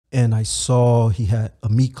and I saw he had a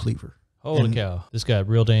meat cleaver. Holy cow. This got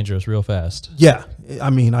real dangerous real fast. Yeah. I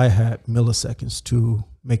mean, I had milliseconds to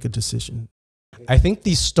make a decision. I think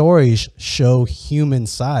these stories show human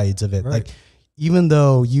sides of it. Right. Like, even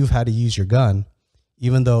though you've had to use your gun,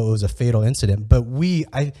 even though it was a fatal incident, but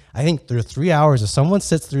I think through 3 hours, if someone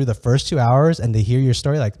sits through the first 2 hours and they hear your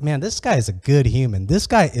story, like, man, this guy is a good human. This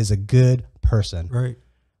guy is a good person. Right.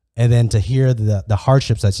 And then to hear the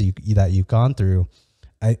hardships that you've gone through,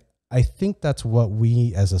 I think that's what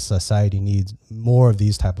we as a society need, more of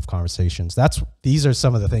these type of conversations. These are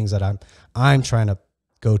some of the things that I'm trying to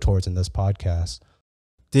go towards in this podcast.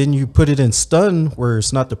 Then you put it in stun where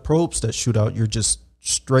it's not the probes that shoot out. You're just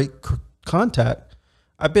straight contact.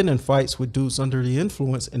 I've been in fights with dudes under the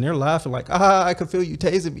influence and they're laughing like, I can feel you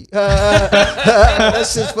tasing me.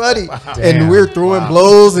 That's just funny. Wow. And we're throwing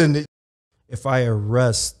blows. And if I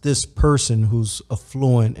arrest this person who's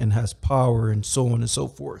affluent and has power and so on and so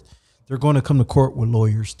forth, they're going to come to court with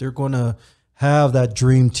lawyers. They're going to have that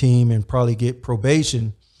dream team and probably get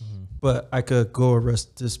probation. Mm-hmm. But I could go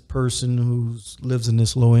arrest this person who lives in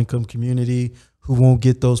this low income community who won't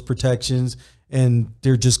get those protections, and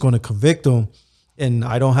they're just going to convict them. And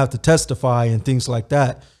I don't have to testify and things like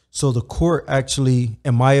that. So the court actually,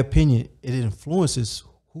 in my opinion, it influences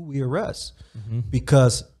who we arrest,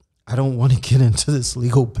 because I don't want to get into this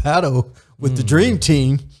legal battle with the dream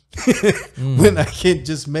team when I can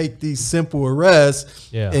just make these simple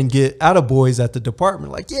arrests and get attaboys at the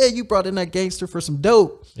department. Like, yeah, you brought in that gangster for some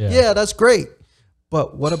dope. Yeah, that's great.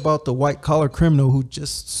 But what about the white collar criminal who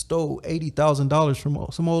just stole $80,000 from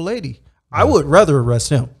some old lady? I would rather arrest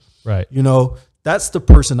him. Right. You know, that's the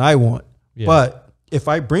person I want. Yeah. But if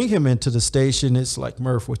I bring him into the station, it's like,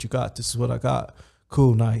 Murph, what you got? This is what I got.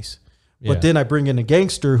 Cool, nice. Yeah. But then I bring in a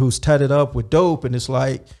gangster who's tatted up with dope, and it's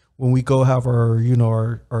like when we go have our, you know,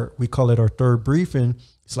 our we call it our third briefing.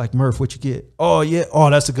 It's like, Murph, what you get? Oh yeah,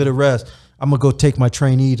 oh that's a good arrest. I'm gonna go take my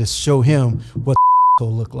trainee to show him what the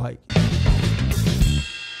will look like.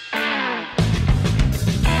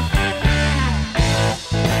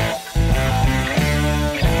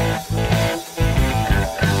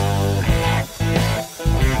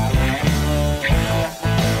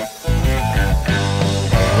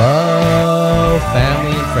 Hello,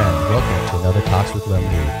 family and friends. Welcome to another Talks with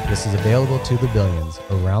Lemonade. This is available to the billions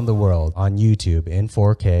around the world on YouTube in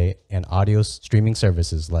 4K and audio streaming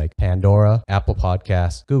services like Pandora, Apple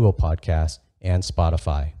Podcasts, Google Podcasts, and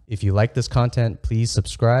Spotify. If you like this content, please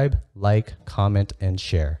subscribe, like, comment, and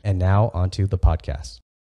share. And now onto the podcast.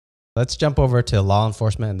 Let's jump over to law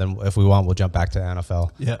enforcement, and then if we want, we'll jump back to NFL.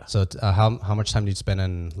 Yeah. So how much time did you spend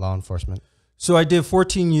in law enforcement? So I did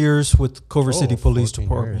 14 years with Culver City Police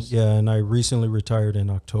Department. Years. Yeah, and I recently retired in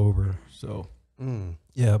October. So,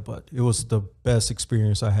 yeah, but it was the best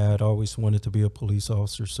experience I had. I always wanted to be a police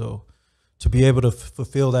officer. So to be able to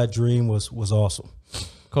fulfill that dream was awesome.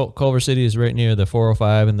 Culver City is right near the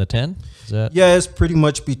 405 and the 10? Is that? Yeah, it's pretty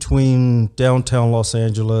much between downtown Los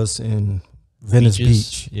Angeles and Venice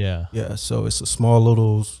Beach. Yeah. Yeah, so it's a small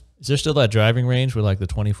little... Is there still that driving range with like the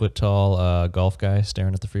 20-foot tall golf guy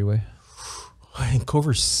staring at the freeway? In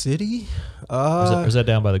Culver City? Or is that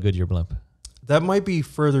down by the Goodyear blimp? That might be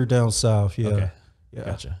further down south, yeah. Okay. Yeah.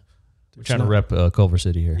 Gotcha. We're trying to rep Culver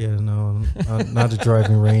City here. Yeah, no, not a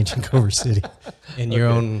driving range in Culver City. In your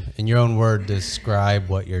own word, describe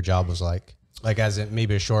what your job was like. Like as in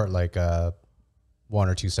maybe a short, like 1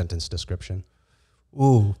 or 2 sentence description.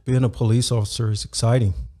 Ooh, being a police officer is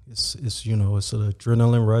exciting. It's you know, it's an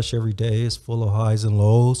adrenaline rush every day. It's full of highs and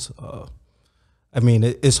lows. I mean,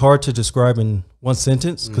 it's hard to describe in one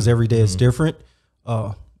sentence because every day is different.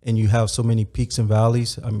 And you have so many peaks and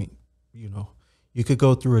valleys. I mean, you know, you could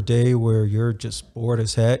go through a day where you're just bored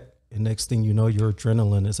as heck. And next thing you know, your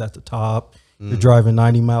adrenaline is at the top. You're driving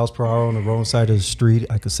 90 miles per hour on the wrong side of the street.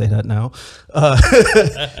 I could say that now.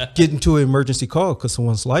 Getting to an emergency call because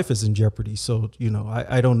someone's life is in jeopardy. So, you know,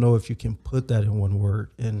 I don't know if you can put that in one word.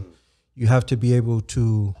 And you have to be able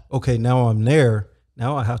to, okay, now I'm there.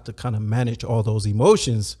 Now I have to kind of manage all those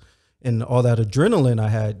emotions and all that adrenaline I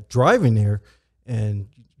had driving there. And,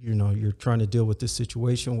 you know, you're trying to deal with this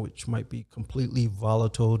situation, which might be completely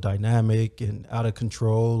volatile, dynamic, and out of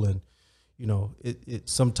control. And, you know, it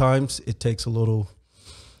sometimes it takes a little.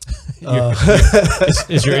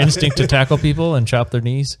 Is your instinct to tackle people and chop their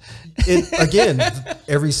knees? Again,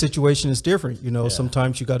 every situation is different. You know,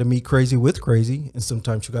 sometimes you got to meet crazy with crazy, and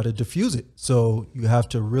sometimes you got to diffuse it. So you have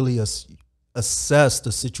to really assess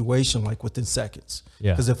the situation like within seconds.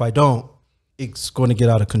 Yeah. Because if I don't, it's going to get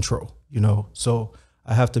out of control, you know. So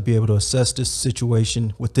I have to be able to assess this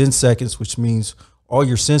situation within seconds, which means all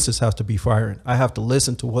your senses have to be firing. I have to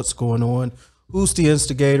listen to what's going on, who's the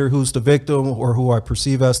instigator, who's the victim, or who I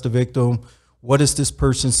perceive as the victim. What is this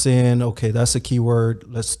person saying? Okay, that's a keyword.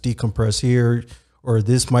 Let's decompress here. Or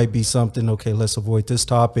this might be something. Okay, let's avoid this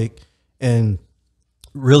topic. And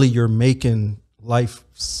really, you're making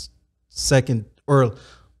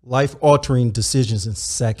life-altering decisions in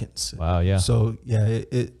seconds. Wow, yeah. So yeah,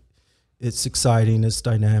 it's exciting, it's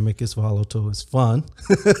dynamic, it's volatile, it's fun.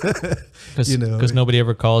 Because nobody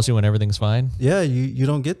ever calls you when everything's fine. Yeah, you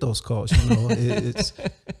don't get those calls. It's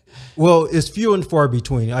it's few and far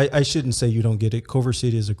between. I shouldn't say you don't get it. Culver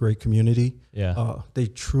City is a great community. Yeah, they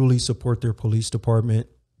truly support their police department.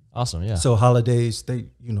 Awesome. Yeah. So holidays, they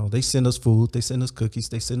send us food, they send us cookies,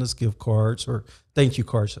 they send us gift cards or thank you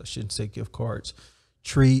cards. I shouldn't say gift cards,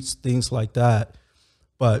 treats, things like that.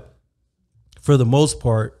 But for the most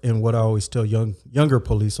part, and what I always tell younger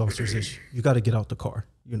police officers is you got to get out the car.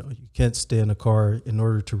 You can't stay in a car in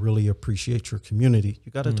order to really appreciate your community.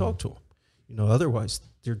 You got to talk to them. Otherwise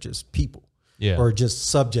they're just people, or just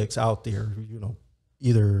subjects out there.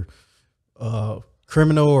 Either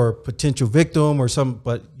criminal or potential victim or some.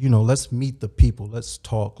 But let's meet the people. Let's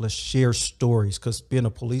talk. Let's share stories. Because being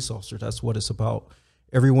a police officer, that's what it's about.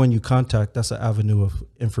 Everyone you contact, that's an avenue of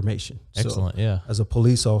information. Excellent. So yeah. As a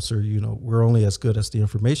police officer, we're only as good as the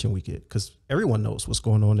information we get, because everyone knows what's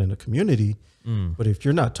going on in the community. But if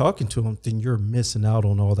you're not talking to them, then you're missing out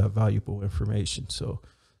on all that valuable information. So,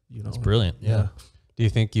 it's brilliant. Yeah. Do you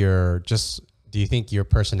think your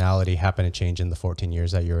personality happened to change in the 14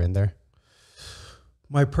 years that you're in there?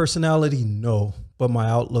 My personality, no, but my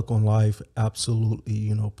outlook on life,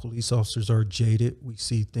 absolutely. Police officers are jaded. We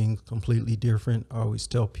see things completely different. I always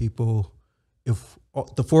tell people, if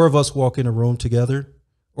the four of us walk in a room together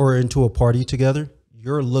or into a party together,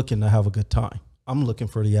 you're looking to have a good time. I'm looking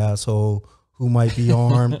for the asshole who might be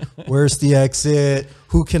armed. Where's the exit?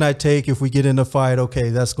 Who can I take if we get in a fight? Okay,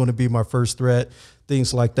 that's going to be my first threat,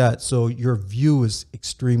 things like that. So your view is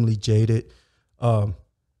extremely jaded.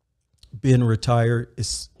 Being retired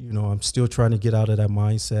is, I'm still trying to get out of that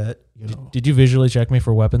mindset. Did you visually check me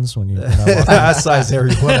for weapons when you? I size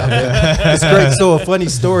everyone up. Yeah. It's great. So a funny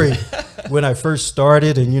story. When I first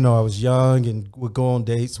started, and I was young and would go on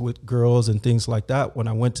dates with girls and things like that. When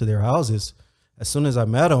I went to their houses, as soon as I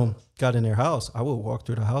met them, got in their house, I would walk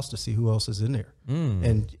through the house to see who else is in there.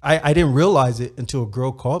 And I didn't realize it until a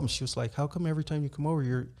girl called me. She was like, "How come every time you come over,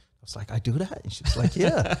 I was like, I do that? And she was like,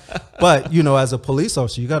 yeah. But, as a police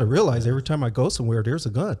officer, you got to realize every time I go somewhere, there's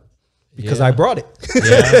a gun because I brought it.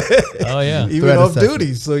 Yeah. Oh, yeah. Even off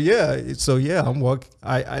duty. So, I'm walking.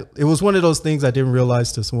 It was one of those things I didn't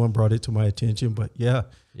realize till someone brought it to my attention. But,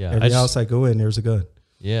 every house I go in, there's a gun.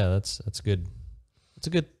 Yeah, that's good. It's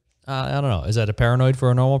a good, I don't know. Is that a paranoid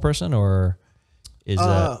for a normal person, or is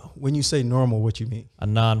that when you say normal, what you mean? A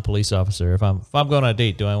non-police officer? If I'm going on a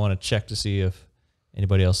date, do I want to check to see if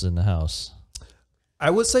anybody else is in the house? I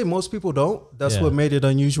would say most people don't. That's what made it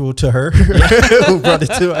unusual to her, who brought it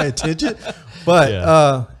to my attention.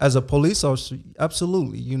 But as a police officer,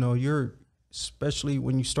 absolutely. You're, especially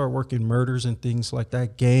when you start working murders and things like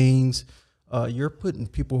that, gangs, you're putting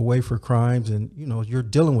people away for crimes, and you're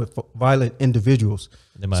dealing with violent individuals.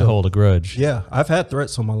 They might hold a grudge. Yeah, I've had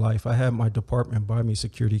threats on my life. I had my department buy me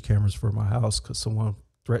security cameras for my house because someone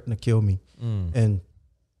threatened to kill me. And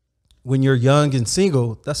when you're young and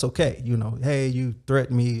single, that's okay. Hey, you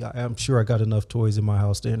threatened me. I'm sure I got enough toys in my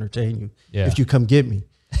house to entertain you if you come get me.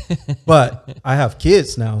 But I have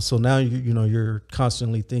kids now, so now you're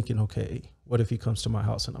constantly thinking, okay, what if he comes to my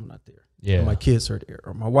house and I'm not there? Yeah, or my kids are there,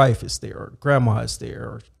 or my wife is there, or grandma is there,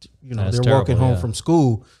 or That's they're terrible, walking home from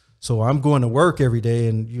school. So I'm going to work every day,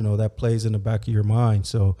 and that plays in the back of your mind.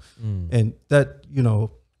 So, and that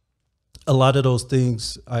a lot of those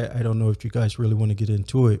things, I don't know if you guys really want to get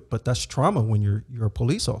into it, but that's trauma when you're a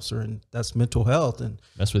police officer, and that's mental health and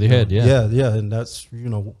mess with your head. Yeah, and that's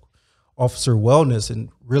officer wellness. And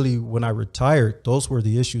really, when I retired, those were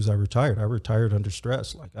the issues. I retired under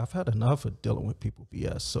stress. Like, I've had enough of dealing with people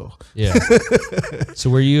BS. So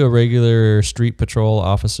So were you a regular street patrol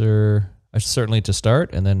officer? Certainly to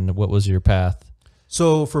start, and then what was your path?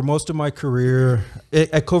 So for most of my career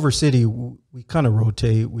at Culver City, we kind of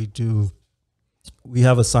rotate. We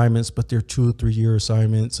have assignments, but they're 2-3 year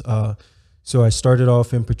assignments. So I started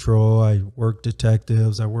off in patrol. I worked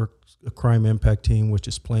detectives. I worked a crime impact team, which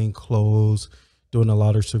is plain clothes, doing a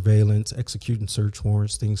lot of surveillance, executing search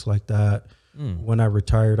warrants, things like that. When I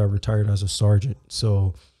retired as a sergeant.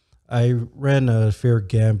 So I ran a fair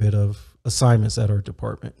gambit of assignments at our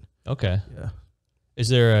department. Okay. Yeah. Is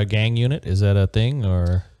there a gang unit? Is that a thing,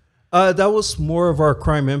 or? That was more of our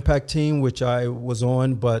crime impact team, which I was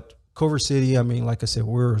on, but Culver City, I mean, like I said,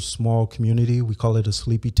 we're a small community. We call it a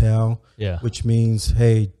sleepy town, which means,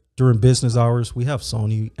 hey, during business hours, we have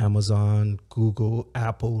Sony, Amazon, Google,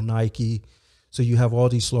 Apple, Nike. So you have all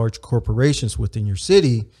these large corporations within your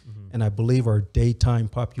city. And I believe our daytime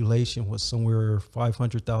population was somewhere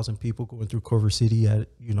 500,000 people going through Culver City at,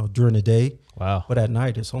 during the day. Wow. But at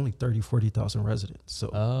night, it's only 40,000 residents.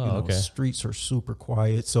 So, streets are super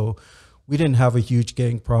quiet. So we didn't have a huge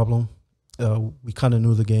gang problem. We kind of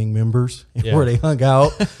knew the gang members and where they hung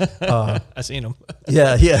out. I seen them.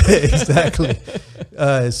 Yeah, exactly.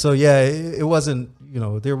 It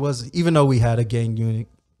wasn't, there was, even though we had a gang unit,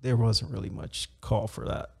 there wasn't really much call for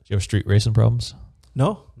that. Do you have street racing problems?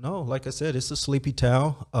 No. Like I said, it's a sleepy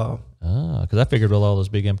town. Because I figured with all those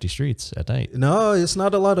big empty streets at night. No, it's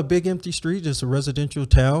not a lot of big empty streets. It's a residential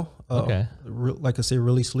town. Like I say,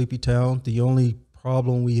 really sleepy town. The only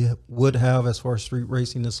problem we would have as far as street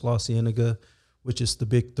racing is La Cienega, which is the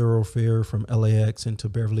big thoroughfare from LAX into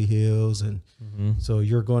Beverly Hills. And so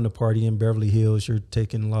you're going to party in Beverly Hills, you're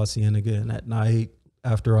taking La Cienega, and at night,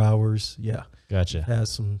 after hours, Gotcha. It has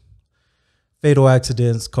some fatal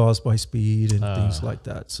accidents caused by speed and things like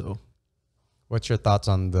that. So what's your thoughts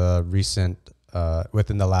on the recent,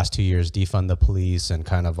 within the last 2 years, defund the police and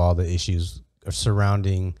kind of all the issues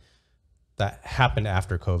surrounding that happened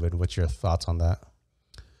after COVID? What's your thoughts on that?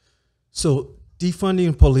 So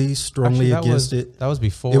defunding police, strongly against it. That was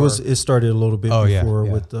before. It started a little bit before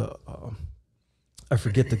yeah. with the, I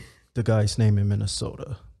forget the guy's name in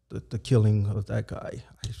Minnesota, the killing of that guy.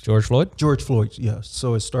 George Floyd? George Floyd, yeah.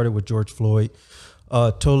 So it started with George Floyd.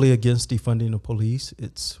 Totally against defunding the police.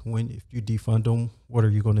 It's if you defund them, what are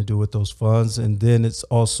you going to do with those funds? And then it's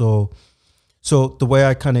also, so the way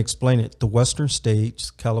I kind of explain it, the western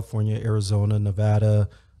states, California, Arizona, Nevada,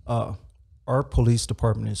 our police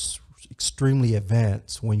department is extremely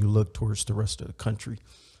advanced when you look towards the rest of the country.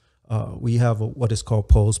 We have what is called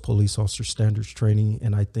POS, Police Officer Standards Training,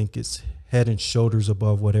 and I think it's head and shoulders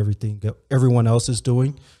above what everyone else is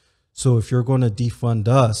doing. So if you're going to defund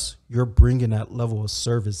us, you're bringing that level of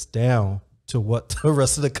service down to what the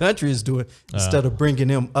rest of the country is doing instead of bringing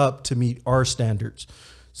them up to meet our standards.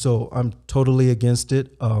 So I'm totally against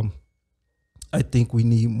it. I think we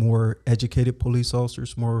need more educated police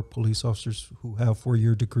officers, more police officers who have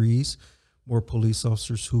 4-year degrees, more police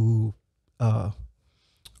officers who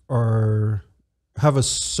have a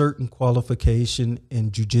certain qualification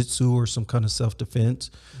in jiu-jitsu or some kind of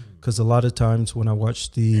self-defense. Because a lot of times when I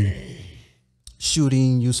watch the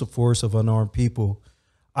shooting, use of force of unarmed people,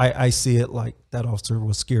 I see it like that officer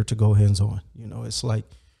was scared to go hands-on. It's like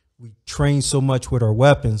we train so much with our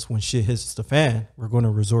weapons, when shit hits the fan, we're going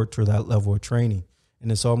to resort to that level of training.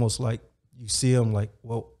 And it's almost like you see them like,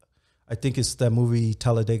 well, I think it's that movie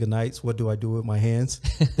Talladega Nights. What do I do with my hands?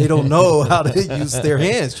 They don't know how to use their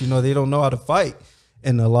hands. They don't know how to fight.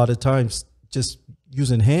 And a lot of times just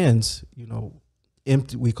using hands,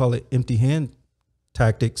 we call it empty hand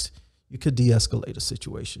tactics. You could de-escalate a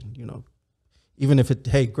situation, even if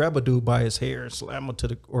hey, grab a dude by his hair and slam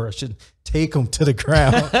him or I should take him to the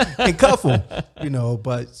ground and cuff him,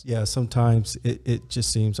 but yeah, sometimes it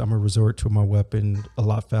just seems I'm gonna resort to my weapon a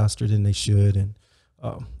lot faster than they should. And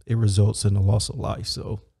it results in a loss of life.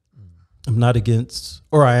 So I'm not against,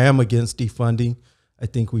 or I am against defunding. I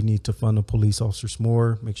think we need to fund the police officers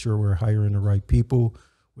more, make sure we're hiring the right people,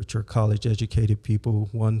 which are college educated people.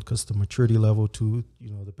 One, because the maturity level, two,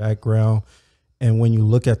 the background. And when you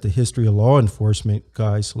look at the history of law enforcement,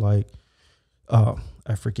 guys like,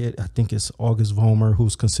 I forget, I think it's August Vollmer,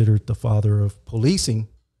 who's considered the father of policing.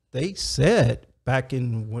 They said back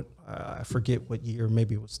in, I forget what year,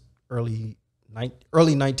 maybe it was early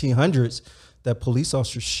 1900s, that police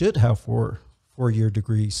officers should have four-year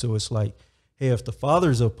degrees. So it's like, hey, if the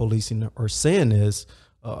fathers of policing are saying this,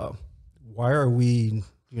 why are we,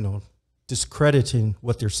 discrediting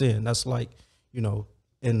what they're saying? That's like,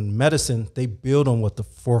 in medicine, they build on what the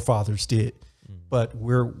forefathers did, but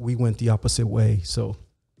we went the opposite way. So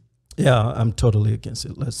yeah, I'm totally against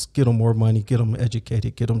it. Let's get them more money, get them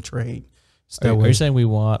educated, get them trained. Are you saying we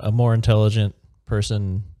want a more intelligent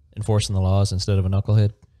person enforcing the laws instead of a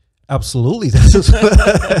knucklehead? Absolutely.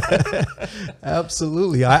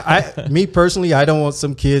 Absolutely. Me personally, I don't want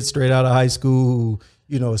some kids straight out of high school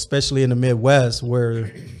who, especially in the Midwest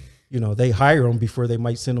where, they hire them before they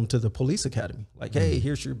might send them to the police academy. Like, hey,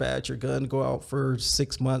 here's your badge, your gun, go out for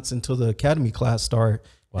 6 months until the academy class start.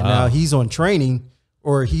 Wow. And now he's on training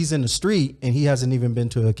or he's in the street and he hasn't even been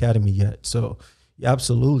to academy yet. So yeah,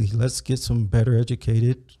 absolutely. Let's get some better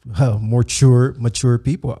educated, more mature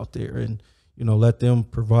people out there and, let them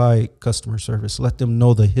provide customer service. Let them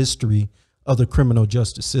know the history of the criminal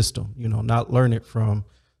justice system, not learn it from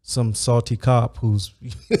some salty cop who's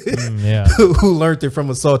Yeah. who learned it from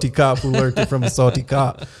a salty cop who learned it from a salty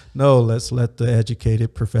cop. No, let's let the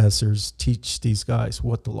educated professors teach these guys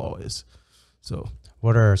what the law is. So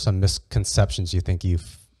What are some misconceptions you think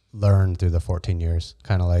you've learned through the 14 years?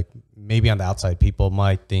 Kind of like maybe on the outside, people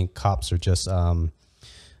might think cops are just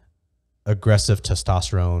aggressive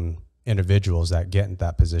testosterone individuals that get in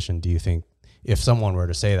that position. Do you think if someone were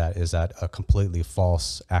to say that, is that a completely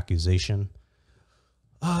false accusation?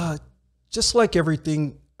 Just like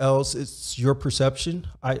everything else, it's your perception.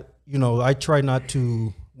 I try not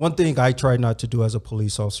to. One thing I try not to do as a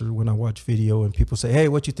police officer when I watch video and people say, "Hey,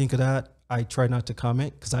 what you think of that?" I try not to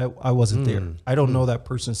comment because I wasn't there. I don't know that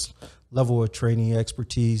person's level of training,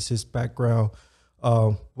 expertise, his background,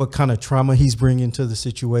 what kind of trauma he's bringing to the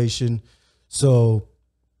situation. So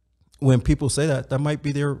when people say that, that might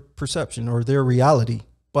be their perception or their reality,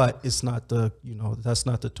 but it's not that's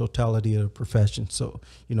not the totality of the profession. So,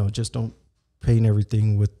 just don't paint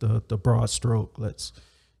everything with the broad stroke. Let's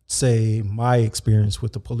say my experience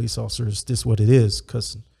with the police officers, this is what it is.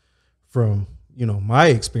 Because from, my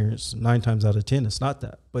experience, 9 times out of 10, it's not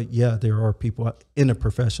that. But yeah, there are people in a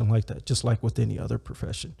profession like that, just like with any other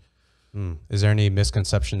profession. Is there any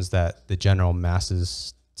misconceptions that the general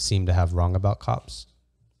masses seem to have wrong about cops?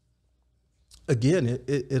 Again,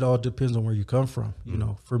 it all depends on where you come from.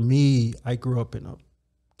 For me, I grew up in a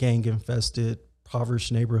gang-infested,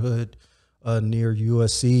 impoverished neighborhood near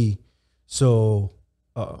USC. So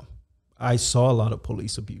I saw a lot of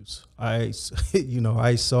police abuse. I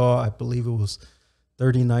believe it was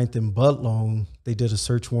 39th and Budlong. They did a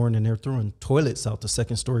search warrant and they're throwing toilets out the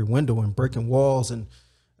second-story window and breaking walls. And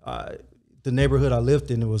the neighborhood I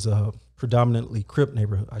lived in, it was a predominantly Crip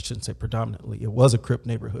neighborhood. I shouldn't say predominantly. It was a Crip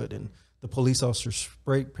neighborhood. And the police officers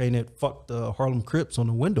spray painted "fuck the Harlem Crips" on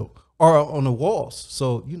the window or on the walls.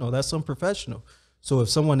 So, that's unprofessional. So if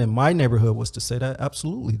someone in my neighborhood was to say that,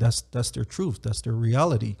 absolutely, that's their truth. That's their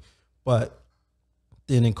reality. But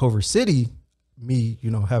then in Culver City, me,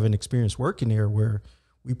 having experience working there where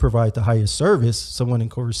we provide the highest service, someone in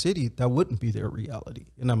Culver City, that wouldn't be their reality.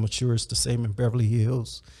 And I'm sure it's the same in Beverly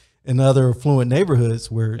Hills and other affluent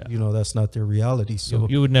neighborhoods where, that's not their reality. So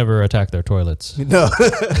you would never attack their toilets. No.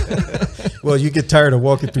 Well, you get tired of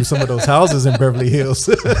walking through some of those houses in Beverly Hills.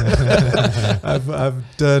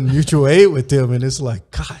 I've done mutual aid with them, and it's like,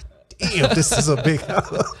 God damn, this is a big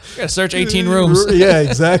house. You gotta search 18 rooms. Yeah,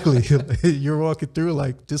 exactly. You're walking through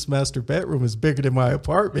like, this master bedroom is bigger than my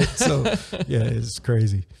apartment. So yeah, it's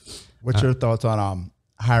crazy. What's your thoughts on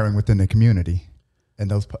hiring within the community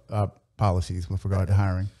and those policies with regard to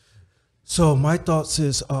hiring? So my thoughts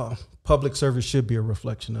is public service should be a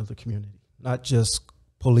reflection of the community, not just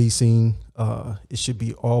policing. It should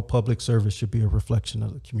be all public service should be a reflection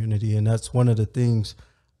of the community. And that's one of the things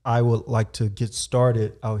I would like to get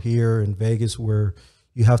started out here in Vegas, where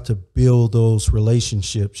you have to build those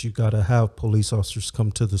relationships. You got to have police officers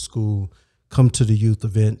come to the school, come to the youth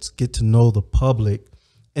events, get to know the public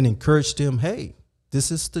and encourage them. Hey, this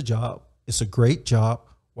is the job. It's a great job.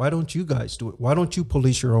 Why don't you guys do it? Why don't you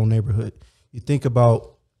police your own neighborhood? You think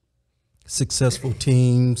about successful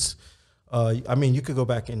teams. You could go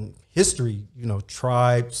back in history,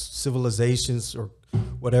 tribes, civilizations, or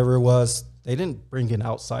whatever it was. They didn't bring in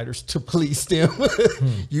outsiders to police them.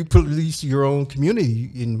 You police your own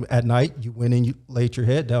community. At night, you went and you laid your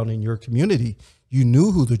head down in your community. You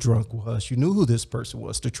knew who the drunk was. You knew who this person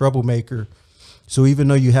was, the troublemaker. So even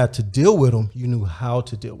though you had to deal with him, you knew how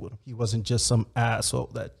to deal with him. He wasn't just some asshole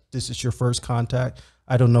that this is your first contact.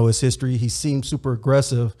 I don't know his history. He seemed super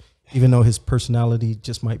aggressive, even though his personality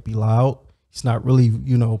just might be loud. He's not really,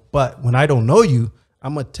 but when I don't know you,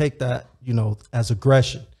 I'm going to take that, as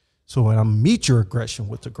aggression. So when I meet your aggression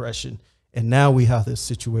with aggression, and now we have this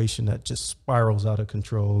situation that just spirals out of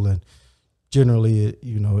control. And generally,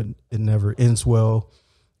 it never ends well,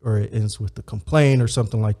 or it ends with a complaint or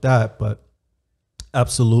something like that. But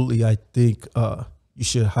absolutely, I think you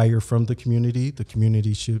should hire from the community. The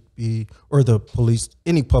community should be, or the police,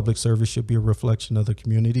 any public service should be a reflection of the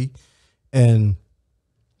community. And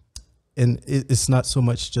it's not so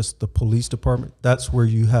much just the police department. That's where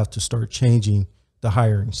you have to start changing the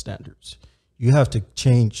hiring standards. You have to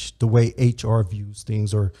change the way HR views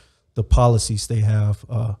things or the policies they have.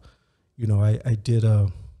 I did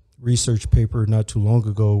a research paper not too long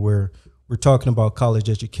ago where we're talking about college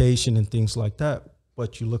education and things like that.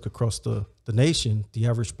 But you look across the nation, the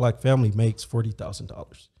average black family makes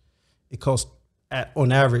 $40,000. It costs,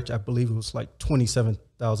 on average, I believe it was like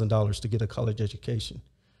 $27,000 to get a college education.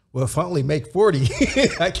 Well, if I only make 40,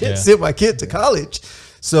 I can't send my kid to college.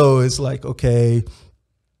 So it's like, okay.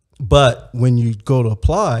 But when you go to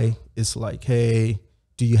apply, it's like, hey,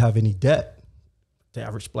 do you have any debt? The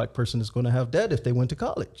average black person is going to have debt if they went to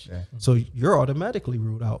college. Yeah. So you're automatically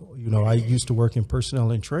ruled out. You know, I used to work in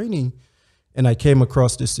personnel and training, and I came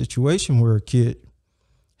across this situation where a kid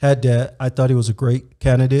had debt. I thought he was a great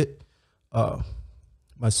candidate.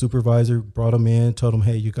 My supervisor brought him in, told him,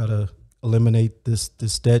 hey, you got to eliminate this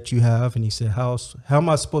debt you have. And he said, how am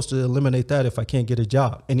I supposed to eliminate that if I can't get a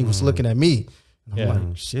job? And he was looking at me. And I'm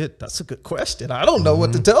like, shit, that's a good question. I don't know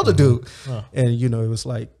what to tell the dude. And, you know, it was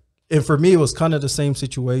like, and for me, it was kind of the same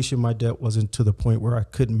situation. My debt wasn't to the point where I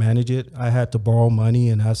couldn't manage it. I had to borrow money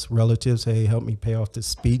and ask relatives, hey, help me pay off this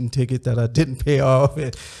speeding ticket that I didn't pay off.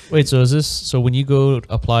 Wait, so when you go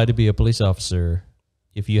apply to be a police officer,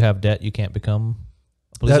 if you have debt, you can't become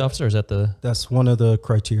a police officer? Is that that's one of the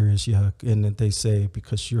criteria, yeah. And they say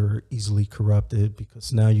because you're easily corrupted,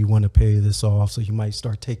 because now you want to pay this off, so you might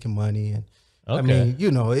start taking money. And I mean,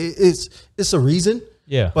 you know, it's a reason.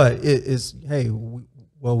 Yeah. But it is, hey,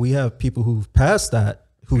 well, we have people who've passed that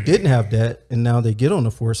who didn't have debt, and now they get on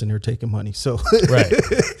the force and they're taking money. So, right.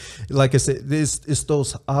 Like I said, it's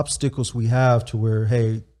those obstacles we have to where,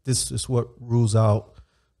 hey, this is what rules out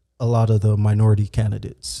a lot of the minority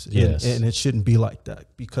candidates. Yes. And it shouldn't be like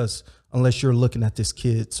that, because unless you're looking at this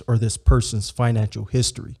kid's or this person's financial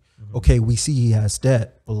history, okay, we see he has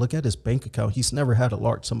debt, but look at his bank account. He's never had a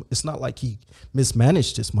large sum. It's not like he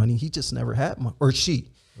mismanaged his money. He just never had money, or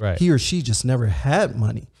she. Right. He or she just never had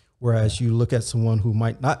money. Whereas you look at someone who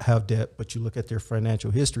might not have debt, but you look at their financial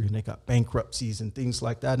history and they got bankruptcies and things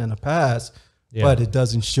like that in the past, but it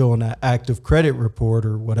doesn't show on that active credit report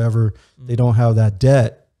or whatever. They don't have that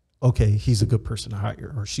debt. Okay, he's a good person to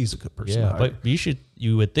hire, or she's a good person to hire. But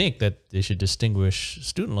you would think that they should distinguish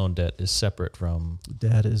student loan debt is separate from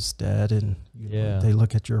debt is debt, and they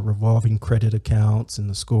look at your revolving credit accounts and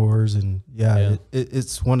the scores, and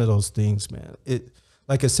it's one of those things, man.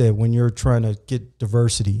 Like I said, when you're trying to get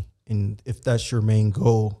diversity, and if that's your main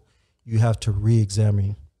goal, you have to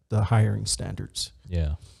re-examine the hiring standards.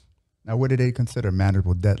 Yeah. Now, what do they consider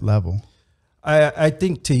manageable debt level? I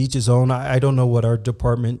think to each his own. I don't know what our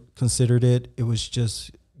department considered it. It was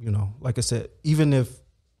just, you know, like I said, even if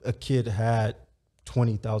a kid had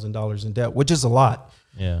 $20,000 in debt, which is a lot.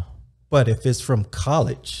 Yeah. But if it's from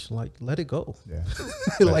college, like, let it go. Yeah.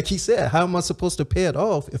 Like he said, how am I supposed to pay it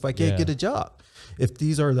off if I can't get a job? If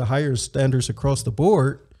these are the higher standards across the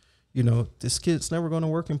board, you know, this kid's never going to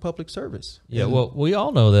work in public service. Yeah. Well, we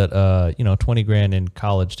all know that, you know, 20 grand in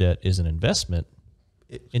college debt is an investment.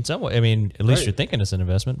 In some way, I mean, at least you're thinking it's an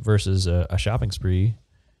investment versus a shopping spree.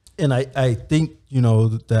 And I think, you know,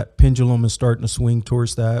 that pendulum is starting to swing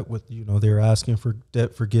towards that with, you know, they're asking for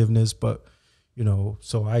debt forgiveness. But, you know,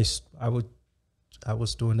 so I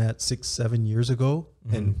was doing that 6-7 years ago.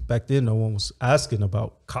 And back then, no one was asking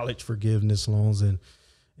about college forgiveness loans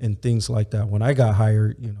and things like that. When I got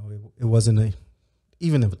hired, you know, it wasn't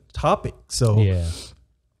even a topic. So, yeah.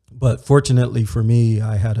 But fortunately for me,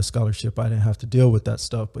 I had a scholarship. I didn't have to deal with that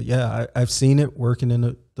stuff. But yeah, I've seen it working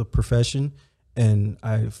in the profession, and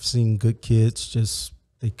I've seen good kids just,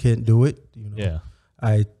 they can't do it. You know, yeah.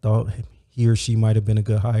 I thought he or she might have been a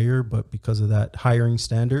good hire, but because of that hiring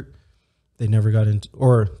standard, they never got into,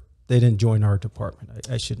 or they didn't join our department.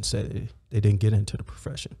 I shouldn't say they didn't get into the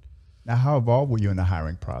profession. Now, how involved were you in the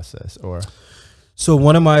hiring process? Or so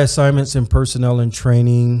one of my assignments in personnel and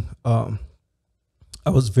training, I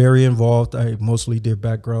was very involved. I mostly did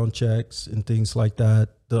background checks and things like that.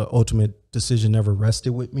 The ultimate decision never rested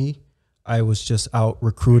with me. I was just out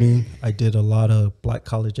recruiting. I did a lot of Black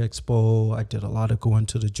College Expo. I did a lot of going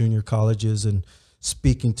to the junior colleges and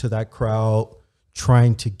speaking to that crowd,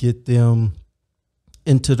 trying to get them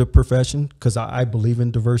into the profession, because I believe in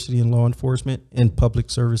diversity in law enforcement and public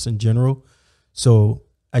service in general. So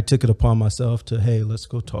I took it upon myself to, hey, let's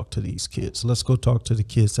go talk to these kids. Let's go talk to the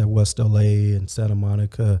kids at West LA and Santa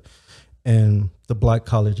Monica and the Black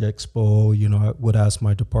College Expo. You know, I would ask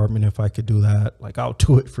my department if I could do that. Like, I'll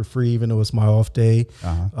do it for free, even though it was my off day.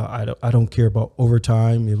 I don't care about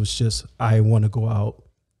overtime. It was just, I want to go out,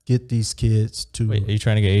 get these kids to. Wait, are you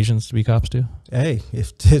trying to get Asians to be cops too? Hey,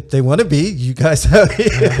 if they want to be, you guys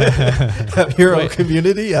have your own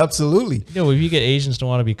community. Absolutely. You know, if you get Asians to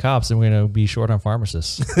want to be cops, then we're going to be short on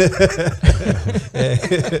pharmacists.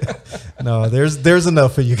 No, there's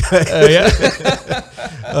enough for you guys.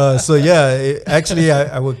 So yeah, actually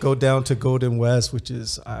I would go down to Golden West, which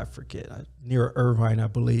is, I forget, near Irvine, I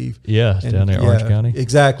believe. Yeah, down there, Orange County.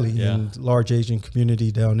 Exactly. Yeah. And large Asian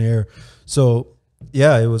community down there. So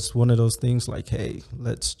yeah, it was one of those things like, hey,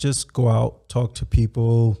 let's just go out, talk to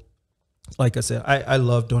people. Like I said, I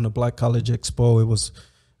love doing the Black College Expo. It was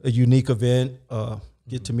a unique event.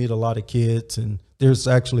 get to meet a lot of kids, and there's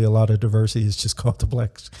actually a lot of diversity. It's just called the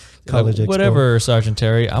Black College Expo. Whatever, Sergeant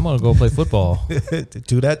Terry. I'm gonna go play football.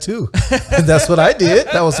 Do that too. And that's what I did.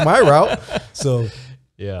 That was my route. So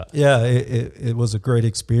yeah, it was a great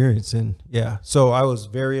experience, and so I was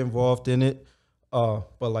very involved in it.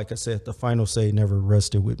 But like I said, the final say never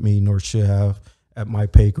rested with me, nor should have at my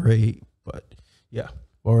pay grade. But yeah,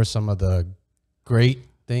 what were some of the great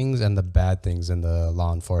things and the bad things in the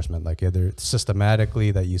law enforcement? Like either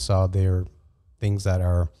systematically that you saw there things that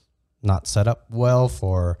are not set up well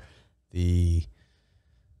for the,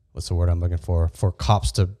 what's the word I'm looking for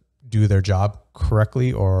cops to do their job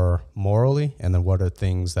correctly or morally, and then what are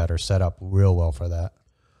things that are set up real well for that?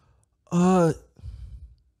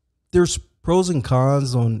 There's pros and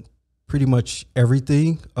cons on pretty much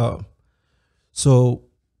everything. So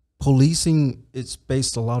policing, it's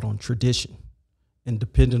based a lot on tradition, and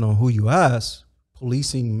depending on who you ask,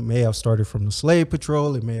 policing may have started from the slave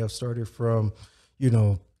patrol. It may have started from,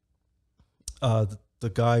 the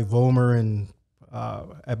guy Vollmer and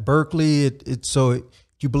at Berkeley.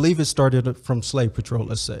 You believe it started from slave patrol,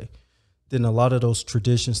 let's say. Then a lot of those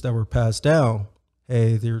traditions that were passed down,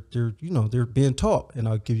 hey, they're being taught. And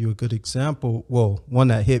I'll give you a good example. Well, one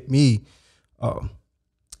that hit me,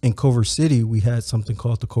 in Culver City, we had something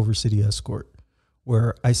called the Culver City Escort,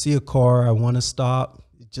 where I see a car, I want to stop.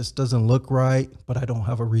 It just doesn't look right, but I don't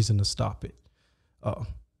have a reason to stop it.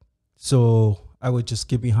 So I would just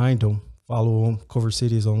get behind them, follow them. Culver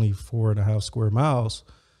City is only 4.5 square miles.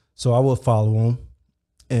 So I would follow them,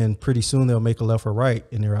 and pretty soon they'll make a left or right,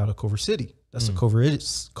 and they're out of Culver City. That's a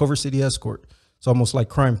Culver City Escort. It's almost like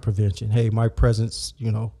crime prevention. Hey, my presence,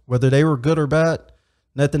 whether they were good or bad,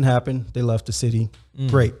 nothing happened. They left the city.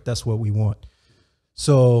 Great. That's what we want.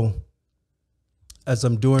 So as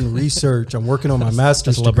I'm doing research, I'm working on my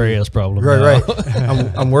master's degree. That's problem. Right.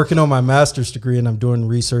 I'm working on my master's degree, and I'm doing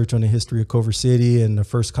research on the history of Culver City. And the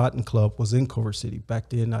first Cotton Club was in Culver City. Back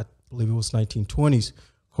then, I believe it was 1920s.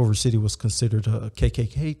 Culver City was considered a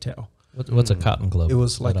KKK town. What's a Cotton Club? It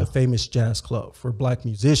was like a famous jazz club for black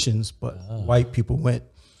musicians, but white people went.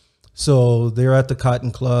 So they're at the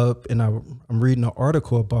Cotton Club, and I'm reading an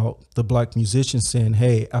article about the black musicians saying,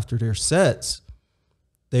 hey, after their sets,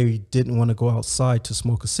 they didn't want to go outside to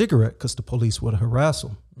smoke a cigarette because the police would harass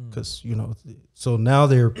them. Because, so now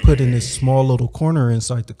they're put in this small little corner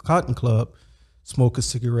inside the Cotton Club, smoke a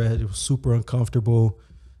cigarette. It was super uncomfortable.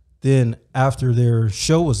 Then after their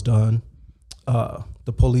show was done,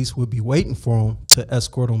 the police would be waiting for them to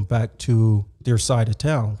escort them back to their side of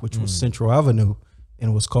town, which was Central Avenue,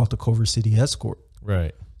 and it was called the Culver City Escort.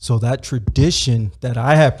 Right. So that tradition that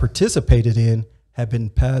I had participated in had been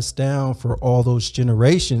passed down for all those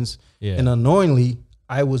generations. Yeah. And unknowingly,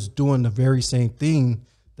 I was doing the very same thing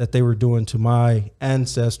that they were doing to my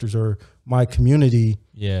ancestors or my community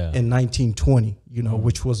in 1920,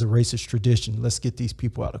 which was a racist tradition. Let's get these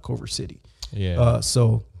people out of Culver City. Yeah.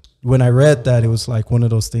 So when I read that, it was like one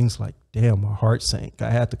of those things like, damn, my heart sank.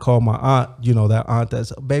 I had to call my aunt, that aunt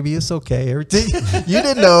that's, baby, it's okay. Everything you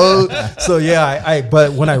didn't know. So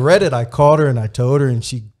but when I read it, I called her and I told her, and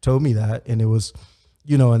she told me that. And it was,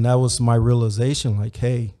 and that was my realization, like,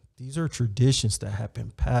 hey, these are traditions that have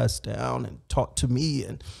been passed down and taught to me.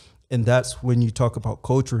 And that's when you talk about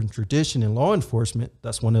culture and tradition in law enforcement,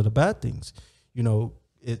 that's one of the bad things.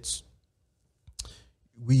 It's,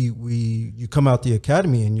 you come out the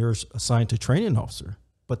academy and you're assigned to training officer,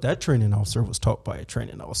 but that training officer was taught by a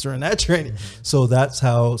training officer and that training. So that's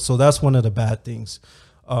one of the bad things.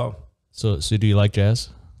 So do you like jazz?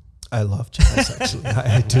 I love jazz, actually.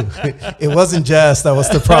 I do. It wasn't jazz that was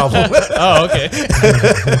the problem. Oh, okay.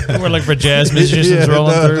 We're looking for jazz musicians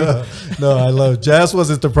rolling through. No, I love jazz.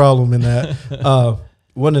 Wasn't the problem in that.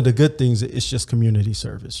 One of the good things is just community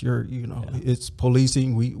service. It's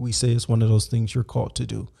policing. We say it's one of those things you're called to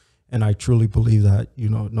do. And I truly believe that,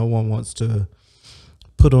 no one wants to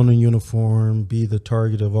put on a uniform, be the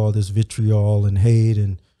target of all this vitriol and hate,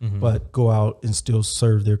 but go out and still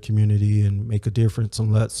serve their community and make a difference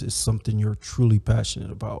unless it's something you're truly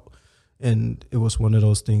passionate about. And it was one of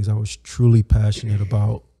those things I was truly passionate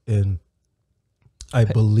about. And I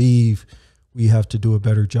believe we have to do a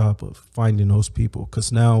better job of finding those people,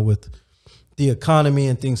 because now with the economy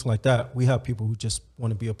and things like that, we have people who just want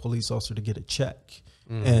to be a police officer to get a check.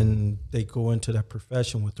 And they go into that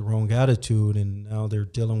profession with the wrong attitude, and now they're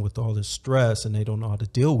dealing with all this stress and they don't know how to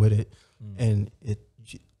deal with it. And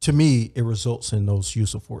to me, it results in those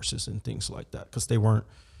use of forces and things like that, because they weren't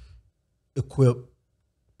equipped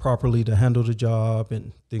properly to handle the job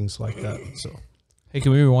and things like that. So, hey,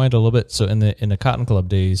 can we rewind a little bit? So in the Cotton Club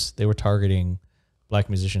days, they were targeting black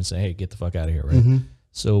musicians, saying, "Hey, get the fuck out of here!" Right?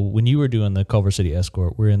 So when you were doing the Culver City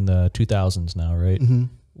escort, we're in the 2000s now, right? Mm-hmm.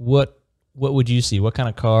 What would you see? What kind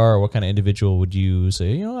of car or what kind of individual would you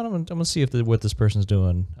say, you know what, I'm gonna see if what this person's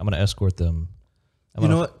doing. I'm gonna escort them. You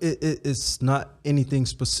know what? It's not anything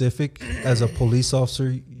specific. As a police officer,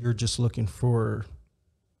 you're just looking for,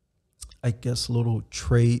 I guess, little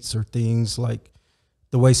traits or things like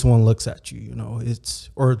the way someone looks at you, you know,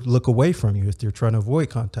 or look away from you if they're trying to avoid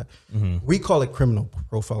contact. Mm-hmm. We call it criminal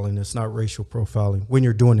profiling. It's not racial profiling when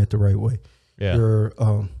you're doing it the right way. Yeah. You're,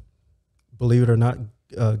 believe it or not,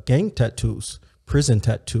 gang tattoos, prison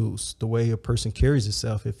tattoos, the way a person carries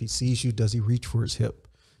himself. If he sees you, does he reach for his hip?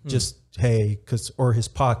 Just, hey, or his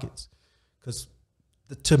pockets. Because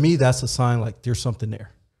to me, that's a sign like there's something there.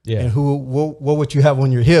 Yeah. And what would you have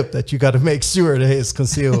on your hip that you got to make sure that it's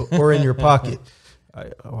concealed or in your pocket?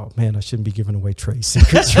 Oh man, I shouldn't be giving away trade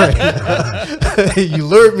secrets right now. You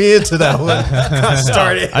lured me into that one. I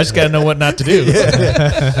started. I just got to know what not to do.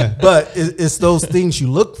 Yeah. But it's those things you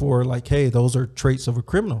look for, like, hey, those are traits of a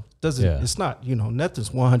criminal. It's not, you know,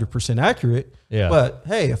 nothing's 100% accurate. Yeah. But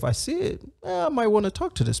hey, if I see it, I might want to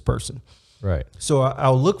talk to this person. Right. So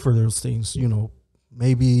I'll look for those things, you know,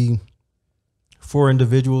 maybe 4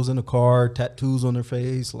 individuals in a car, tattoos on their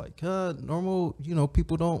face, like normal, you know,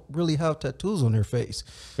 people don't really have tattoos on their face.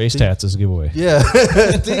 Face tats is a giveaway. Yeah.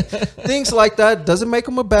 Things like that doesn't make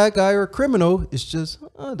them a bad guy or a criminal. It's just,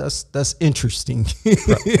 that's interesting.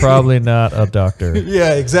 Probably not a doctor.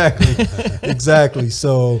 Yeah, exactly. Exactly.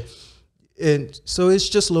 So it's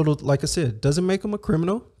just a little, like I said, doesn't make them a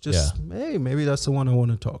criminal. Just, hey, maybe that's the one I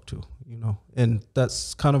want to talk to, you know, and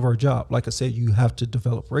that's kind of our job. Like I said, you have to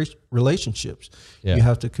develop relationships. Yeah. You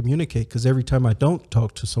have to communicate, because every time I don't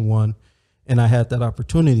talk to someone and I had that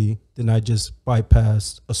opportunity, then I just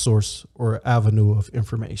bypassed a source or avenue of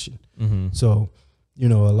information. Mm-hmm. So, you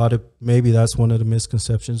know, maybe that's one of the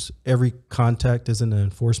misconceptions. Every contact isn't an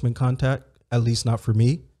enforcement contact, at least not for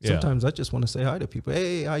me. Yeah. Sometimes I just want to say hi to people.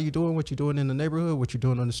 Hey, how you doing? What you doing in the neighborhood? What you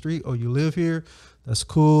doing on the street? Oh, you live here? That's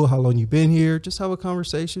cool. How long you been here? Just have a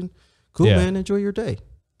conversation. Cool, man. Enjoy your day.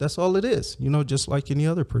 That's all it is. You know, just like any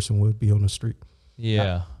other person would be on the street.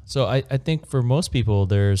 Yeah. So I think for most people,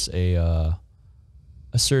 there's a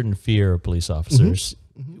certain fear of police officers,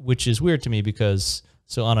 which is weird to me because,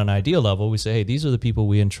 so on an ideal level, we say, hey, these are the people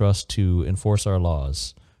we entrust to enforce our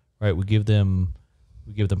laws, right? We give them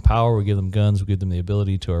power, we give them guns, we give them the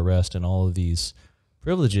ability to arrest and all of these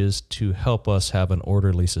privileges to help us have an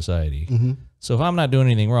orderly society. Mm-hmm. So if I'm not doing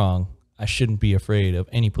anything wrong, I shouldn't be afraid of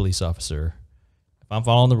any police officer. If I'm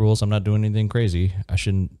following the rules, I'm not doing anything crazy, I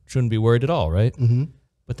shouldn't be worried at all, right? Mm-hmm.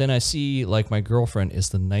 But then I see, like, my girlfriend is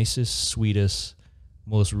the nicest, sweetest,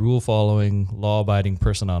 most rule-following, law-abiding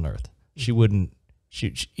person on earth. She wouldn't,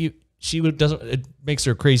 doesn't, it makes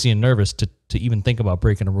her crazy and nervous to even think about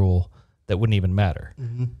breaking a rule that wouldn't even matter.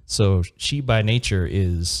 Mm-hmm. So she by nature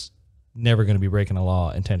is never going to be breaking a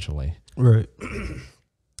law intentionally. Right.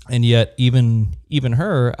 And yet even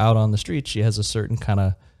her out on the street, she has a certain kind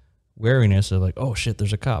of wariness of like, oh shit,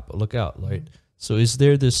 there's a cop, look out. Like, so is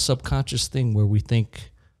there this subconscious thing where we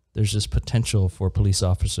think there's this potential for police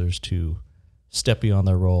officers to step beyond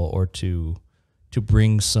their role or to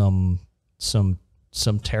bring some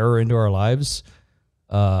terror into our lives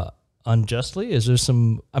unjustly? Is there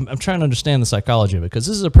some, I'm trying to understand the psychology of it, because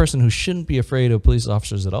this is a person who shouldn't be afraid of police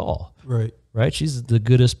officers at all. Right? She's the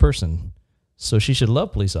goodest person, so she should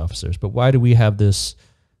love police officers. But why do we have this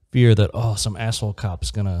fear that, oh, some asshole cop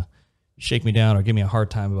is gonna shake me down or give me a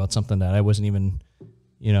hard time about something that I wasn't even,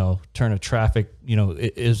 you know, turn a traffic, you know,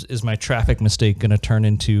 is my traffic mistake gonna turn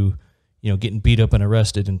into, you know, getting beat up and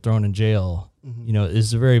arrested and thrown in jail? Mm-hmm. You know,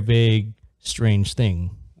 it's a very vague, strange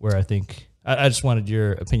thing where I think I just wanted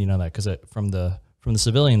your opinion on that, because from the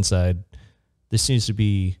civilian side, there seems to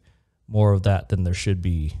be more of that than there should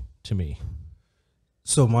be to me.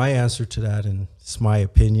 So my answer to that, and it's my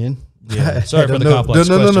opinion. Yeah. Sorry for the complex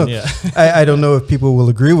question. No. Yeah. I don't know if people will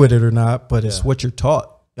agree with it or not, but it's what you're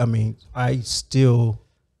taught. I mean, if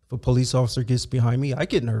a police officer gets behind me, I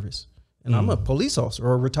get nervous. And I'm a police officer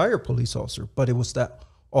or a retired police officer, but it was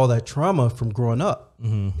all that trauma from growing up.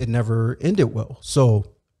 Mm-hmm. It never ended well.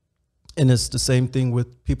 So, and it's the same thing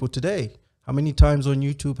with people today. How many times on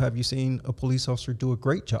YouTube have you seen a police officer do a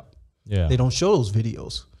great job? Yeah. They don't show those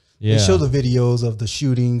videos. Yeah. They show the videos of the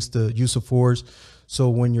shootings, the use of force. So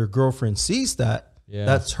when your girlfriend sees that,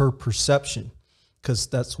 that's her perception, because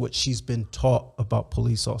that's what she's been taught about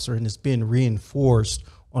police officer, and it's been reinforced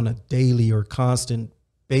on a daily or constant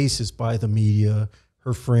basis by the media,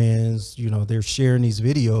 her friends. You know, they're sharing these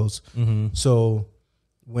videos. Mm-hmm. So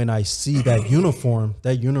when I see that uniform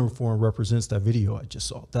represents that video I just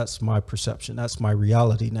saw. That's my perception. That's my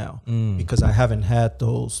reality now, because I haven't had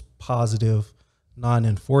those positive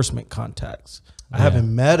non-enforcement contacts. I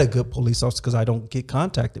haven't met a good police officer because I don't get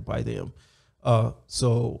contacted by them.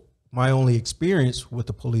 So my only experience with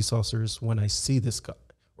the police officer is when I see this guy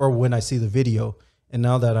or when I see the video. And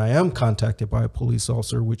now that I am contacted by a police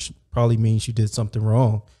officer, which probably means you did something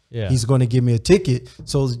wrong, he's going to give me a ticket.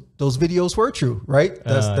 So those videos were true, right?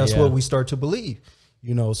 That's what we start to believe,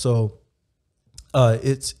 you know. So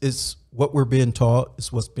it's what we're being taught.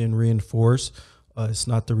 It's what's been reinforced. It's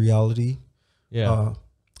not the reality. Yeah.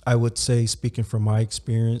 I would say, speaking from my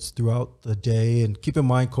experience throughout the day, and keep in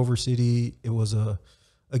mind, Culver City, it was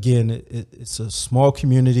it's a small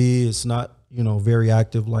community. It's not, you know, very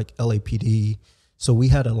active like LAPD. So we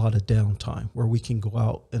had a lot of downtime where we can go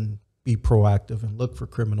out and be proactive and look for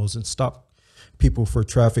criminals and stop people for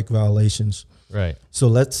traffic violations. Right. So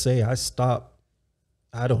let's say I stop,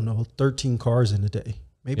 I don't know, 13 cars in a day.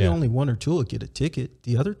 Maybe only one or two will get a ticket.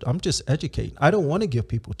 The other, I'm just educating. I don't want to give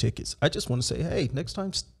people tickets. I just want to say, hey, next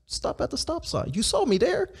time stop at the stop sign. You saw me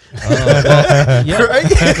there.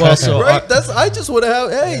 Right? Well, so right? I just want to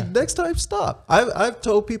have, hey, next time stop. I've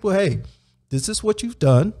told people, hey, this is what you've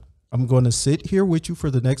done. I'm going to sit here with you for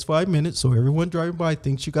the next 5 minutes so everyone driving by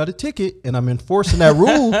thinks you got a ticket, and I'm enforcing that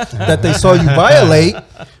rule that they saw you violate.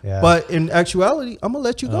 But in actuality, I'm going to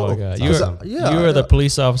let you go. Oh my God. You are the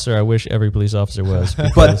police officer I wish every police officer was.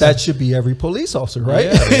 But that should be every police officer, right?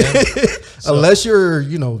 Unless you're,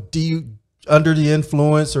 you know, under the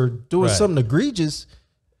influence or doing something egregious.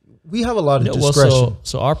 We have a lot of discretion.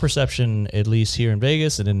 So our perception, at least here in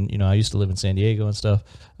Vegas, and then, you know, I used to live in San Diego and stuff.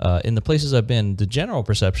 In the places I've been, the general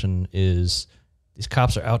perception is these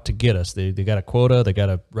cops are out to get us. They got a quota. They got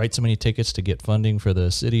to write so many tickets to get funding for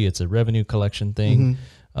the city. It's a revenue collection thing.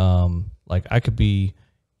 Like I could be,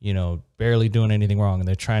 you know, barely doing anything wrong, and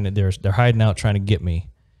they're hiding out trying to get me.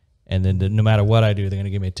 And then no matter what I do, they're going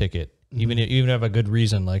to give me a ticket. Even if I have a good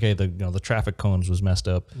reason, like, hey, the traffic cones was messed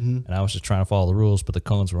up, and I was just trying to follow the rules, but the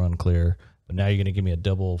cones were unclear. But now you're going to give me a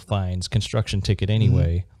double fines construction ticket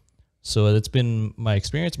anyway. So it's been my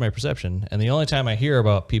experience, my perception, and the only time I hear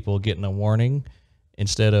about people getting a warning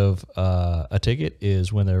instead of a ticket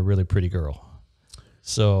is when they're a really pretty girl.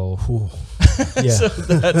 So, so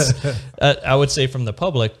that's I would say from the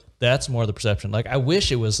public, that's more the perception. Like I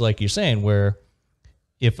wish it was like you're saying, where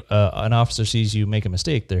if an officer sees you make a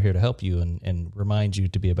mistake, they're here to help you and remind you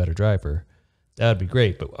to be a better driver. That would be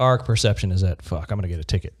great. But our perception is that, fuck, I'm going to get a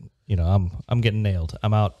ticket. You know, I'm getting nailed.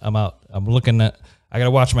 I'm out. I'm looking at, I got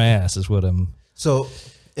to watch my ass is what I'm. So,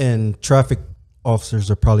 and traffic officers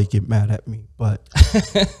will probably get mad at me, but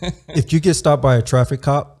if you get stopped by a traffic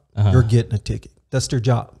cop, you're getting a ticket. That's their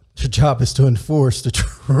job. Their job is to enforce the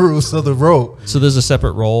rules of the road. So there's a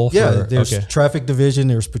separate role? There's traffic division,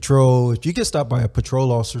 there's patrol. If you get stopped by a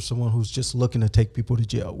patrol officer, someone who's just looking to take people to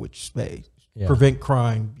jail, which may prevent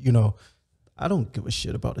crime, you know, I don't give a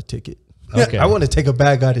shit about a ticket. Okay. I want to take a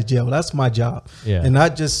bad guy to jail. That's my job. And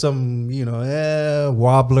not just some, you know,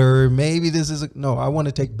 wobbler. Maybe this is no, I want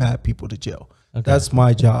to take bad people to jail. That's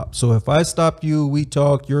my job. So if I stop you, we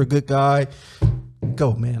talk, you're a good guy,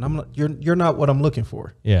 go, man. I'm not, you're not what I'm looking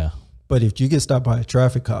for. Yeah. But if you get stopped by a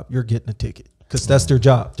traffic cop, you're getting a ticket because that's their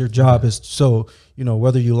job. Their job is, so, you know,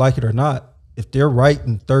 whether you like it or not, if they're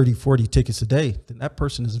writing 30, 40 tickets a day, then that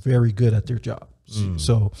person is very good at their job.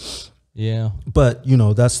 So, yeah. But, you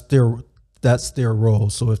know, that's their role.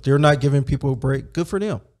 So if they're not giving people a break, good for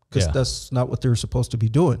them, because that's not what they're supposed to be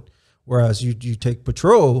doing. Whereas you take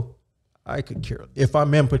patrol, I could care. If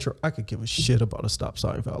I'm in patrol, I could give a shit about a stop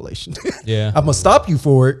sign violation. I'm going to stop you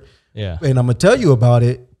for it. And I'm going to tell you about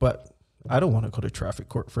it, but I don't want to go to traffic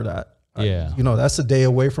court for that. You know, that's a day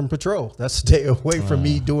away from patrol. That's a day away from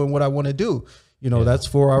me doing what I want to do. You know, that's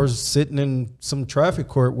 4 hours sitting in some traffic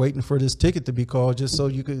court waiting for this ticket to be called just so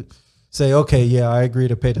you could say, okay, yeah, I agree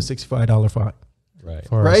to pay the $65 fine. Right.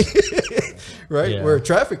 Where a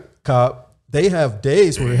traffic cop, they have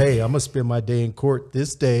days where, hey, I'm going to spend my day in court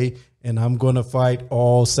this day and I'm going to fight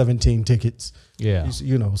all 17 tickets.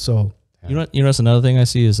 You know, so. You know, that's another thing I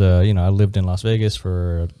see is, you know, I lived in Las Vegas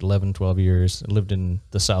for 11, 12 years. I lived in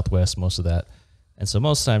the Southwest, most of that. And so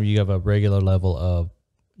most of the time you have a regular level of,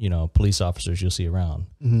 you know, police officers you'll see around.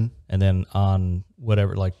 And then on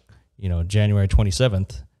whatever, like, you know, January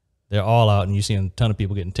 27th, they're all out and you see a ton of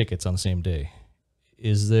people getting tickets on the same day.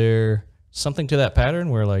 Is there something to that pattern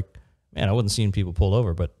where, like, man, I wasn't seeing people pulled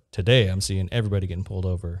over, but today I'm seeing everybody getting pulled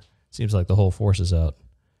over? Seems like the whole force is out.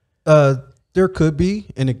 There could be,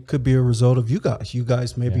 and it could be a result of you guys. You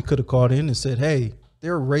guys maybe could have called in and said, hey,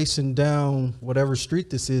 they're racing down whatever street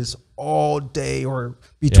this is all day or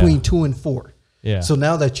between 2 and 4. Yeah. So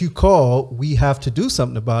now that you call, we have to do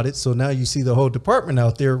something about it. So now you see the whole department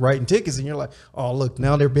out there writing tickets, and you're like, "Oh, look,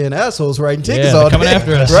 now they're being assholes writing tickets all coming day."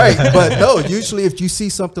 After us, right? But no, usually if you see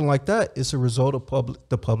something like that, it's a result of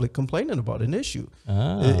the public complaining about an issue.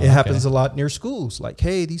 It happens a lot near schools. Like,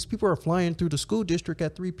 hey, these people are flying through the school district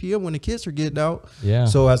at 3 p.m. when the kids are getting out. Yeah.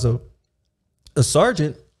 So as a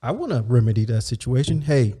sergeant, I want to remedy that situation.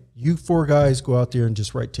 Hey, you 4 guys go out there and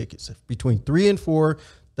just write tickets between 3 and 4.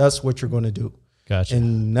 That's what you're going to do. Gotcha.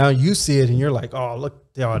 And now you see it and you're like, oh,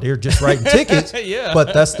 look, they're just writing tickets. Yeah.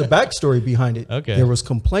 But that's the backstory behind it. Okay. There was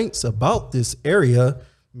complaints about this area.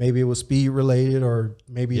 Maybe it was speed related, or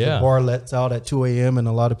maybe the bar lets out at 2 a.m. and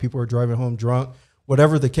a lot of people are driving home drunk.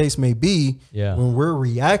 Whatever the case may be, when we're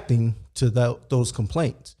reacting to those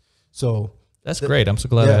complaints. So that's great. I'm so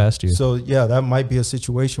glad I asked you. So that might be a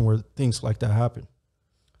situation where things like that happen.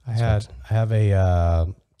 I have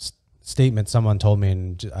a statement someone told me,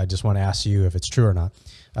 and I just want to ask you if it's true or not.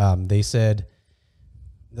 They said,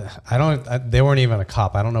 they weren't even a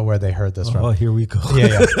cop. I don't know where they heard this from. Oh, here we go.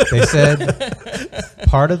 Yeah. They said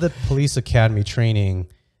part of the police academy training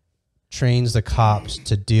trains the cops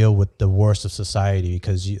to deal with the worst of society,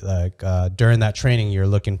 because during that training, you're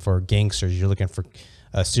looking for gangsters, you're looking for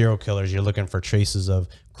serial killers, you're looking for traces of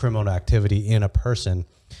criminal activity in a person.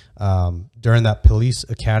 During that police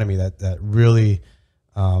academy, that really,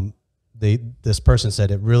 this person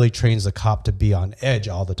said it really trains the cop to be on edge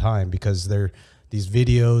all the time, because these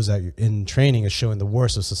videos that you're in training is showing the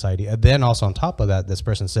worst of society. And then also on top of that, this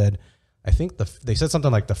person said, I think they said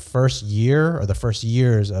something like the first year or the first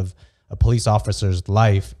years of a police officer's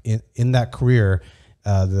life in that career,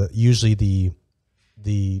 usually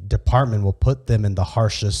the department will put them in the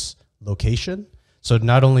harshest location. So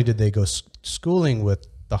not only did they go schooling with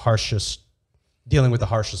dealing with the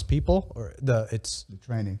harshest people, or the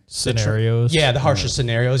training scenarios. The harshest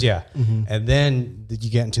scenarios. Yeah. Mm-hmm. And then you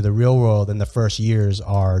get into the real world, and the first years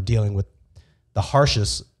are dealing with the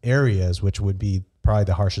harshest areas, which would be probably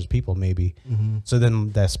the harshest people maybe. Mm-hmm. So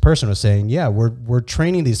then this person was saying, we're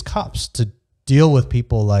training these cops to deal with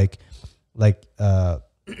people like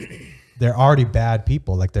they're already bad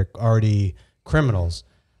people, like they're already criminals.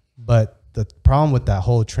 But the problem with that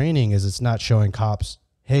whole training is it's not showing cops,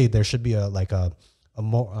 hey, there should be a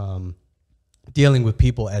more dealing with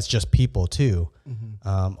people as just people too.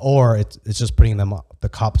 Mm-hmm. Or it's just putting the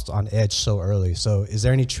cops on edge so early. So is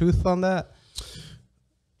there any truth on that?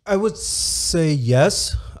 I would say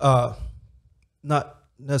yes. Not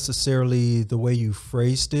necessarily the way you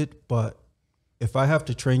phrased it, but if I have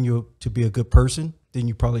to train you to be a good person, then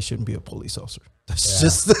you probably shouldn't be a police officer.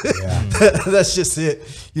 That's that's just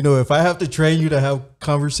it. You know, if I have to train you to have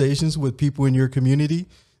conversations with people in your community,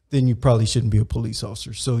 then you probably shouldn't be a police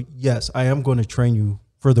officer. So yes, I am going to train you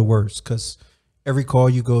for the worst, because every call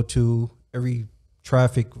you go to, every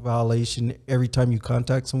traffic violation, every time you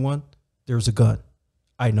contact someone, there's a gun.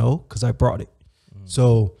 I know, because I brought it. Mm-hmm.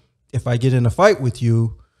 So if I get in a fight with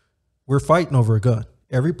you, we're fighting over a gun.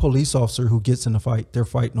 Every police officer who gets in a fight, they're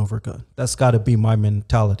fighting over a gun. That's got to be my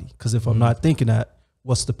mentality. Because if I'm not thinking that,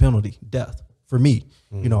 what's the penalty? Death for me.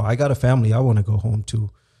 You know, I got a family I want to go home to.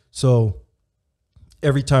 So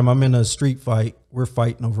every time I'm in a street fight, we're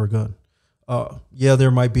fighting over a gun.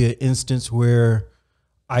 There might be an instance where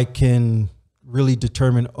I can really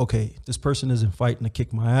determine, okay, this person isn't fighting to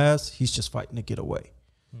kick my ass. He's just fighting to get away.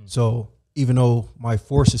 So even though my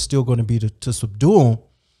force is still going to be to subdue him,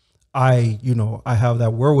 I have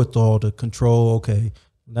that wherewithal to control, okay,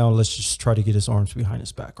 now let's just try to get his arms behind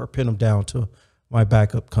his back or pin him down till my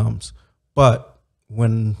backup comes. But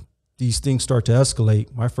when these things start to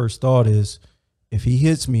escalate, my first thought is, if he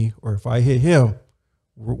hits me or if I hit him,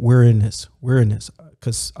 we're in this. We're in this,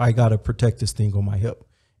 because I got to protect this thing on my hip.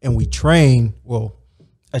 And we train, well,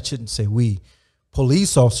 I shouldn't say we,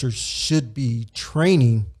 police officers should be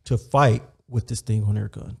training to fight with this thing on their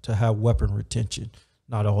gun, to have weapon retention.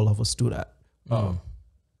 Not all of us do that.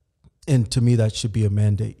 And to me, that should be a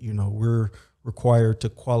mandate. You know, we're required to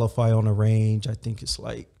qualify on a range. I think it's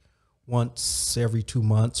like once every 2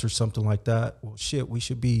 months or something like that. Well, shit, we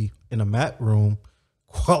should be in a mat room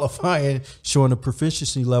qualifying, showing a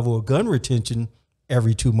proficiency level of gun retention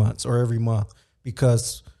every 2 months or every month,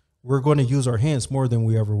 because we're going to use our hands more than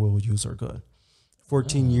we ever will use our gun.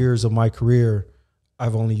 14 years of my career,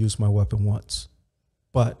 I've only used my weapon once.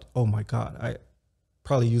 But, oh my God, I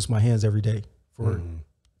probably use my hands every day for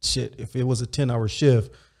shit. If it was a 10-hour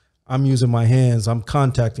shift, I'm using my hands. I'm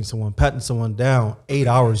contacting someone, patting someone down 8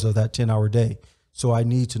 hours of that 10-hour day. So I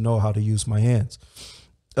need to know how to use my hands.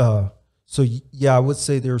 So yeah, I would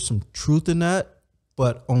say there's some truth in that,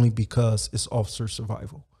 but only because it's officer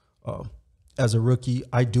survival. As a rookie,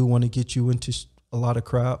 I do want to get you into a lot of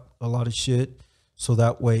crap, a lot of shit, so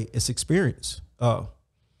that way it's experience.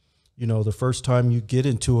 You know, the first time you get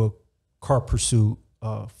into a car pursuit,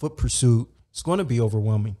 foot pursuit, it's going to be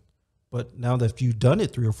overwhelming. But now that you've done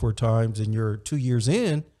it 3 or 4 times and you're 2 years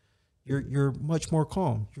in, you're much more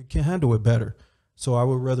calm. You can handle it better. So I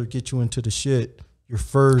would rather get you into the shit your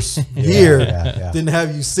first year than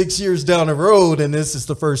have you 6 years down the road and this is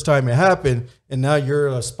the first time it happened and now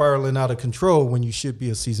you're spiraling out of control when you should be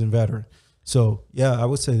a seasoned veteran. So yeah, I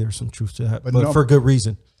would say there's some truth to that, but for good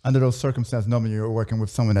reason. Under those circumstances, normally you're working with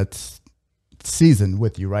someone that's seasoned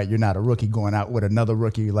with you, right? You're not a rookie going out with another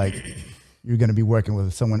rookie. Like you're going to be working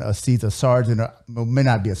with someone, a seasoned sergeant, or may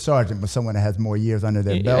not be a sergeant, but someone that has more years under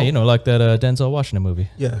their belt. Yeah, you know, like that Denzel Washington movie.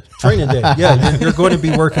 Yeah, training day. Yeah, you're going to be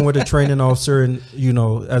working with a training officer, and you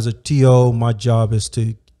know, as a TO, my job is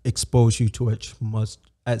to expose you to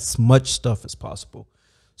as much stuff as possible,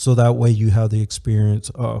 so that way you have the experience.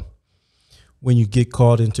 When you get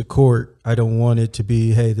called into court, I don't want it to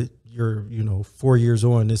be, hey, that you're 4 years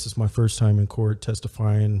on. This is my first time in court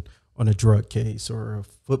testifying on a drug case or a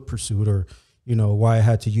foot pursuit, or why I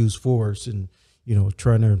had to use force, and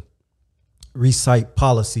trying to recite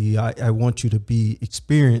policy. I want you to be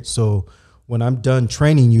experienced, so when I'm done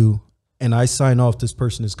training you and I sign off this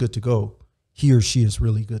person is good to go, he or she is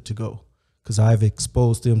really good to go, because I've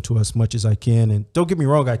exposed them to as much as I can. And don't get me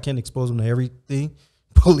wrong, I can't expose them to everything.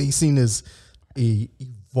 Policing is a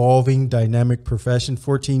evolving, dynamic profession.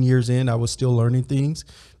 14 years in, I was still learning things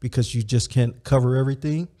because you just can't cover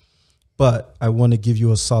everything. But I want to give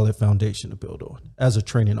you a solid foundation to build on as a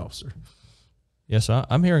training officer. Yes,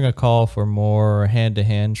 I'm hearing a call for more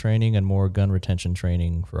hand-to-hand training and more gun retention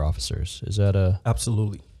training for officers. Is that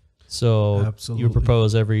absolutely? So absolutely. You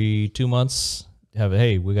propose every 2 months,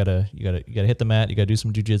 hey, you gotta hit the mat, you gotta do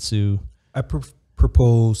some jujitsu. I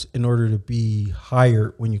propose, in order to be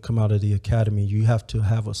hired when you come out of the academy, you have to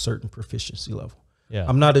have a certain proficiency level. Yeah,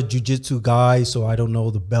 I'm not a jujitsu guy, so I don't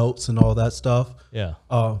know the belts and all that stuff. Yeah.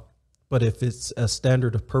 But if it's a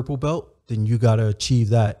standard of purple belt, then you got to achieve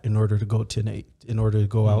that in order to go 10-8, in order to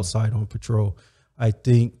go outside on patrol. I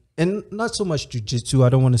think, and not so much jujitsu. I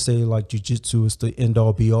don't want to say like jujitsu is the end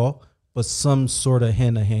all be all, but some sort of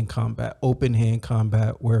hand-to-hand combat, open hand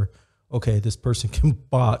combat where, okay, this person can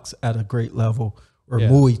box at a great level, or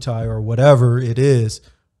Muay Thai or whatever it is,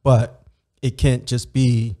 but it can't just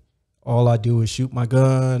be all I do is shoot my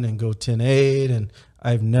gun and go 10-8. And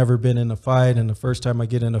I've never been in a fight, and the first time I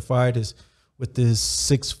get in a fight is with this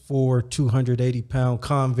 6'4", 280-pound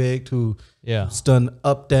convict who's done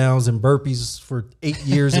up downs and burpees for 8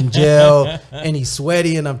 years in jail, and he's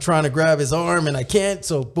sweaty, and I'm trying to grab his arm and I can't,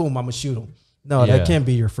 so boom, I'm gonna shoot him. No, that can't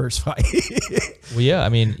be your first fight. Well, yeah, I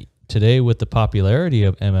mean, today with the popularity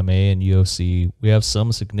of MMA and UFC, we have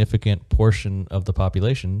some significant portion of the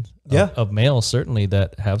population of males certainly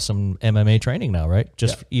that have some MMA training now, right?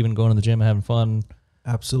 Just even going to the gym and having fun.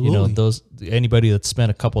 Absolutely. Anybody that's spent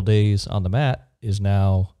a couple days on the mat is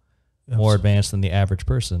now more advanced than the average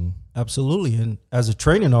person. Absolutely. And as a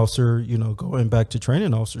training officer, going back to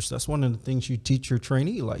training officers, that's one of the things you teach your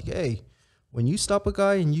trainee. Like, hey, when you stop a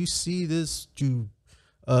guy and you see this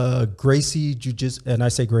Gracie Jiu-Jitsu, and I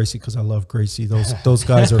say Gracie because I love Gracie. Those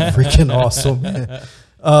guys are freaking awesome, man.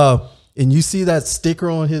 And you see that sticker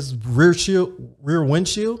on his rear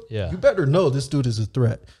windshield, you better know this dude is a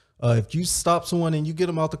threat. If you stop someone and you get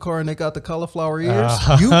them out the car and they got the cauliflower ears,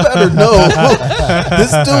 you better know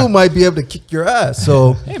this dude might be able to kick your ass.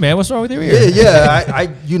 So, hey man, what's wrong with your ear? Yeah.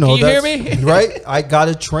 Can you hear me? Right? I got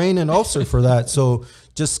to train an officer for that. So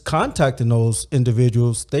just contacting those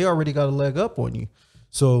individuals, they already got a leg up on you.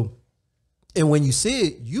 So, and when you see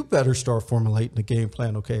it, you better start formulating the game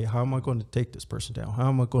plan. Okay, how am I going to take this person down? How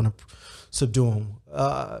am I going to subdue him?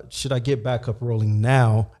 Should I get back up rolling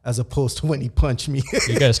now as opposed to when he punched me?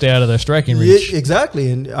 You got to stay out of their striking reach.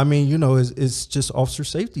 Exactly. And I mean, it's just officer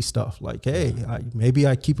safety stuff. Like, hey, maybe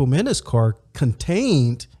I keep him in his car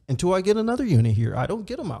contained until I get another unit here. I don't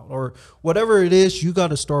get him out, or whatever it is. You got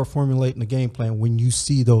to start formulating the game plan when you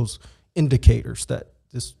see those indicators that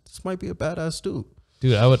this might be a badass dude.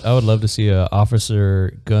 Dude, I would love to see a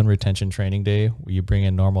officer gun retention training day where you bring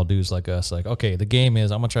in normal dudes like us. Like, okay, the game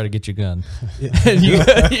is I'm gonna try to get your gun, and you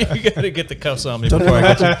gotta get the cuffs on me before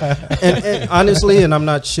I get you. And honestly, and I'm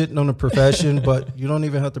not shitting on the profession, but you don't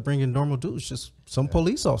even have to bring in normal dudes. Just some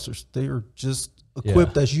police officers, they are just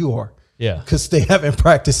equipped as you are. Yeah, because they haven't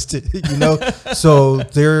practiced it, So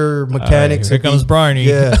their mechanics. Here comes Barney.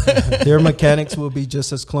 Yeah, their mechanics will be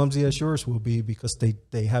just as clumsy as yours will be because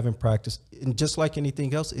they haven't practiced. And just like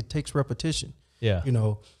anything else, it takes repetition. Yeah,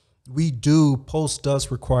 Post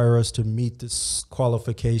does require us to meet this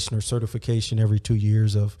qualification or certification every 2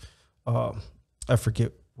 years of, I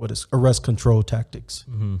forget what is arrest control tactics.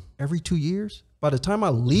 Every 2 years. By the time I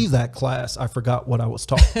leave that class, I forgot what I was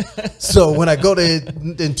taught. So when I go to it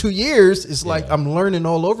in 2 years, it's like I'm learning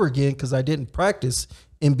all over again because I didn't practice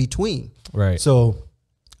in between. Right. So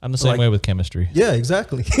I'm the same way with chemistry. Yeah,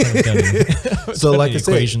 exactly. So like I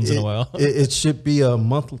said, equations in a while. It should be a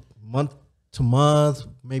month to month,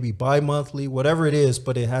 maybe bi-monthly, whatever it is,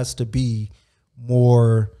 but it has to be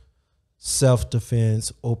more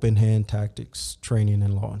self-defense, open hand tactics training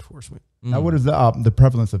in law enforcement. Now, what is the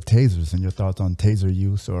prevalence of tasers and your thoughts on taser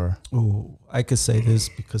use? Or I could say this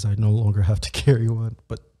because I no longer have to carry one,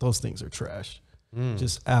 but those things are trash.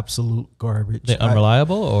 Just absolute garbage. They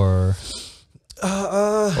unreliable or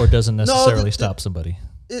doesn't necessarily stop somebody?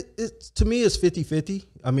 It to me, it's 50-50.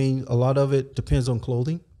 I mean, a lot of it depends on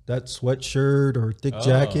clothing. That sweatshirt or thick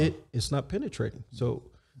jacket, it's not penetrating. So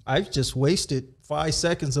I've just wasted 5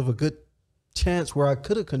 seconds of a good chance where I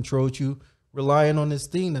could have controlled you, relying on this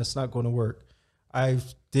thing that's not going to work.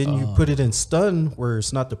 Then you put it in stun where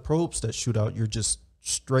it's not the probes that shoot out. You're just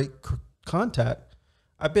straight contact.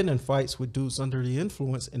 I've been in fights with dudes under the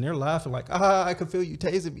influence and they're laughing like, I can feel you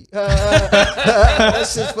tasing me.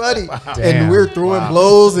 That's just funny. Wow. And we're throwing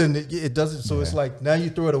blows and it doesn't. So it's like, now you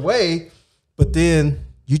throw it away, but then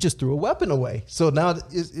you just threw a weapon away. So now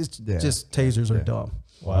it's just tasers are dumb.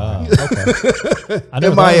 Wow. Okay.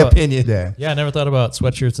 In my opinion. Yeah, I never thought about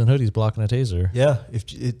sweatshirts and hoodies blocking a taser. Yeah. If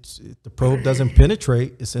the probe doesn't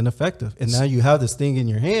penetrate, it's ineffective. And now you have this thing in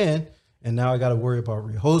your hand and now I got to worry about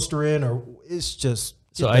reholstering or it's just.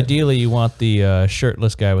 So ideally you want the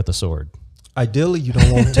shirtless guy with the sword. Ideally you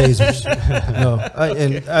don't want tasers. No.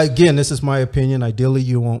 And again, this is my opinion. Ideally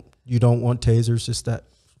you don't want tasers. Just that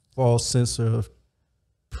false sense of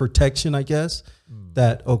protection, I guess.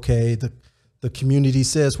 That, okay, the community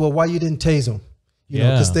says, well, why you didn't tase them? You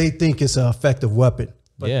know, because they think it's an effective weapon.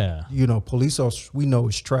 But, you know, police officers, we know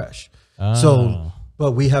it's trash. So,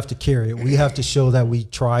 but we have to carry it. We have to show that we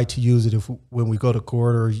try to use it when we go to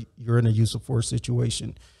court or you're in a use of force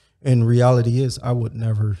situation. And reality is I would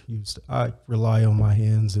never use it. I rely on my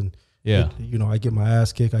hands and, you know, I get my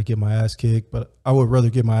ass kicked, but I would rather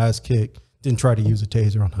get my ass kicked than try to use a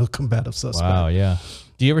taser on a combative suspect. Wow, yeah.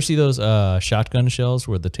 Do you ever see those shotgun shells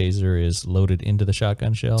where the taser is loaded into the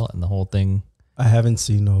shotgun shell and the whole thing? I haven't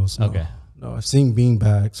seen those. No. Okay. No, I've seen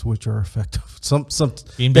beanbags, which are effective. Some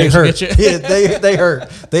beanbags they hurt. Get you? Yeah, they hurt.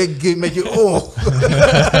 They make you and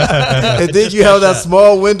then you have that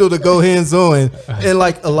small window to go hands on. And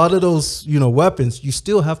like a lot of those, you know, weapons, you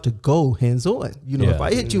still have to go hands on. You know, if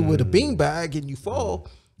I hit you with a beanbag and you fall,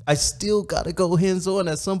 I still got to go hands on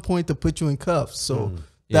at some point to put you in cuffs. So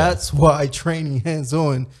that's why training hands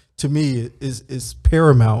on to me is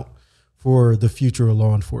paramount for the future of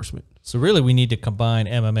law enforcement. So really we need to combine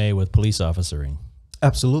MMA with police officering.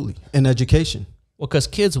 Absolutely. And education. Well, because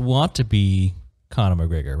kids want to be Conor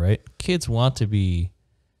McGregor, right? Kids want to be,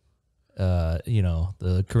 you know,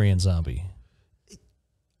 the Korean zombie.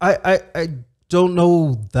 I don't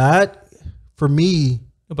know that. For me.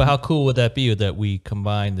 But how cool would that be that we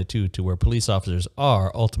combine the two to where police officers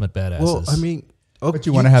are ultimate badasses? Well, I mean, but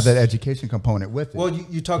you want to have that education component with it. Well,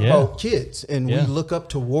 you talk about kids, and we look up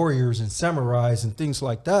to warriors and samurais and things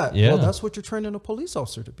like that. Yeah. Well, that's what you're training a police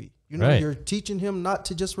officer to be. You know, you're teaching him not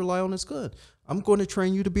to just rely on his gun. I'm going to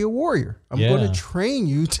train you to be a warrior. I'm going to train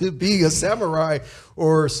you to be a samurai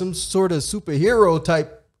or some sort of superhero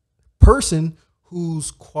type person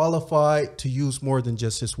who's qualified to use more than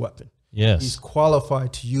just his weapon. Yes. He's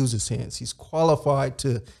qualified to use his hands. He's qualified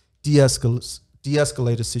to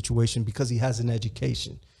de-escalate a situation because he has an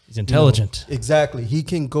education. He's intelligent. You know, exactly. He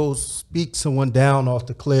can go speak someone down off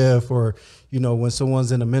the cliff or, you know, when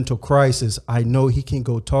someone's in a mental crisis, I know he can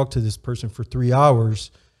go talk to this person for 3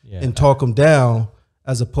 hours and talk them down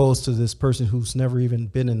as opposed to this person who's never even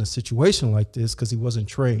been in a situation like this because he wasn't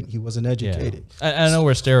trained. He wasn't educated. I know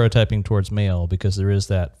we're stereotyping towards male because there is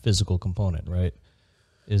that physical component, right?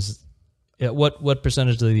 What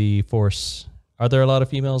percentage of the force? Are there a lot of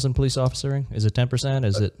females in police officering? Is it 10%?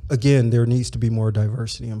 Is it? Again, there needs to be more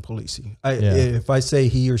diversity in policing. If I say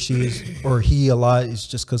he or she is, or he a lot, it's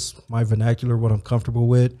just because my vernacular, what I'm comfortable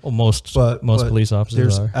with. Well, most police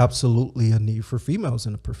officers there's absolutely a need for females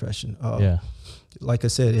in the profession. Like I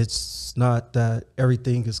said, it's not that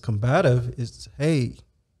everything is combative. It's, hey,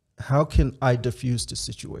 how can I diffuse the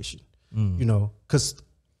situation? You know, because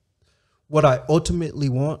what I ultimately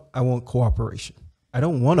want, I want cooperation. I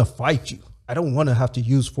don't want to fight you. I don't want to have to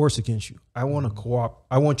use force against you. I want to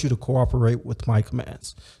I want you to cooperate with my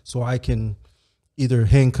commands so I can either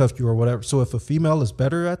handcuff you or whatever. So if a female is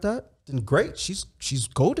better at that, then great. She's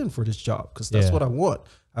golden for this job because that's what I want.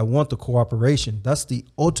 I want the cooperation. That's the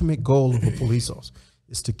ultimate goal of a police officer,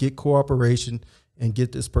 is to get cooperation and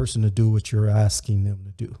get this person to do what you're asking them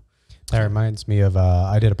to do. That reminds me of,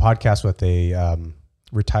 I did a podcast with a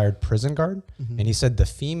retired prison guard, and he said the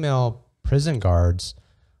female prison guards,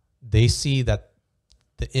 they see that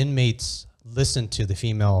the inmates listen to the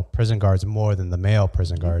female prison guards more than the male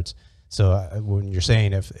prison guards. So when you're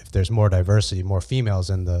saying if there's more diversity, more females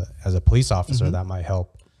as a police officer, that might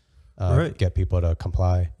help get people to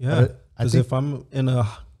comply. Yeah, because if I'm in a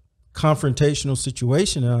confrontational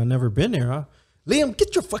situation and I've never been there, Liam,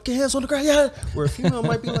 get your fucking hands on the ground. Yeah, where a female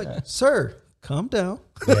might be like, sir, calm down.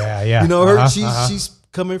 Yeah, yeah. You know, she's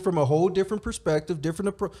coming from a whole different perspective, different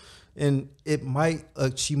approach, and it might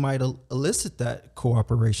she might elicit that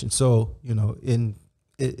cooperation. So you know,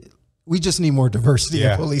 we just need more diversity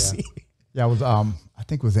in policing. Yeah, it was I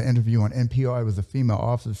think it was an interview on NPR. It was a female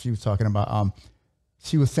officer. She was talking about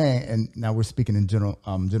she was saying, and now we're speaking in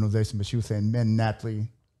generalization, but she was saying men naturally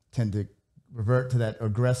tend to revert to that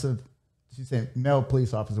aggressive. She's saying male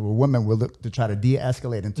police officers, where women will look to try to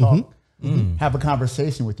de-escalate and talk, have a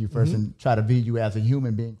conversation with you first, and try to view you as a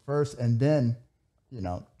human being first, and then, you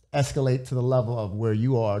know, escalate to the level of where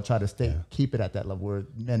you are. Try to keep it at that level where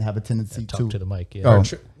men have a tendency talk to the mic. Yeah. Oh,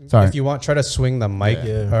 sorry. If you want, try to swing the mic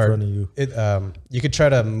in front of you. You could try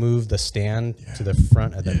to move the stand to the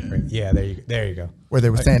front of the. There you go. Where they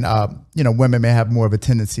were saying, you know, women may have more of a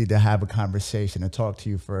tendency to have a conversation and talk to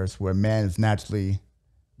you first, where men is naturally.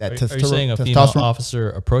 Are you saying a female officer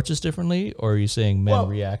approaches differently, or are you saying men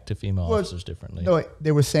react to female officers differently? No,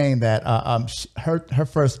 they were saying that her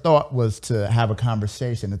first thought was to have a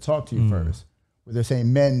conversation and talk to you first. Where they're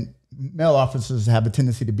saying male officers have a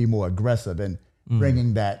tendency to be more aggressive and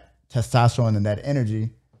bringing that testosterone and that energy.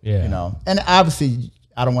 Yeah. You know, and obviously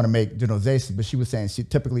I don't want to make generalizations, but she was saying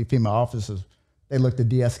typically female officers, they look to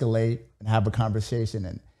de-escalate and have a conversation,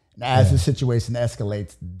 and as the situation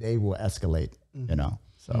escalates, they will escalate. You know.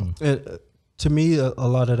 So to me, a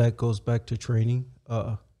lot of that goes back to training.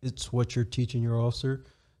 It's what you're teaching your officer.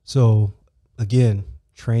 So again,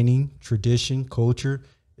 training, tradition, culture.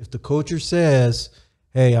 If the culture says,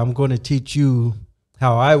 hey, I'm going to teach you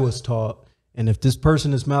how I was taught, and if this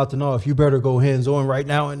person is mouthing off, you better go hands on right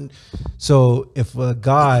now. And so if a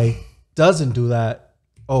guy doesn't do that,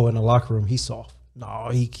 in the locker room, he's soft. No,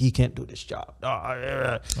 he can't do this job.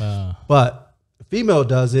 But a female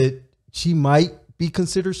does it, she might be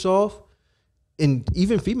considered soft. And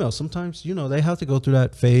even females, sometimes, you know, they have to go through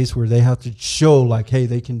that phase where they have to show like, hey,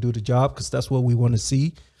 they can do the job, because that's what we want to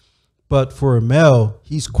see. But for a male,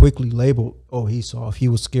 he's quickly labeled, he's soft. He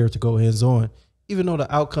was scared to go hands on. Even though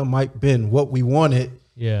the outcome might have been what we wanted,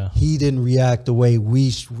 he didn't react the way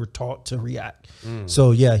we were taught to react.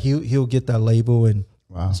 So yeah, he'll get that label, and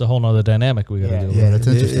it's a whole nother dynamic we got to deal with. Yeah, that's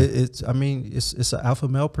interesting. It's an alpha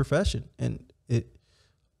male profession, and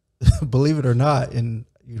believe it or not, and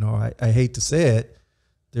you know, I hate to say it,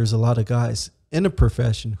 there's a lot of guys in the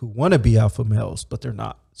profession who want to be alpha males, but they're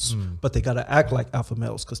not. But they got to act like alpha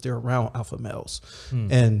males because they're around alpha males.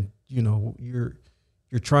 And you know, you're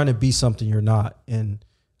trying to be something you're not. And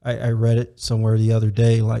I read it somewhere the other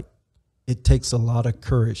day, like it takes a lot of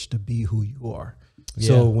courage to be who you are.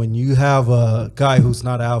 So when you have a guy who's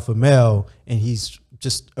not an alpha male and he's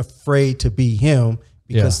just afraid to be him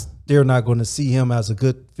because they're not going to see him as a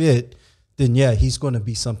good fit, then he's going to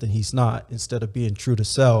be something he's not, instead of being true to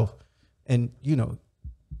self. And you know,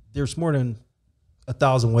 there's more than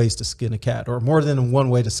 1,000 ways to skin a cat, or more than one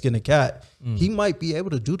way to skin a cat. He might be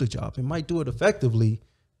able to do the job. He might do it effectively,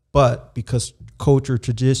 but because culture,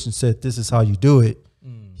 tradition said this is how you do it,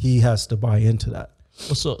 he has to buy into that.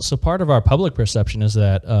 Well, so part of our public perception is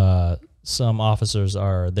that some officers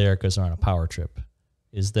are there because they're on a power trip.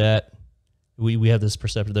 Is that we have this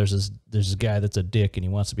perception? There's this guy that's a dick, and he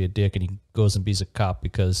wants to be a dick, and he goes and be a cop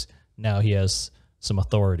because now he has some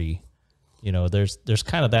authority. You know, there's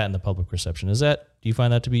kind of that in the public perception. Do you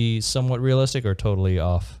find that to be somewhat realistic or totally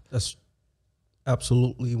off? That's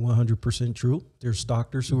absolutely 100% true. There's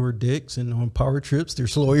doctors who are dicks and on power trips.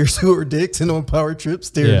 There's lawyers who are dicks and on power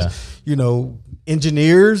trips. There's, you know,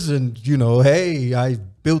 engineers and, you know, hey, I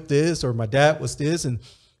built this, or my dad was this. And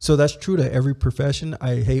so that's true to every profession.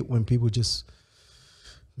 I hate when people just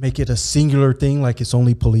make it a singular thing, like it's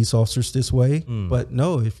only police officers this way. But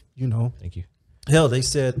no, if you know. Thank you. Hell, they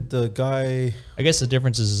said the guy. I guess the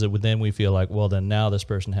difference is that then we feel like, well, then now this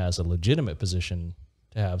person has a legitimate position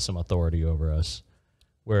to have some authority over us.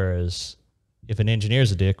 Whereas if an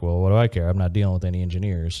engineer's a dick, well, what do I care? I'm not dealing with any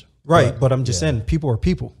engineers. Right, but I'm just saying people are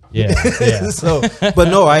people. Yeah. So, but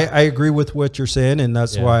no, I agree with what you're saying, and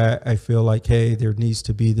that's why I feel like, hey, there needs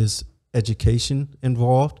to be this education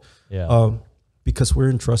involved. Yeah. Because we're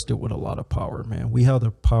entrusted with a lot of power, man. We have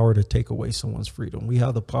the power to take away someone's freedom. We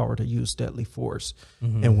have the power to use deadly force.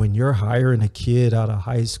 And when you're hiring a kid out of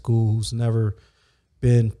high school who's never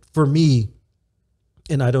been, for me,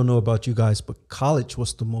 and I don't know about you guys, but college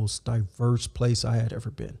was the most diverse place I had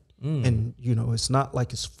ever been. And, you know, it's not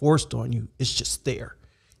like it's forced on you. It's just there.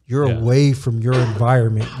 You're away from your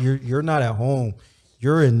environment. You're not at home.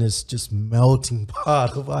 You're in this just melting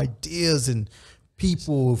pot of ideas and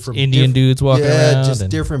people from Indian dudes walking around. Just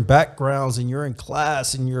different backgrounds. And you're in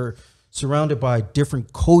class and you're surrounded by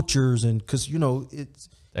different cultures. And because, you know, it's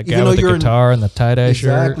that guy with the guitar and the tie-dye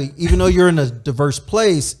shirt. Exactly. Even though you're in a diverse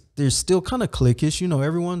place, there's still kind of cliquish, you know,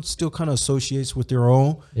 everyone still kind of associates with their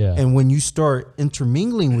own. Yeah. And when you start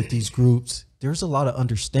intermingling with these groups, there's a lot of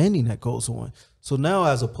understanding that goes on. So now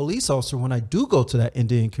as a police officer, when I do go to that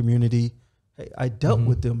Indian community, hey, I dealt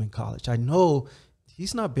with them in college. I know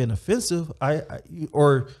he's not being offensive.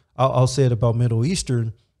 I'll say it about Middle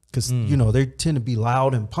Eastern because, you know, they tend to be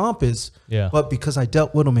loud and pompous. Yeah. But because I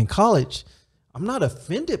dealt with them in college, I'm not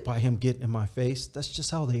offended by him getting in my face. That's just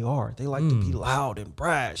how they are. They like to be loud and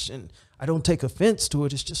brash, and I don't take offense to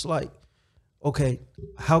it. It's just like, okay,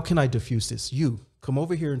 how can I diffuse this? You come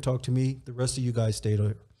over here and talk to me. The rest of you guys stay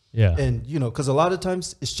there. Yeah. And, you know, because a lot of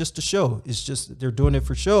times it's just a show. It's just they're doing it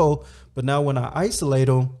for show. But now when I isolate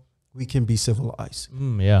them, we can be civilized.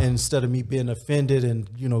 Yeah. And instead of me being offended and,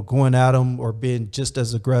 you know, going at him or being just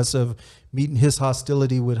as aggressive, meeting his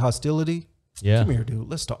hostility with hostility. Yeah. Come here, dude.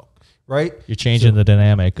 Let's talk. Right? You're changing the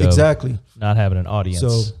dynamic of exactly not having an audience.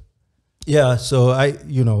 So, yeah. So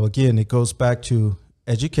you know, again, it goes back to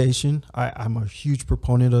education. I'm a huge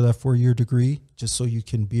proponent of that 4-year degree, just so you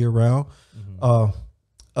can be around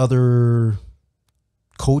other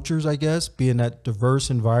cultures, I guess, be in that diverse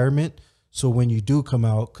environment. So when you do come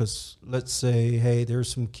out, because let's say, hey,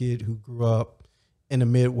 there's some kid who grew up in the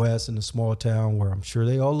Midwest in a small town where I'm sure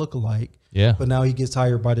they all look alike. Yeah. But now he gets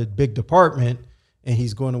hired by the big department and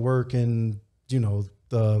he's going to work in, you know,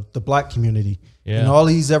 the black community. Yeah. And all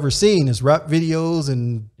he's ever seen is rap videos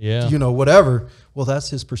and, you know, whatever. Well, that's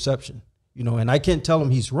his perception, you know, and I can't tell him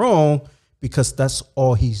he's wrong because that's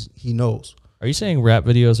all he knows. Are you saying rap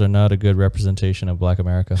videos are not a good representation of Black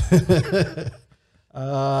America?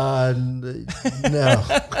 No.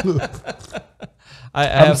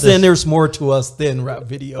 I'm saying there's more to us than rap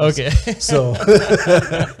videos. Okay. So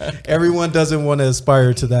everyone doesn't want to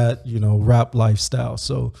aspire to that, you know, rap lifestyle.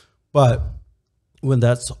 So, but when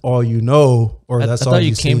that's all you know, or that's all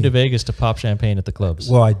you see. I thought you came to Vegas to pop champagne at the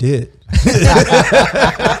clubs. Well, I did.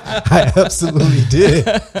 I absolutely did.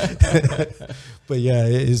 But yeah,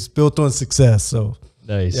 it's built on success. So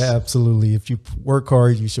nice. Yeah, absolutely. If you work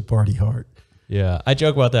hard, you should party hard. Yeah, I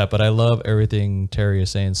joke about that, but I love everything Terry is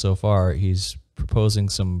saying so far. He's proposing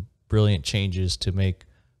some brilliant changes to make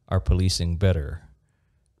our policing better.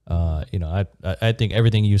 You know, I think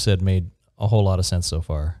everything you said made a whole lot of sense so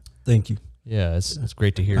far. Thank you. Yeah, it's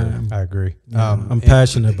great to hear. I agree. Yeah, I'm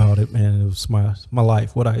passionate about it, man. It was my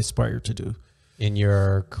life, what I aspire to do. In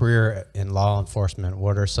your career in law enforcement,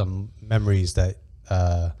 what are some memories that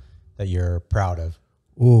you're proud of?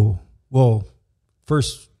 Oh, well,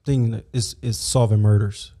 first thing is solving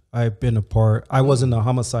murders. I've been a part. I wasn't a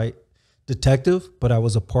homicide detective, but I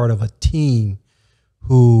was a part of a team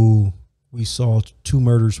who we solved 2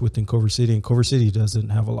 murders within Culver City, and Culver City doesn't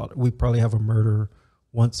have a lot. We probably have a murder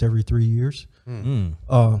once every 3 years.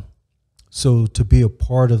 So to be a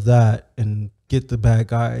part of that and get the bad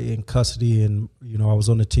guy in custody, and you know, I was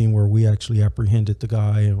on the team where we actually apprehended the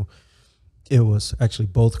guy, and it was actually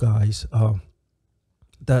both guys.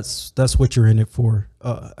 That's what you're in it for.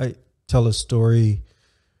 I tell a story.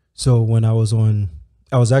 So when I was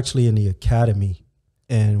actually in the academy,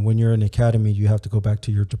 and when you're in the academy, you have to go back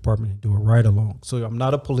to your department and do a ride along. So I'm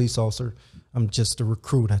not a police officer. I'm just a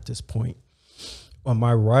recruit at this point. On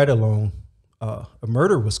my ride along, a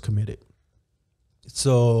murder was committed.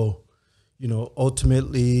 So, you know,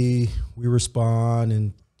 ultimately we respond,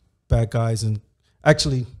 and bad guys, and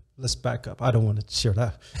actually, let's back up. I don't want to share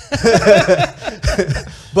that.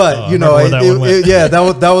 But you know,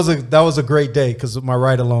 that was a great day, because my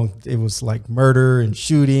ride along, it was like murder and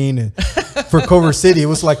shooting, and for Culver City, it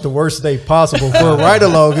was like the worst day possible. For a ride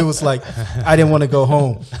along, it was like I didn't want to go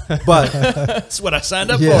home. But that's what I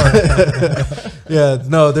signed up for. Yeah,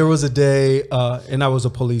 no, there was a day, and I was a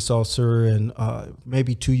police officer, and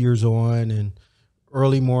maybe 2 years on, and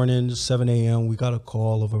early morning, 7 a.m., we got a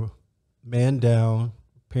call of a man down,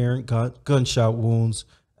 parent got gunshot wounds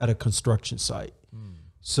at a construction site.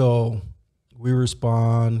 So we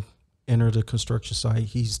respond, enter the construction site.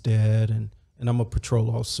 He's dead, and I'm a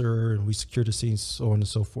patrol officer, and we secure the scene, so on and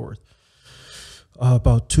so forth.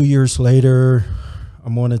 About 2 years later,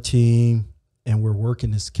 I'm on a team, and we're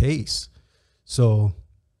working this case. So,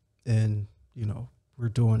 and, you know, we're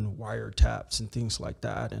doing wiretaps and things like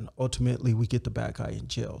that. And ultimately, we get the bad guy in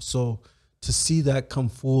jail. So to see that come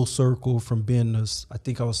full circle from being this, I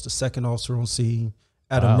think I was the second officer on scene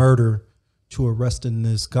at a murder to arresting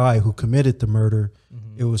this guy who committed the murder,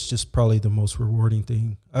 it was just probably the most rewarding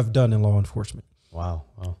thing I've done in law enforcement. Wow.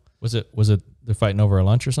 Was it they're fighting over a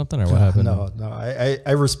lunch or something, or what happened? No,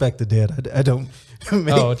 I respect the dead. I don't. Tell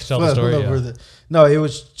the story. Yeah. No, it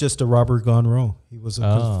was just a robber gone wrong. He was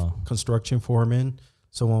a construction foreman.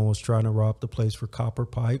 Someone was trying to rob the place for copper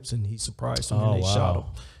pipes, and he surprised him and they shot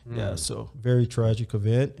him. Yeah, so very tragic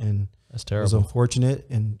event, and that's terrible. It was unfortunate,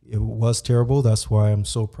 and it was terrible. That's why I'm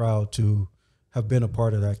so proud to have been a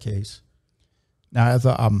part of that case. Now, as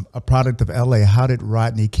a product of LA, how did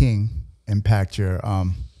Rodney King impact you,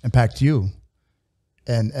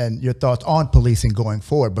 and your thoughts on policing going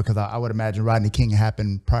forward? Because I would imagine Rodney King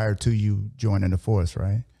happened prior to you joining the force,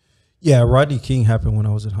 right? Yeah, Rodney King happened when I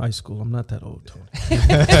was in high school. I'm not that old, Tony.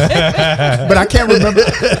 But I can't remember.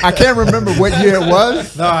 I can't remember what year it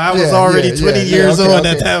was. No, I was already 20 years old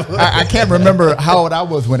at that point. I can't remember how old I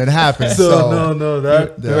was when it happened. So no,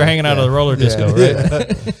 we were hanging out at the roller disco,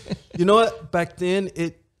 right? You know what? Back then,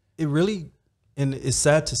 it really, and it's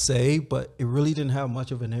sad to say, but it really didn't have much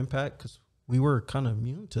of an impact because we were kind of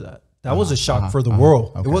immune to that. That was a shock for the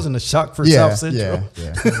world. Okay. It wasn't a shock for South Central.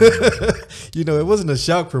 You know, it wasn't a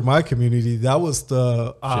shock for my community. That was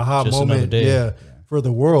the aha moment, for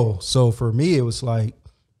the world. So for me, it was like,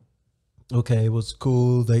 okay, it was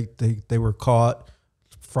cool. They were caught,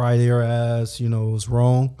 fry their ass. You know, it was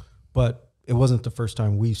wrong, but it wasn't the first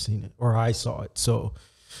time we've seen it or I saw it. So,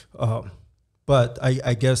 but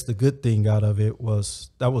I guess the good thing out of it was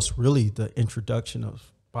that was really the introduction of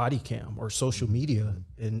body cam or social media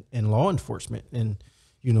in law enforcement. And,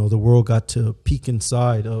 you know, the world got to peek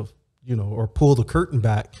inside of, you know, or pull the curtain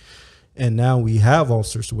back. And now we have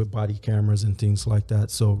officers with body cameras and things like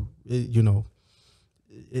that. So,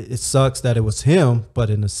 it sucks that it was him, but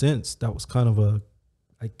in a sense, that was kind of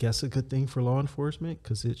I guess a good thing for law enforcement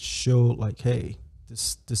because it showed like, hey,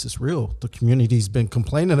 this is real. The community's been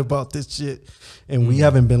complaining about this shit and we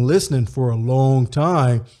haven't been listening for a long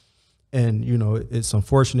time. And, you know, it's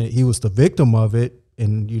unfortunate he was the victim of it.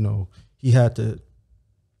 And, you know, that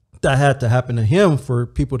had to happen to him for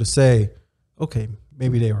people to say, okay,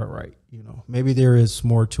 maybe they are right. You know, maybe there is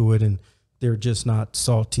more to it and they're just not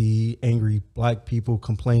salty, angry black people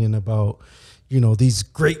complaining about, you know, these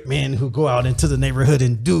great men who go out into the neighborhood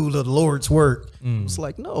and do the Lord's work. It's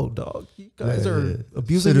like, no, dog, you guys are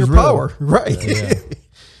abusing your power. Right. Yeah.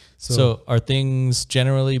 So are things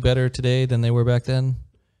generally better today than they were back then?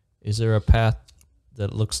 Is there a path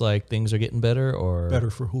that looks like things are getting better, or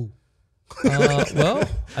better for who? Well,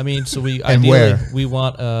 I mean, so we ideally we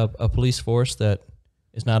want a police force that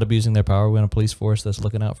is not abusing their power. We want a police force that's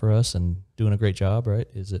looking out for us and doing a great job, right?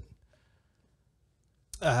 Is it?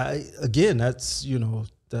 Again,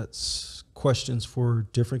 that's questions for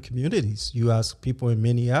different communities. You ask people in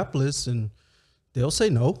Minneapolis, and they'll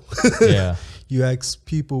say no. Yeah. You ask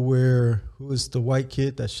people who is the white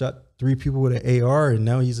kid that shot 3 people with an AR and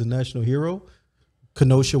now he's a national hero,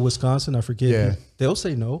 Kenosha, Wisconsin, I forget. Yeah. They'll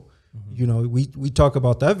say no. You know, we talk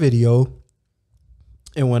about that video,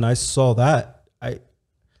 and when I saw that,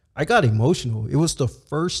 I got emotional. It was the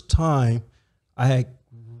first time I had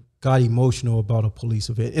got emotional about a police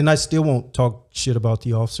event, and I still won't talk shit about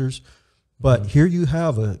the officers, but here you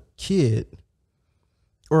have a kid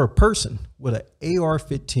or a person with an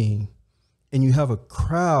AR-15, and you have a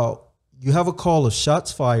crowd. You have a call of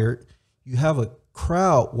shots fired. You have a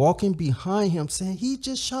crowd walking behind him saying he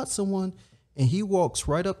just shot someone, and he walks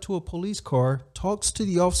right up to a police car, talks to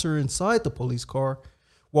the officer inside the police car,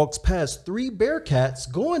 walks past 3 Bearcats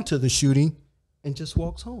going to the shooting, and just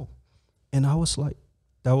walks home. And I was like,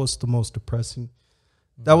 that was the most depressing.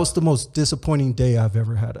 That was the most disappointing day I've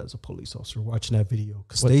ever had as a police officer watching that video,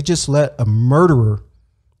 because they just let a murderer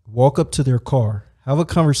walk up to their car, have a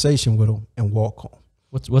conversation with them, and walk home.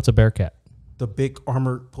 What's a Bearcat? The big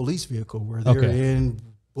armored police vehicle where they're in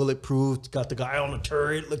bulletproof, got the guy on the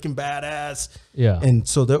turret looking badass. Yeah. And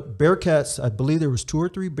so the Bearcats, I believe there was 2 or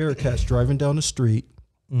 3 Bearcats driving down the street,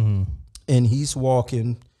 and he's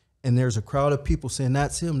walking, and there's a crowd of people saying,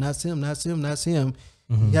 that's him, that's him, that's him, that's him.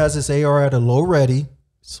 He has his AR at a low ready.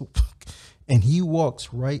 So, and he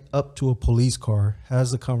walks right up to a police car,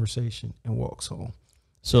 has a conversation, and walks home.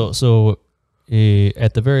 So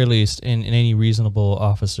at the very least, in any reasonable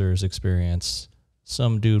officer's experience,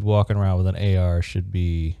 some dude walking around with an AR should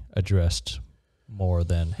be addressed more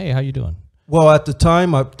than, hey, how you doing? Well, at the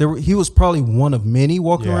time, he was probably one of many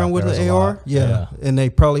walking around with an AR. Yeah, and they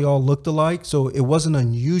probably all looked alike. So it wasn't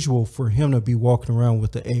unusual for him to be walking around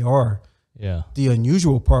with the AR. Yeah. The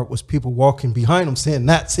unusual part was people walking behind him saying,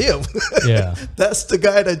 that's him. Yeah. That's the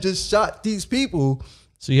guy that just shot these people.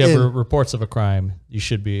 So you have reports of a crime. You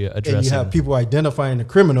should be addressing. And you have people identifying the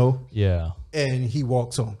criminal. Yeah. And he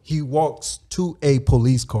walks on. He walks to a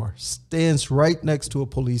police car, stands right next to a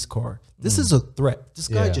police car. This is a threat. This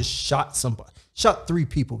guy just shot somebody, shot 3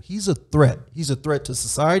 people. He's a threat. He's a threat to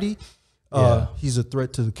society. He's a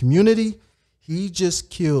threat to the community. He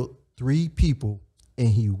just killed 3 people and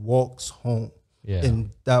he walks home. Yeah.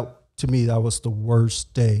 And that, to me, that was the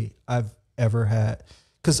worst day I've ever had.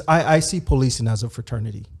 Because I see policing as a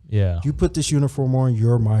fraternity. Yeah. You put this uniform on,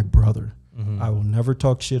 you're my brother. I will never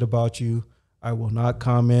talk shit about you. I will not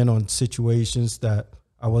comment on situations that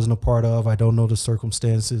I wasn't a part of. I don't know the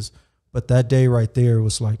circumstances. But that day right there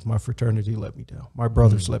was like my fraternity let me down. My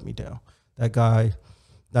brothers let me down. That guy,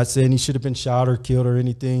 not saying he should have been shot or killed or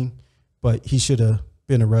anything, but he should have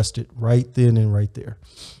been arrested right then and right there.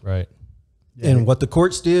 Right. Yeah. And what the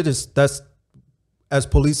courts did is as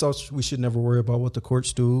police officers, we should never worry about what the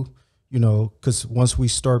courts do, you know, because once we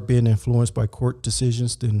start being influenced by court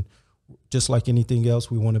decisions, then just like anything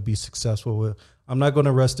else, we want to be successful with. I'm not going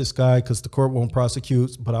to arrest this guy because the court won't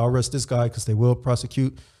prosecute, but I'll arrest this guy because they will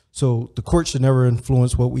prosecute. So the court should never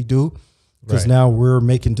influence what we do, because now we're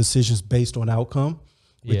making decisions based on outcome,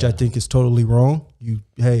 which I think is totally wrong.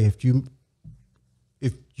 If you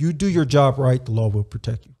do your job right, the law will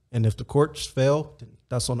protect you. And if the courts fail, then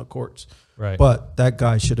that's on the courts. Right. But that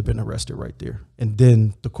guy should have been arrested right there. And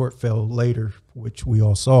then the court fell later, which we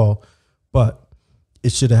all saw. But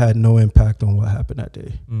it should have had no impact on what happened that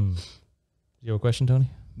day. You have a question, Tony?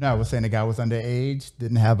 No, I was saying the guy was underage,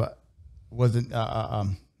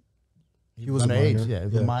 he was underage. Yeah, he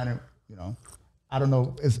was a minor, you know. I don't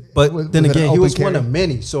know. But then again, he was one of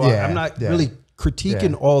many. So I'm not really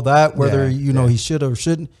critiquing all that, whether, you know, he should or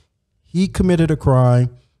shouldn't. He committed a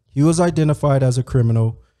crime. He was identified as a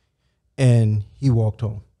criminal, and he walked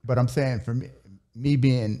home. But I'm saying, for me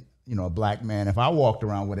being, you know, a black man, if I walked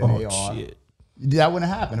around with an AR, that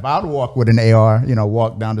wouldn't happen. If I would walk with an AR, you know,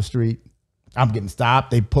 walk down the street, I'm getting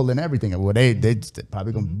stopped. They pulling everything. Well, they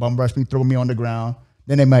probably gonna bum rush me, throw me on the ground.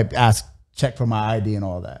 Then they might check for my ID and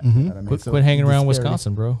all that. You know what I mean? Quit hanging around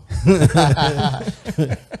Wisconsin, bro. No,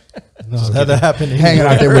 that'll happen. Hanging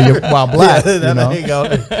out there while black. That'll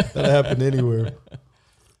happen anywhere.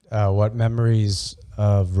 What memories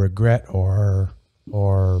of regret or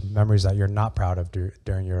memories that you're not proud of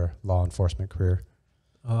during your law enforcement career?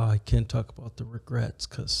 I can't talk about the regrets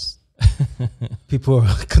because people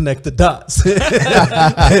connect the dots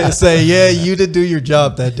and say, yeah, you did do your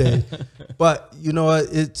job that day. But you know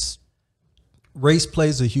what? Race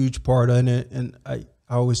plays a huge part in it. And I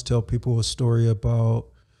always tell people a story about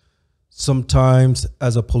sometimes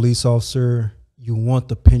as a police officer, you want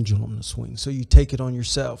the pendulum to swing. So you take it on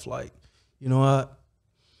yourself. Like, you know what?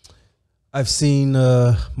 I've seen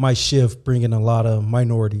my shift bring in a lot of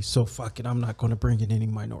minorities. So fuck it, I'm not going to bring in any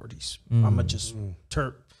minorities. I'm going to just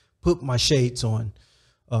put my shades on.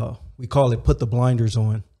 We call it put the blinders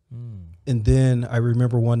on. And then I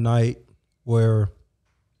remember one night where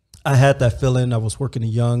I had that feeling. I was working a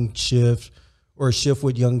young shift or a shift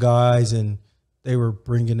with young guys, and they were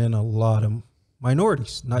bringing in a lot of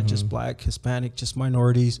minorities, not just black, Hispanic, just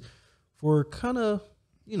minorities for kind of,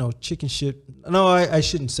 you know, chicken shit. No, I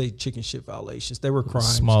shouldn't say chicken shit violations. They were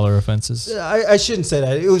crimes. Smaller offenses. I shouldn't say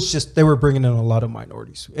that. It was just they were bringing in a lot of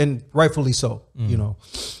minorities, and rightfully so. You know,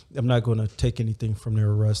 I'm not going to take anything from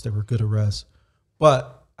their arrests. They were good arrests.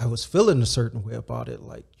 But I was feeling a certain way about it.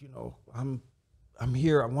 Like, you know, I'm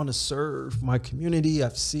here. I want to serve my community.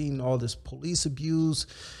 I've seen all this police abuse.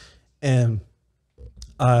 And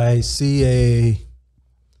I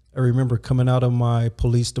remember coming out of my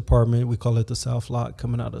police department, we call it the South Lot,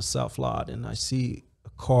 coming out of the South Lot, and I see a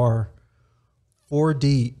car 4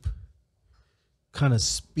 deep kind of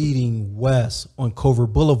speeding west on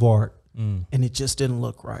Covert Boulevard, and it just didn't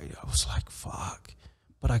look right. I was like, fuck.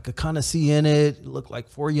 But I could kind of see in it looked like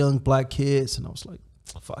 4 young black kids, and I was like,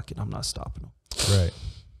 fuck it, I'm not stopping them. Right.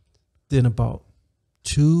 Then about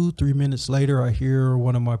 2-3 minutes later, I hear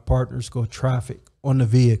one of my partners go traffic on the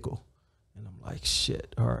vehicle. And I'm like,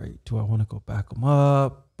 shit, all right, do I want to go back him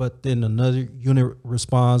up? But then another unit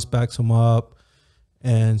responds, backs him up.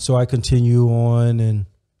 And so I continue on, and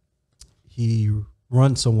he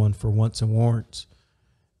runs someone for wants and warrants.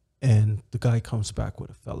 And the guy comes back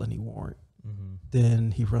with a felony warrant.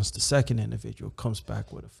 Then he runs the second individual, comes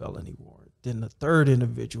back with a felony warrant. Then the third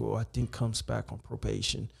individual, I think, comes back on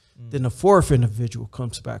probation. Then the fourth individual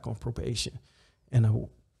comes back on probation. And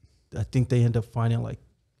I think they end up finding like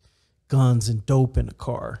guns and dope in the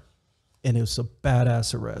car. And it was a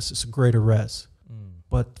badass arrest. It's a great arrest.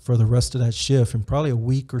 But for the rest of that shift, and probably a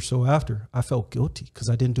week or so after, I felt guilty because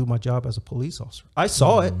I didn't do my job as a police officer. I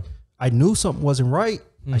saw it. I knew something wasn't right.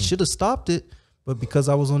 I should have stopped it. But because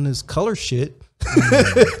I was on this color shit,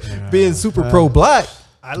 being super pro-black,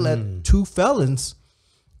 I let two felons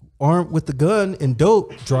armed with the gun and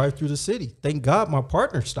dope drive through the city. Thank God my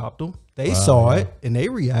partner stopped them. They saw it and they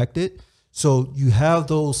reacted. So you have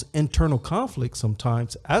those internal conflicts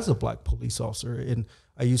sometimes as a black police officer. And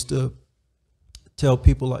I used to tell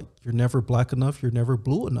people, like, you're never black enough, you're never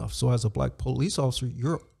blue enough. So as a black police officer,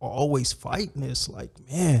 you're always fighting this. Like,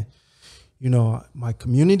 man, you know, my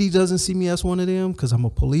community doesn't see me as one of them because I'm a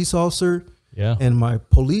police officer. Yeah. And my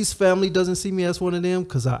police family doesn't see me as one of them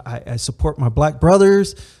because I support my black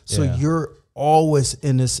brothers. So you're always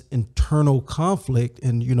in this internal conflict.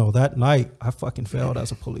 And, you know, that night I fucking failed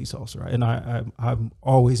as a police officer. And I'm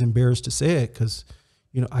always embarrassed to say it because,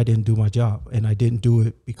 you know, I didn't do my job, and I didn't do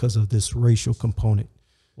it because of this racial component.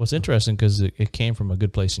 Well, it's interesting because it came from a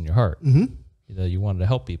good place in your heart. You know, you wanted to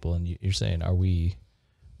help people, and you're saying, are we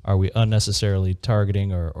unnecessarily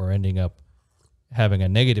targeting or ending up having a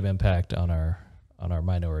negative impact on our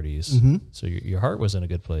minorities? So your heart was in a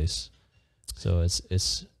good place. So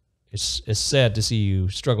it's sad to see you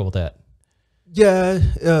struggle with that. Yeah,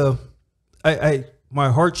 my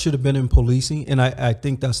heart should have been in policing, and I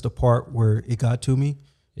think that's the part where it got to me.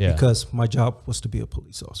 Yeah. Because my job was to be a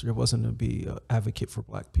police officer. It wasn't to be an advocate for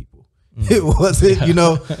black people. It wasn't, you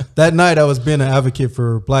know, that night I was being an advocate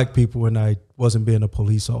for black people and I wasn't being a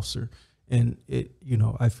police officer. And it, you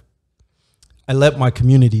know, I let my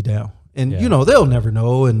community down. And, you know, they'll never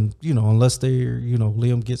know. And, you know, unless they're, you know,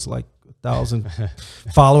 Liem gets like 1,000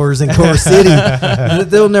 followers in Core City,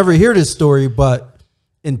 they'll never hear this story. But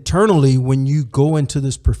internally, when you go into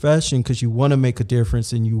this profession because you want to make a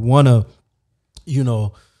difference and you want to, you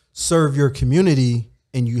know, serve your community,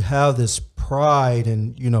 and you have this pride,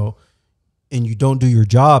 and, you know, and you don't do your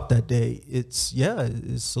job that day, it's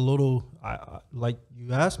a little, like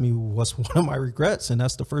you asked me, what's one of my regrets? And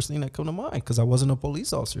that's the first thing that come to mind, because I wasn't a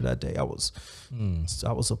police officer that day. I was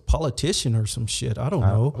a politician or some shit. I don't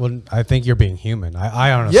know. Well, I think you're being human.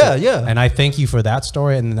 I honestly, yeah. And I thank you for that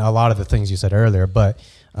story and a lot of the things you said earlier. But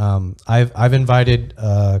I've invited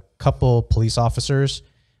a couple police officers,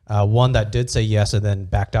 one that did say yes and then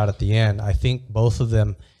backed out at the end. I think both of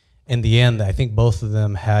them, in the end, I think both of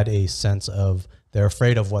them had a sense of they're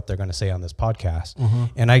afraid of what they're going to say on this podcast.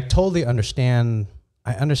 And I totally understand.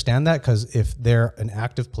 I understand that, because if they're an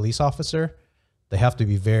active police officer, they have to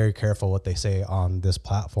be very careful what they say on this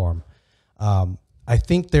platform. I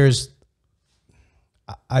think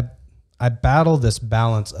I battle this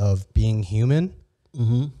balance of being human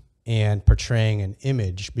and portraying an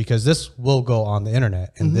image, because this will go on the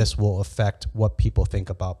internet and this will affect what people think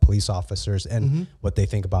about police officers and what they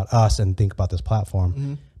think about us and think about this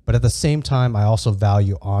platform. But at the same time, I also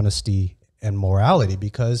value honesty and morality,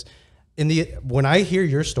 because when I hear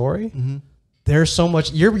your story, there's so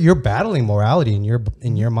much you're battling morality in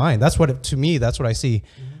your mind. That's what to me, that's what I see.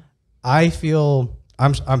 I feel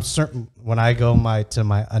I'm certain when I go to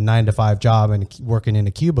my 9-to-5 job and working in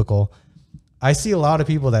a cubicle, I see a lot of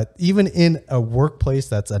people that even in a workplace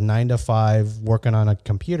that's a 9-to-5 working on a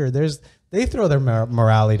computer, they throw their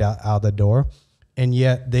morality out the door, and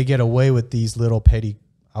yet they get away with these little petty,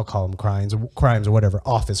 I'll call them crimes or whatever,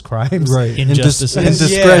 office crimes, right? Injustices,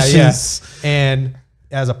 indiscretions. Yeah. And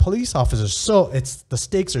as a police officer, the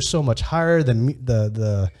stakes are so much higher than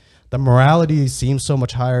the morality seems so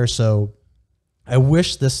much higher. So I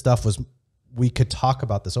wish this stuff we could talk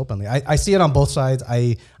about this openly. I see it on both sides.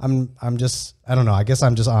 I'm just, I don't know. I guess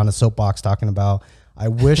I'm just on a soapbox talking about, I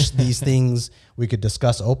wish these things we could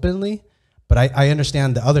discuss openly, but I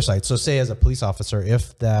understand the other side. So say as a police officer,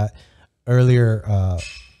 if that earlier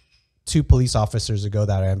 2 police officers ago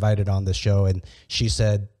that I invited on the show, and she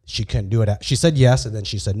said she couldn't do it. She said yes, and then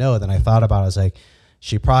she said no. Then I thought about it. I was like,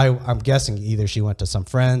 I'm guessing either she went to some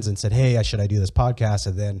friends and said, hey, should I do this podcast?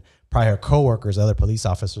 And then probably her coworkers, other police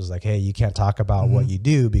officers, like, hey, you can't talk about what you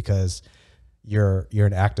do because you're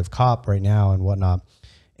an active cop right now and whatnot.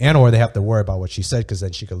 Or they have to worry about what she said, because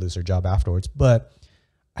then she could lose her job afterwards. But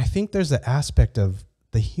I think there's the aspect of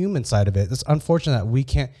the human side of it. It's unfortunate that we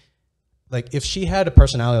can't, like, if she had a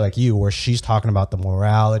personality like you, where she's talking about the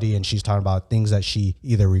morality and she's talking about things that she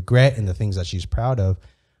either regret and the things that she's proud of,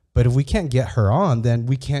 But if we can't get her on, then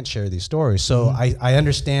we can't share these stories. So I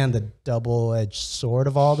understand the double-edged sword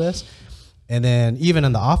of all this. And then even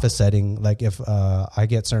in the office setting, like if I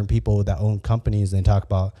get certain people that own companies and they talk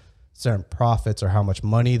about certain profits or how much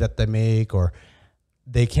money that they make, or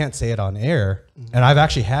they can't say it on air. And I've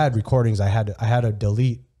actually had recordings. I had to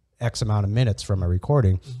delete X amount of minutes from a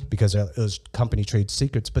recording because it was company trade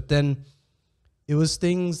secrets. But then it was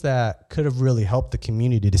things that could have really helped the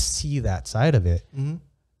community to see that side of it.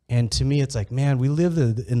 And to me, it's like, man, we live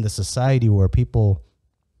in the society where people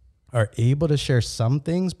are able to share some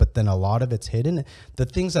things, but then a lot of it's hidden. The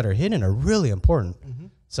things that are hidden are really important.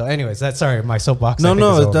 So anyways, sorry, my soapbox.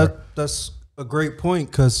 No, that's a great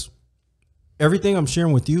point, because everything I'm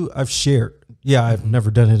sharing with you, I've shared. Yeah, I've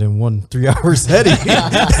never done it in 1 3-hour setting.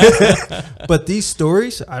 But these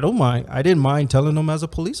stories, I don't mind. I didn't mind telling them as a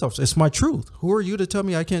police officer. It's my truth. Who are you to tell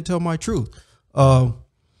me I can't tell my truth?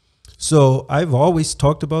 So I've always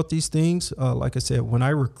talked about these things. Like I said, when I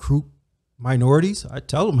recruit minorities, I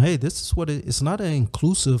tell them, hey, this is what it's not an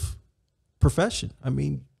inclusive profession. I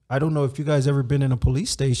mean, I don't know if you guys ever been in a police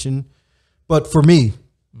station, but for me,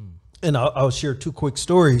 and I'll share 2 quick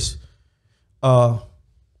stories.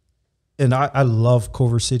 And I love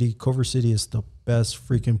Culver City. Culver City is the best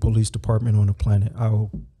freaking police department on the planet. I will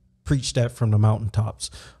preach that from the mountaintops.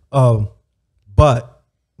 But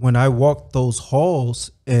when I walked those halls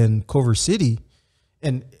in Culver City,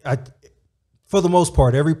 and for the most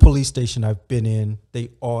part, every police station I've been in, they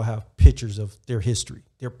all have pictures of their history.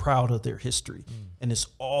 They're proud of their history. And it's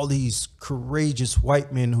all these courageous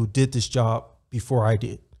white men who did this job before I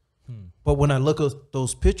did. But when I look at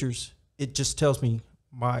those pictures, it just tells me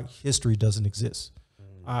my history doesn't exist.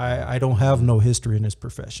 I don't have no history in this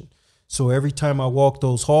profession. So every time I walk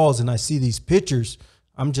those halls and I see these pictures,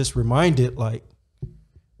 I'm just reminded, like,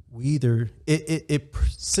 it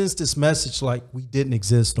sends this message like we didn't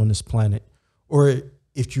exist on this planet. Or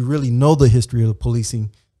if you really know the history of the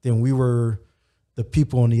policing, then we were the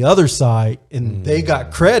people on the other side and they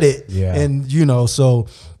got credit. And, so,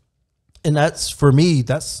 and that's, for me,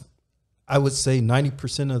 I would say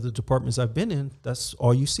 90% of the departments I've been in, that's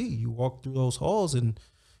all you see. You walk through those halls and,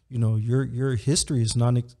 your history is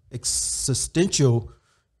non-existential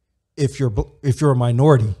if you're a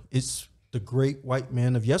minority. It's the great white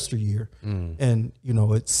man of yesteryear. And,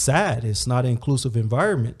 it's sad. It's not an inclusive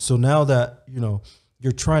environment. So now that,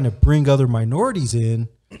 you're trying to bring other minorities in,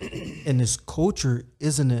 and this culture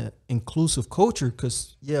isn't an inclusive culture,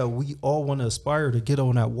 because, we all want to aspire to get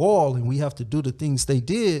on that wall and we have to do the things they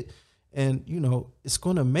did. And, it's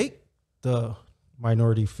going to make the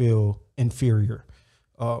minority feel inferior.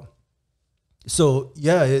 So,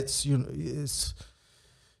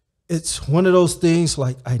 it's one of those things,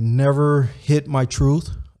 like, I never hid my truth.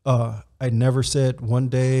 I never said one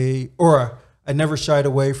day, or I never shied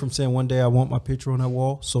away from saying one day I want my picture on that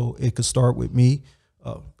wall. So it could start with me.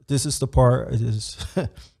 This is the part,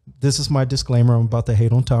 this is my disclaimer. I'm about to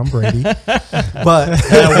hate on Tom Brady, but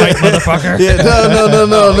white motherfucker.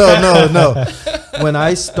 No. When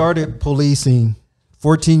I started policing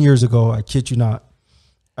 14 years ago, I kid you not,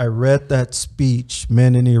 I read that speech,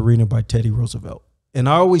 Men in the Arena by Teddy Roosevelt. And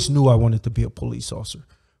I always knew I wanted to be a police officer.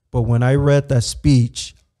 But when I read that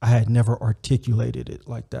speech, I had never articulated it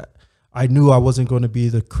like that. I knew I wasn't going to be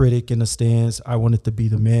the critic in the stands. I wanted to be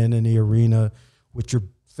the man in the arena with your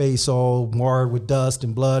face all marred with dust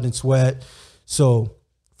and blood and sweat. So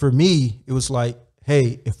for me, it was like,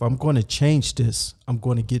 hey, if I'm going to change this, I'm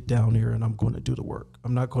going to get down there and I'm going to do the work.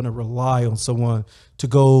 I'm not going to rely on someone to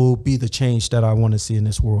go be the change that I want to see in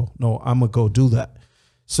this world. No, I'm going to go do that.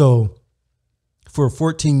 So for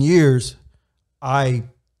 14 years, I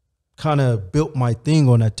kind of built my thing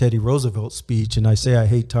on that Teddy Roosevelt speech. And I say I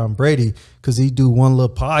hate Tom Brady because he do one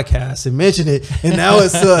little podcast and mention it. And now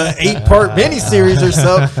it's a 8-part miniseries or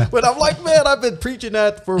something. But I'm like, man, I've been preaching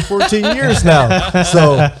that for 14 years now.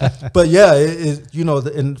 So, but yeah,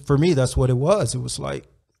 and for me, that's what it was. It was like,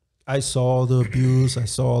 I saw the abuse, I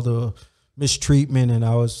saw the mistreatment, and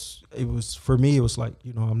for me, it was like,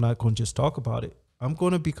 I'm not going to just talk about it. I'm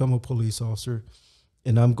going to become a police officer,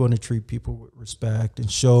 and I'm going to treat people with respect and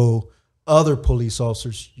show other police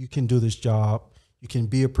officers you can do this job. You can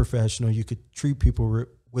be a professional. You could treat people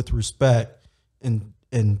with respect and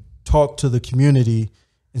talk to the community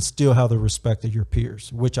and still have the respect of your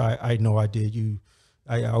peers, which I know I did.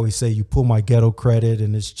 I always say you pull my ghetto credit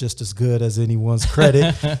and it's just as good as anyone's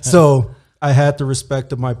credit. So I had the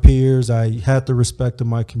respect of my peers. I had the respect of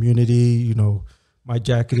my community. My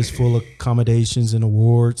jacket is full of accommodations and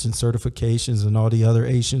awards and certifications and all the other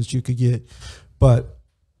Asians you could get. But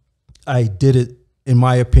I did it, in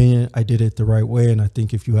my opinion, I did it the right way. And I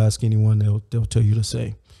think if you ask anyone, they'll tell you the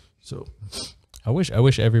same. So I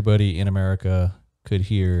wish everybody in America could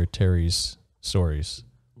hear Terry's stories.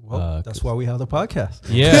 Well, that's why we have the podcast.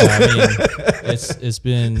 Yeah, I mean, it's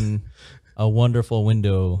been a wonderful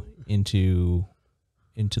window into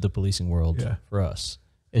the policing world for us.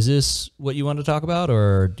 Is this what you want to talk about,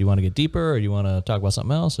 or do you want to get deeper, or do you want to talk about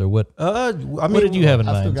something else, or what? I mean, what did you have in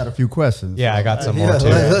mind? I still got a few questions. Yeah, I got some more too.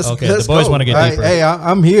 Okay, the boys want to get deeper. Hey,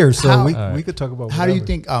 I'm here, so How- we could talk about. How do you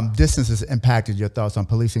whatever. think distance has impacted your thoughts on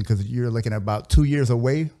policing? Because you're looking at about 2 years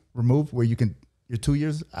away removed, where you're 2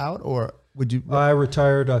 years out, or would you? I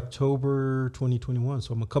retired October 2021,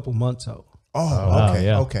 so I'm a couple months out. Oh, okay,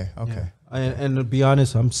 yeah. okay. Yeah. And to be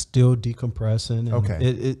honest, I'm still decompressing. And Okay.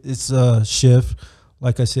 It's a shift.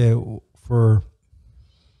 Like I said, for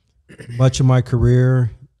much of my career,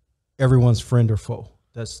 everyone's friend or foe.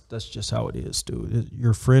 That's just how it is, dude.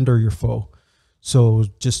 Your friend or your foe. So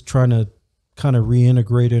just trying to kind of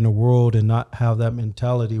reintegrate in the world and not have that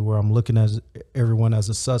mentality where I'm looking at everyone as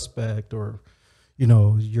a suspect, or, you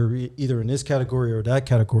know, you're either in this category or that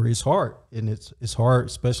category. It's hard. And it's hard,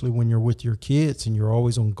 especially when you're with your kids and you're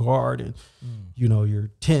always on guard, and, you know, you're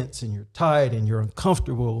tense and you're tight and you're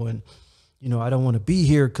uncomfortable, and, you know, I don't want to be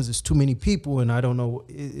here because it's too many people, and I don't know.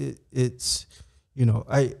 It's, you know,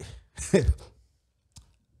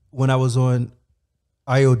 when I was on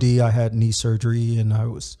IOD, I had knee surgery, and I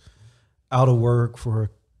was out of work for a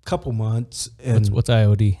couple months. And What's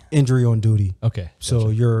IOD? Injury on duty. Okay. So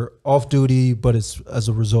you're off duty, but it's as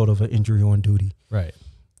a result of an injury on duty. Right.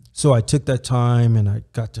 So I took that time, and I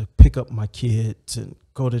got to pick up my kids and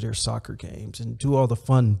go to their soccer games and do all the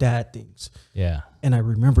fun dad things. Yeah. And I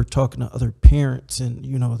remember talking to other parents, and,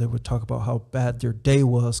 you know, they would talk about how bad their day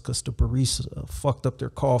was because the barista fucked up their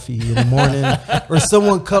coffee in the morning, or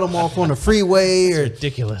someone cut them off on the freeway. Or,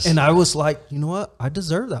 ridiculous. And I was like, you know what? I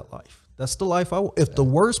deserve that life. That's the life I want. If the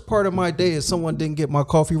worst part of my day is someone didn't get my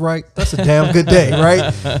coffee right, that's a damn good day,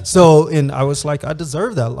 right? So, and I was like, I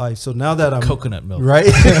deserve that life. So now that I'm Coconut milk. right?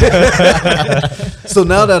 So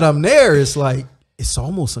now that I'm there, it's like, it's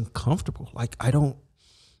almost uncomfortable. Like, I don't,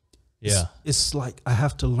 Yeah. it's like I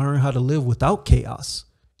have to learn how to live without chaos.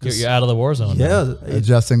 You're out of the war zone. Yeah.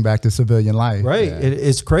 Adjusting back to civilian life. Right. Yeah.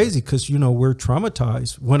 It's crazy because, you know, we're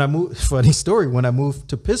traumatized. When I moved, funny story, when I moved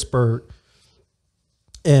to Pittsburgh,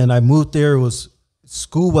 and I moved there,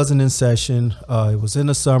 school wasn't in session. It was in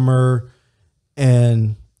the summer,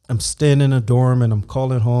 and I'm staying in a dorm, and I'm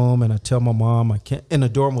calling home, and I tell my mom I can't, and the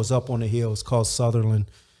dorm was up on the hill. It's called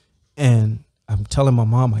Sutherland. And I'm telling my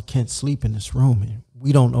mom I can't sleep in this room, and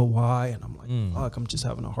we don't know why. And I'm like, fuck, I'm just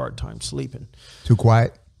having a hard time sleeping. Too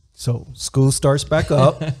quiet. So school starts back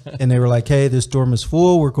up, and they were like, hey, this dorm is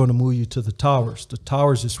full. We're going to move you to the Towers. The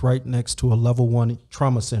Towers is right next to a level 1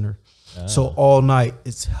 trauma center. So all night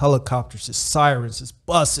it's helicopters, it's sirens, it's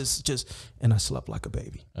buses, and I slept like a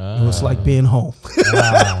baby. It was like being home.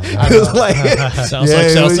 It was like, Sounds like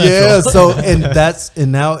South Central. yeah. So,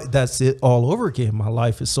 and now that's it all over again. My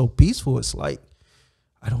life is so peaceful. It's like,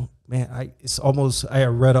 I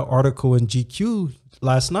read an article in GQ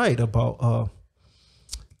last night about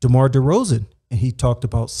DeMar DeRozan, and he talked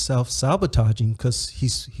about self-sabotaging because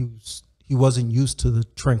he wasn't used to the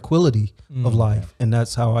tranquility of life. And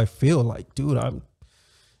that's how I feel. Like, dude,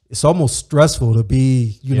 it's almost stressful to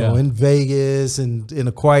be, you know, in Vegas and in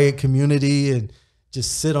a quiet community and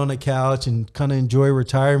just sit on the couch and kind of enjoy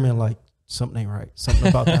retirement. Like, something ain't right. Something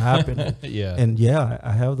about to happen. And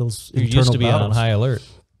I have those You're internal used to be battles. on high alert.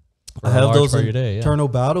 I have those day, internal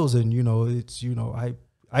battles, and, you know, it's, you know,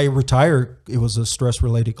 I retired. It was a stress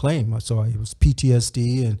related claim. So it was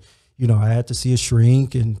PTSD, and, you know, I had to see a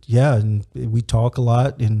shrink, and and we talk a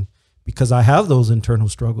lot, and because I have those internal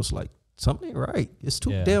struggles, like, something ain't right. It's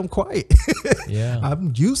too damn quiet.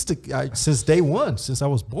 I'm used to since day one, since I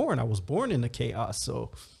was born in the chaos.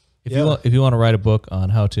 So if you want to write a book on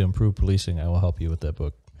how to improve policing, I will help you with that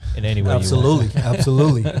book in any way. Absolutely.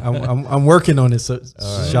 I'm working on it. So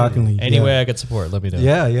shockingly, any way I could support, let me know.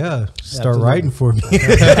 Yeah. Start writing for me.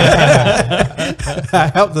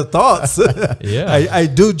 I have the thoughts. I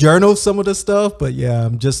do journal some of the stuff, but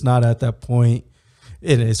I'm just not at that point.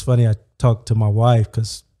 And it's funny. I talked to my wife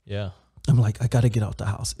because I'm like, I got to get out the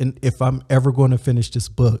house. And if I'm ever going to finish this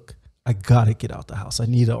book, I got to get out the house. I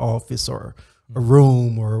need an office or a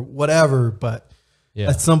room or whatever. But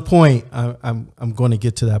at some point, I'm going to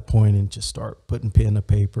get to that point and just start putting pen to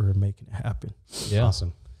paper and making it happen. Yeah.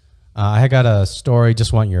 Awesome. I got a story.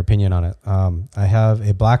 Just want your opinion on it. I have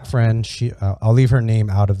a black friend. I'll leave her name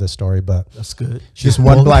out of the story, but that's good. She's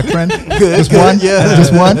one black friend. Just one. Yeah.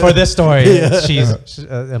 Just one for this story. She's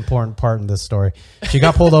an important part in this story. She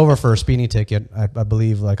got pulled over for a speeding ticket. I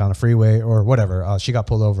believe, like on a freeway or whatever. She got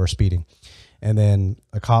pulled over speeding, And then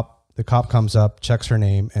the cop comes up, checks her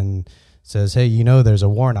name, and says, "Hey, there's a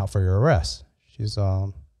warrant out for your arrest." She's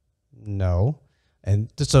no.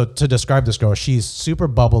 And so to describe this girl, she's super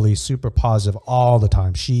bubbly, super positive all the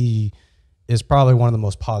time. She is probably one of the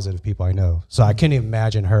most positive people I know. So I can't even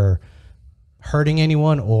imagine her hurting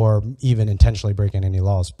anyone or even intentionally breaking any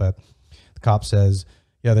laws. But the cop says,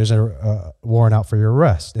 "Yeah, there's a warrant out for your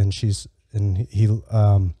arrest." And he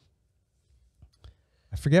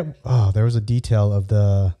I forget. Oh, there was a detail of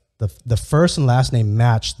the first and last name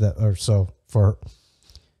matched that, or so for.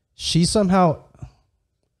 She somehow,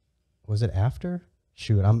 was it after?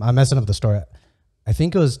 Shoot, I'm messing up the story. I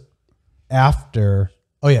think it was after.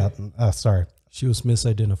 Oh yeah, sorry. She was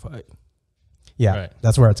misidentified. Yeah, right.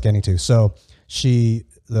 That's where it's getting to. So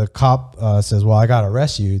the cop says, "Well, I got to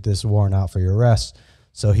arrest you. This warrant out for your arrest."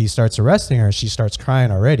 So he starts arresting her. She starts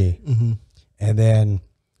crying already, and then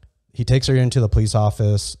he takes her into the police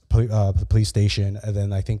office, the police station, and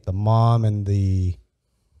then I think the mom and the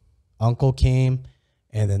uncle came,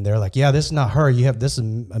 and then they're like, "Yeah, this is not her. This is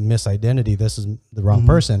a misidentity. This is the wrong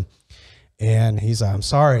person." And he's like, "I'm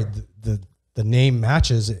sorry. The name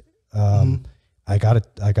matches. I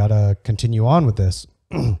gotta continue on with this."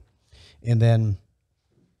 And then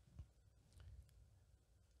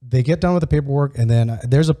they get done with the paperwork, and then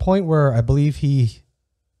there's a point where I believe he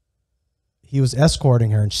was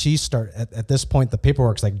escorting her, and she at this point the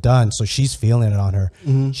paperwork's like done, so she's feeling it on her.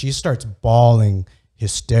 She starts bawling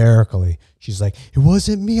hysterically. She's like, "It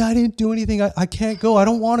wasn't me. I didn't do anything. I can't go. I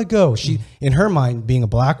don't want to go." She, in her mind, being a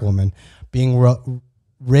black woman, being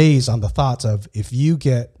raised on the thoughts of, if you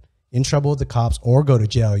get in trouble with the cops or go to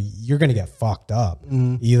jail, you're going to get fucked up.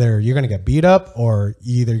 Either you're going to get beat up, or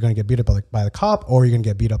either you're going to get beat up by the cop, or you're going to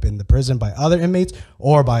get beat up in the prison by other inmates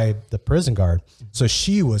or by the prison guard. So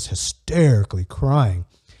she was hysterically crying,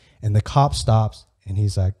 and the cop stops and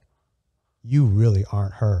he's like, "You really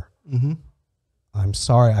aren't her. I'm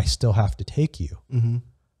sorry. I still have to take you.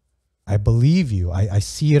 I believe you. I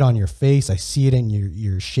see it on your face. I see it in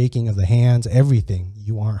your shaking of the hands, everything.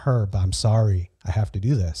 You aren't her, but I'm sorry. I have to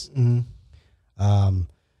do this."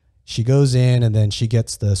 She goes in, and then she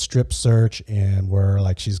gets the strip search, and where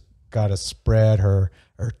like she's got to spread her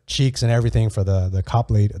cheeks and everything for the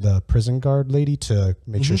cop lady, the prison guard lady, to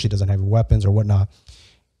make sure she doesn't have weapons or whatnot.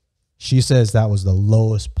 She says that was the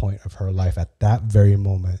lowest point of her life. At that very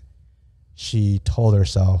moment, she told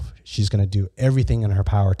herself she's going to do everything in her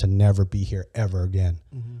power to never be here ever again.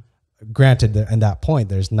 Granted, at that point,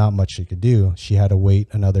 there's not much she could do. She had to wait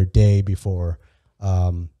another day before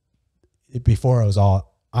it was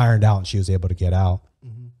all ironed out and she was able to get out.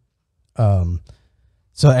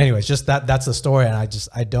 So anyways, just that's the story. And I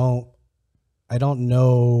don't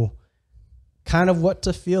know kind of what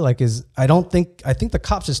to feel like. I think the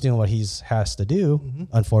cop's just doing what he has to do,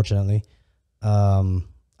 unfortunately.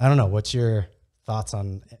 I don't know. What's your thoughts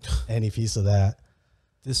on any piece of that?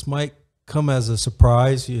 This might come as a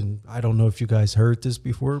surprise, and I don't know if you guys heard this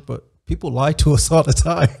before, but people lie to us all the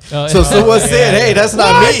time. So someone said, "Hey, that's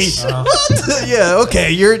not me." Yeah,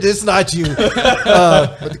 okay, it's not you.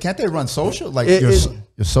 But can't they run social, like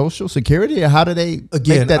your social security? Or how do they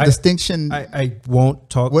make that distinction? I won't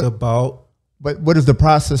talk about. But what is the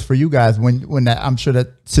process for you guys when that, I'm sure that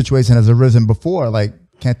situation has arisen before? Like,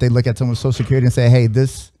 can't they look at someone's social security and say, "Hey,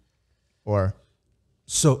 this," or?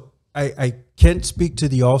 So I can't speak to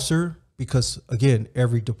the officer, because again,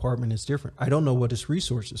 every department is different. I don't know what his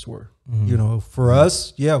resources were. For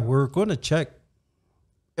us, we're going to check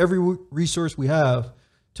every resource we have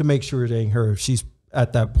to make sure it ain't her. If she's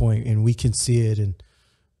at that point and we can see it,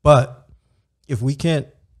 but if we can't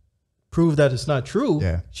prove that it's not true,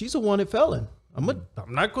 she's a wanted felon. I'm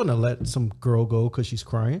not going to let some girl go because she's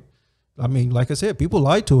crying. I mean, like I said, people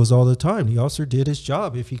lie to us all the time. The officer did his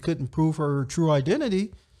job. If he couldn't prove her true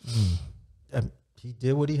identity, he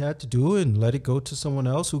did what he had to do and let it go to someone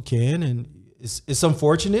else who can. And it's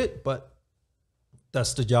unfortunate, but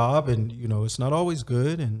that's the job. And, it's not always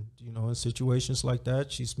good. And, in situations like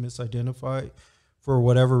that, she's misidentified for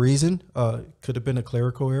whatever reason. It could have been a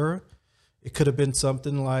clerical error. It could have been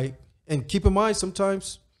something like, and keep in mind,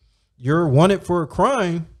 sometimes you're wanted for a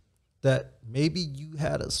crime that maybe you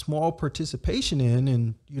had a small participation in.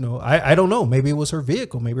 And, I don't know, maybe it was her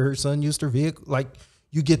vehicle. Maybe her son used her vehicle. Like,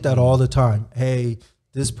 you get that all the time. Hey,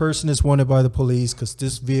 this person is wanted by the police because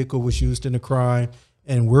this vehicle was used in a crime,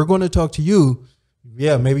 and we're going to talk to you.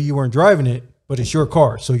 Yeah, maybe you weren't driving it, but it's your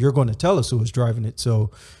car, so you're going to tell us who was driving it.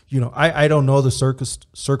 So, I don't know the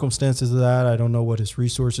circumstances of that. I don't know what his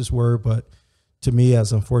resources were, but to me,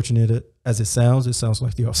 as unfortunate as it sounds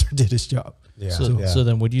like the officer did his job. Yeah. So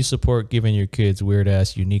then would you support giving your kids weird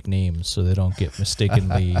ass unique names so they don't get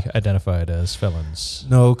mistakenly identified as felons?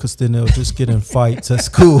 No, because then they'll just get in fights at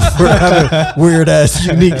school for having weird ass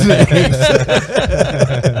unique names.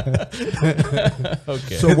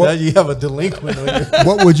 Okay. So now you have a delinquent on your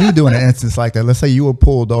What would you do in an instance like that? Let's say you were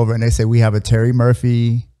pulled over and they say we have a Terry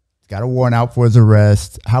Murphy, got a warrant out for his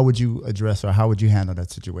arrest. How would you address or how would you handle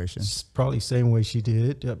that situation? It's probably the same way she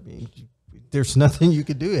did. I mean, there's nothing you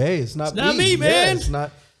could do. Hey, it's not me, man. Yeah,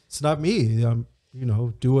 it's not me. You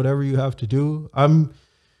know, do whatever you have to do. I'm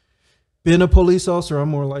being a police officer. I'm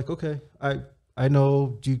more like, okay, I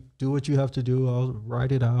know you do what you have to do. I'll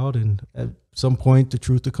write it out, and at some point the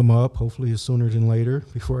truth will come up. Hopefully, it's sooner than later.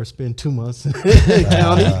 Before I spend 2 months in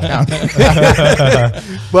county.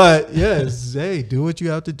 But yes, hey, do what you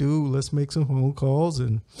have to do. Let's make some phone calls,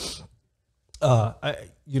 and I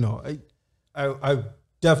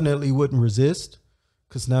definitely wouldn't resist,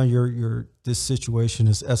 because now this situation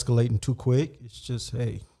is escalating too quick. It's just,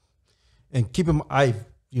 hey, and keep him. I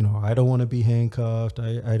don't want to be handcuffed.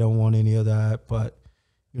 I don't want any of that. But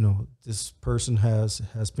this person has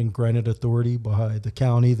been granted authority by the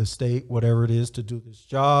county, the state, whatever it is, to do this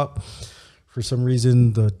job. For some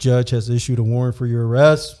reason, the judge has issued a warrant for your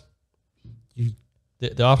arrest.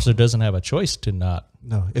 The officer doesn't have a choice to not.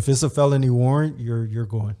 No, if it's a felony warrant, you're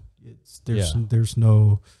going. There's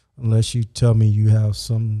no, unless you tell me you have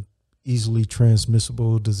some easily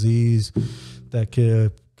transmissible disease that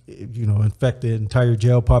could, infect the entire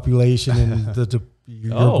jail population, and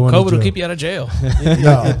COVID will keep you out of jail.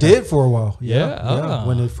 It did for a while. Yeah. Oh.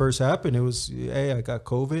 When it first happened, it was, hey, I got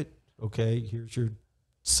COVID. Okay, here's your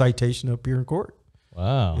citation up here in court.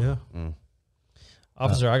 Wow. Yeah.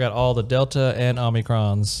 Officer, I got all the Delta and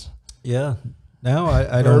Omicrons. Yeah. Now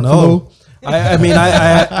I don't know. I mean,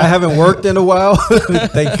 I haven't worked in a while,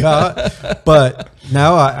 thank God. But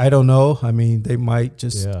now I don't know. I mean, they might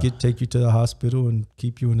just take you to the hospital and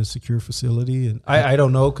keep you in a secure facility. And I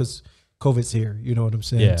don't know, because COVID's here. You know what I'm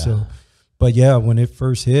saying? Yeah. So, but yeah, when it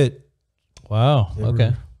first hit. Wow.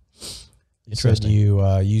 Okay. You said you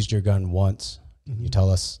used your gun once. Can you tell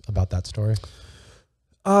us about that story?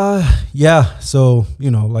 Yeah. So,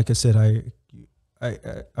 like I said, I'm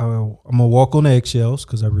gonna walk on eggshells,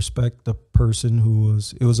 because I respect the person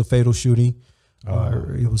it was a fatal shooting.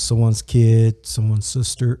 It was someone's kid, someone's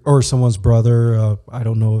sister, or someone's brother. I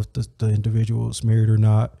don't know if the individual was married or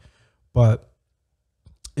not, but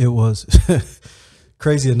it was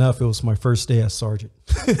crazy enough. It was my first day as sergeant.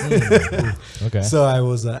 Okay. So I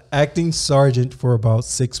was an acting sergeant for about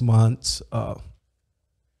 6 months.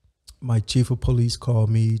 My chief of police called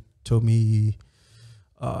me, told me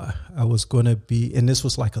I was going to be, and this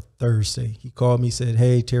was like a Thursday. He called me, said,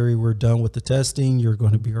 hey, Terry, we're done with the testing. You're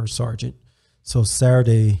going to be our sergeant. So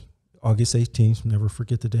Saturday, August 18th, never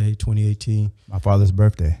forget the day, 2018. My father's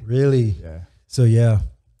birthday. Really? Yeah. So yeah,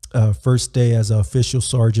 first day as an official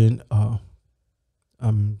sergeant.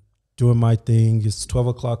 I'm doing my thing. It's 12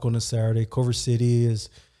 o'clock on a Saturday. Culver City is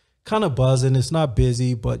kind of buzzing. It's not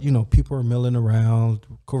busy, but people are milling around.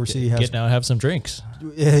 Culver City has get down and have some drinks.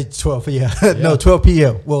 12. Yeah. No, 12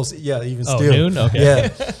 p.m. Well, yeah, even still. Noon. Okay. Yeah.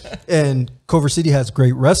 And Culver City has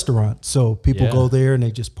great restaurants, so people go there and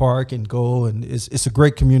they just park and go, and it's a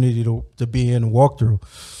great community to be in and walk through.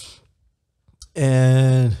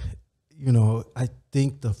 And I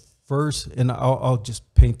think the first, and I'll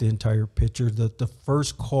just paint the entire picture. The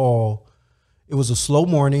first call, it was a slow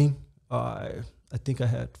morning. I think I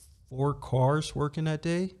had 4 cars working that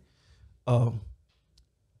day.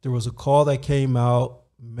 There was a call that came out,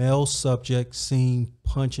 male subject seen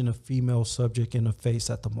punching a female subject in the face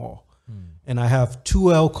at the mall. And I have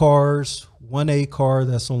 2 L cars, 1 A car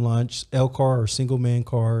that's on lunch. L car are single man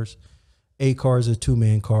cars. A car is a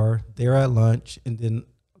 2-man car. They're at lunch. And then,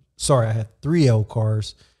 I had 3 L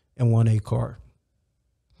cars and 1 A car.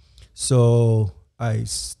 So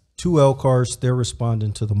 2 L cars, they're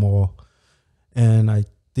responding to the mall. And I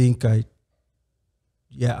think my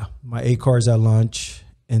A car's at lunch,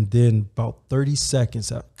 and then about 30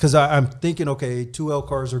 seconds out, because I'm thinking, okay, 2 L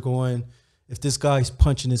cars are going. If this guy's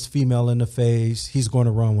punching this female in the face, he's going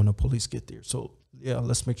to run when the police get there. So yeah,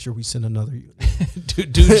 let's make sure we send another unit.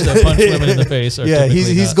 Dudes that punch women in the face are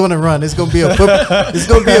he's going to run. It's going to be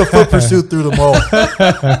a foot pursuit through the mall.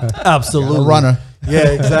 Absolutely, a runner. Yeah,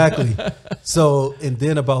 exactly. So, and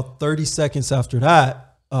then about 30 seconds after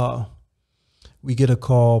that, we get a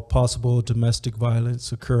call, possible domestic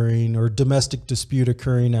violence occurring or domestic dispute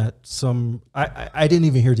occurring at some, I didn't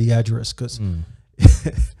even hear the address because,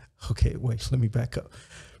 okay, wait, let me back up.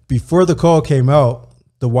 Before the call came out,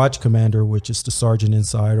 the watch commander, which is the sergeant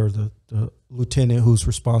inside, or the lieutenant who's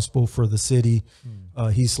responsible for the city.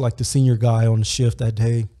 He's like the senior guy on the shift that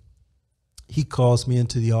day. He calls me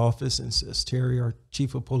into the office and says, Terry, our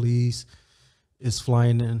chief of police is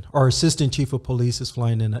flying in. Our assistant chief of police is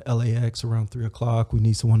flying in to LAX around 3 o'clock. We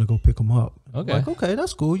need someone to go pick him up. Okay. I'm like, okay,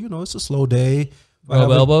 that's cool. You know, it's a slow day.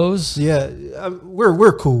 Rub elbows. Yeah,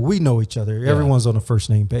 we're cool. We know each other. Yeah. Everyone's on a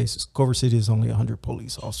first name basis. Culver City is only 100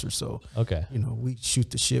 police officers, so okay, you know, we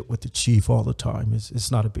shoot the shit with the chief all the time.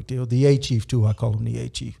 It's not a big deal. The A chief too. I call him the A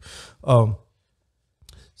chief.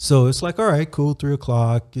 So it's like, all right, cool. 3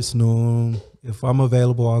 o'clock. It's noon. If I'm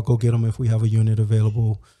available, I'll go get them. If we have a unit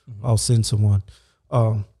available, I'll send someone.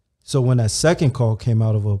 So when that second call came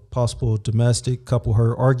out of a possible domestic couple,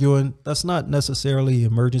 her arguing, that's not necessarily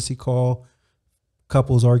an emergency call.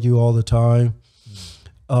 Couples argue all the time,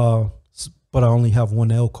 but I only have one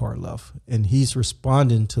L car left, and he's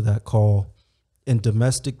responding to that call. And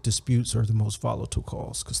domestic disputes are the most volatile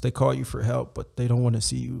calls because they call you for help, but they don't want to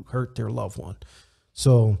see you hurt their loved one.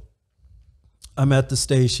 So I'm at the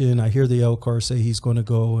station. I hear the L car say he's going to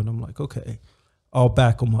go, and I'm like, okay, I'll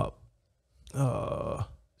back him up.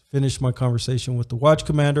 Finish my conversation with the watch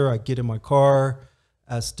commander. I get in my car.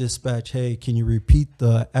 Ask dispatch, hey, can you repeat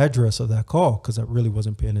the address of that call? Because I really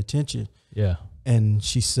wasn't paying attention. Yeah. And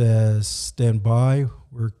she says, stand by.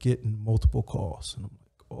 We're getting multiple calls. And I'm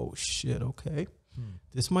like, oh, shit, okay.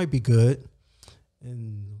 This might be good.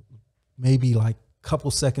 And maybe like a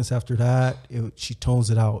couple seconds after that, she tones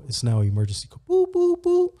it out. It's now emergency call. Boop,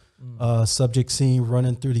 boop, boop. Subject seen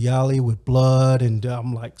running through the alley with blood. And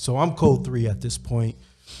I'm like, so I'm code 3 at this point.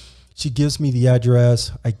 She gives me the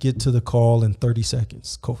address. I get to the call in 30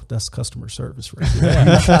 seconds. That's customer service right there.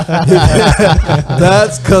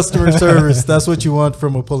 That's customer service. That's what you want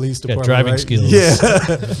from a police department. Driving right? skills. Yeah.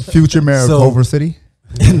 Future mayor of Culver City.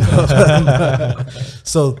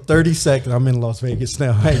 So 30 seconds. I'm in Las Vegas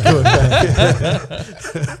now. I ain't going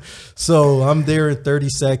back. So I'm there in 30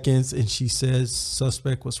 seconds, and she says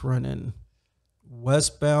suspect was running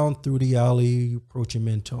westbound through the alley approaching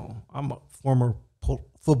Mentone. I'm a former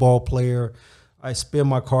football player. I spin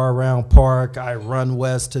my car around park. I run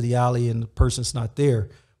west to the alley, and the person's not there.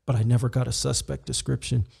 But I never got a suspect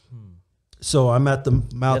description. So I'm at the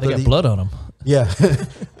mouth They of got blood on them. Yeah.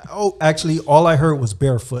 Oh, actually, all I heard was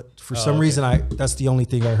barefoot. For some reason, that's the only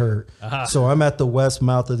thing I heard. So I'm at the west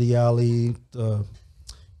mouth of the alley. The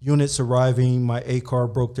units arriving. My A car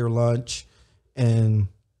broke their lunch, and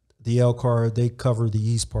the L car, they cover the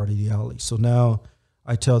east part of the alley. So now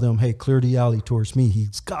I tell them, hey, clear the alley towards me.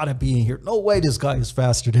 He's got to be in here. No way this guy is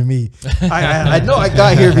faster than me. I know I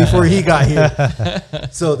got here before he got here.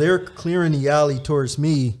 So they're clearing the alley towards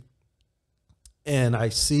me, and I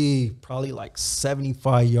see probably like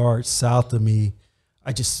 75 yards south of me.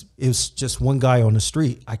 It was just one guy on the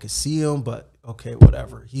street. I could see him, but okay,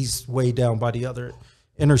 whatever. He's way down by the other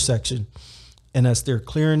intersection. And as they're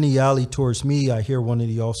clearing the alley towards me, I hear one of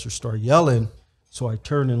the officers start yelling. So I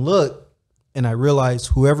turn and look. And I realize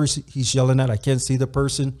whoever he's yelling at, I can't see the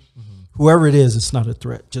person. Whoever it is, it's not a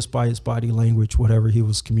threat. Just by his body language, whatever he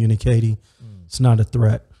was communicating, it's not a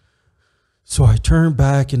threat. So I turned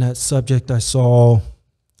back, and that subject I saw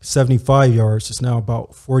 75 yards is now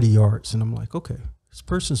about 40 yards. And I'm like, okay, this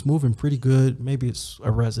person's moving pretty good. Maybe it's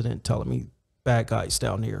a resident telling me bad guys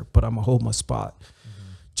down here, but I'm going to hold my spot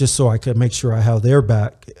just so I could make sure I have their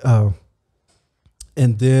back.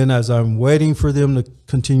 And then as I'm waiting for them to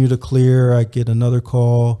continue to clear, I get another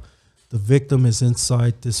call. The victim is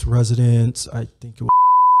inside this residence. I think it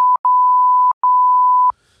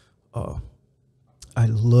was. I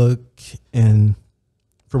look, and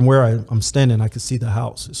from where I'm standing, I can see the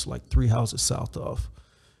house. It's like 3 houses south of.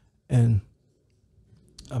 And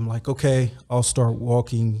I'm like, okay, I'll start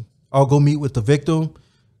walking. I'll go meet with the victim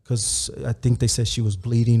because I think they said she was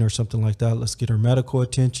bleeding or something like that. Let's get her medical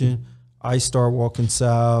attention. I start walking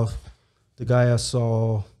south. The guy I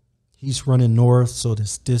saw, he's running north, so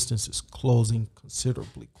this distance is closing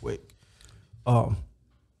considerably quick.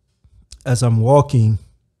 As I'm walking,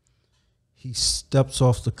 he steps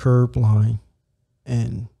off the curb line,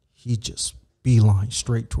 and he just beeline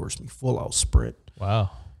straight towards me, full out sprint.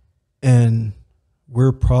 Wow. And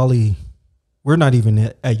we're not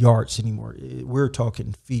even at yards anymore. We're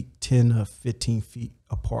talking feet, 10 to 15 feet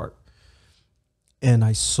apart. And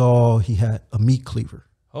I saw he had a meat cleaver.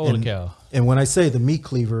 Holy cow. And when I say the meat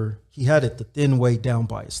cleaver, he had it the thin way down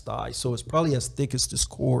by his thigh. So it's probably as thick as this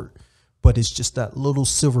cord, but it's just that little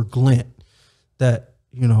silver glint that,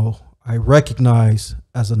 you know, I recognize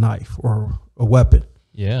as a knife or a weapon.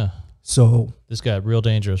 Yeah. So this got real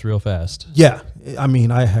dangerous real fast. Yeah. I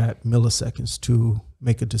mean, I had milliseconds to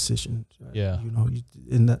make a decision. Yeah. You know,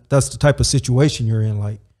 and that's the type of situation you're in.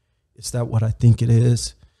 Like, is that what I think it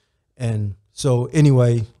is? And so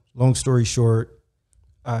anyway, long story short,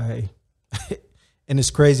 and it's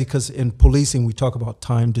crazy because in policing, we talk about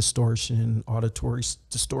time distortion, auditory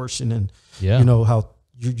distortion, and you know, how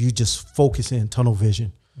you just focus in tunnel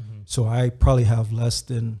vision. So I probably have less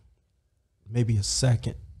than maybe a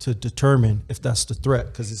second to determine if that's the threat,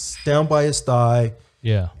 because it's down by his thigh.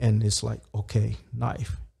 Yeah. And it's like, okay,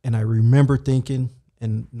 knife. And I remember thinking,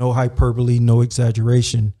 and no hyperbole, no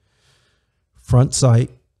exaggeration, front sight,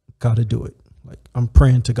 got to do it. Like, I'm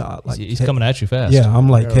praying to God. Like, he's coming at you fast. Yeah, I'm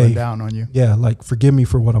like, hey, down on you. Yeah, like, forgive me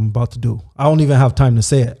for what I'm about to do. I don't even have time to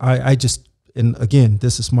say it. I just, and again,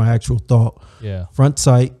 this is my actual thought. Yeah. Front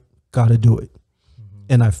sight, got to do it.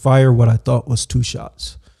 And I fire what I thought was 2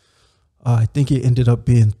 shots. I think it ended up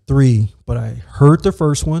being 3, but I heard the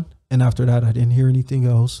first one. And after that, I didn't hear anything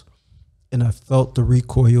else. And I felt the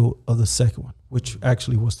recoil of the second one, which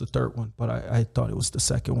actually was the third one, but I thought it was the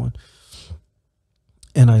second one.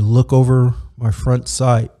 And I look over my front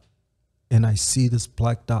sight and I see this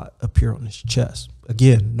black dot appear on his chest.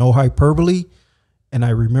 Again, no hyperbole. And I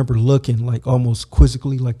remember looking like almost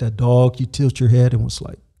quizzically, like that dog. You tilt your head and was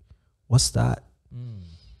like, what's that?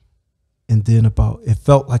 And then it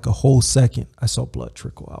felt like a whole second, I saw blood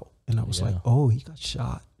trickle out. And I was like, oh, he got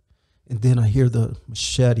shot. And then I hear the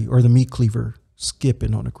machete or the meat cleaver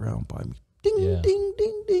skipping on the ground by me. Ding, ding,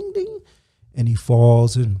 ding, ding, ding. And he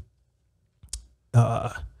falls, and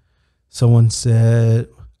someone said,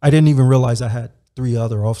 I didn't even realize I had 3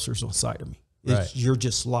 other officers on side of me. You're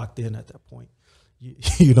just locked in at that point.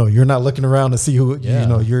 You know, you're not looking around to see who, you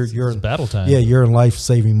know, you're in battle time. Yeah, you're in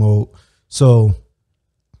life-saving mode. So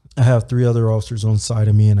I have 3 other officers on side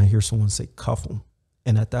of me, and I hear someone say, cuff them.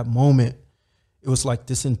 And at that moment, it was like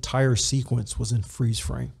this entire sequence was in freeze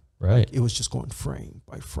frame. Right. Like, it was just going frame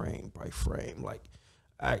by frame by frame. Like,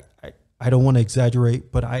 I don't want to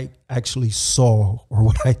exaggerate, but I actually saw, or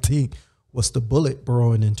what I think was the bullet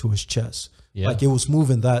burrowing into his chest. Yeah. Like, it was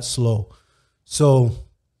moving that slow. So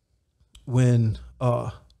when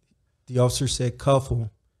the officer said cuff him,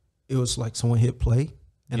 it was like someone hit play,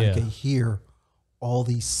 and I could hear all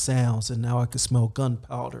these sounds, and now I could smell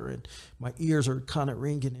gunpowder, and my ears are kind of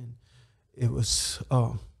ringing, and it was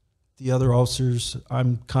the other officers.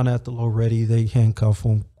 I'm kind of at the low ready. They handcuff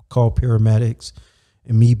them, call paramedics,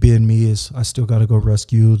 and me being me is I still got to go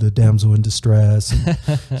rescue the damsel in distress.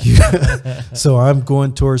 So I'm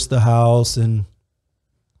going towards the house, and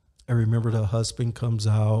I remember the husband comes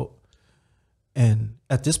out, and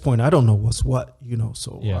at this point I don't know what's what, you know.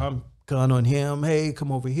 So I'm gun on him. Hey,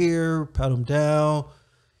 come over here, pat him down.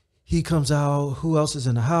 He comes out. Who else is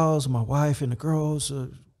in the house? My wife and the girls.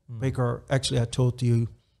 Actually, I told you,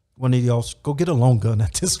 one of the officers, go get a long gun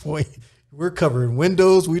at this point. We're covering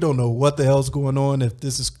windows. We don't know what the hell's going on, if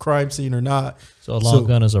this is crime scene or not. So a long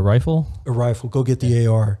gun is a rifle? A rifle. Go get the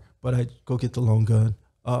AR, but I go get the long gun.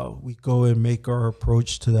 We go and make our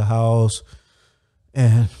approach to the house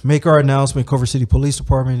and make our announcement, Culver City Police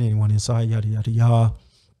Department, anyone inside, yada, yada, yada.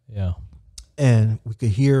 Yeah. And we could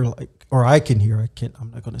hear, like, or I can hear,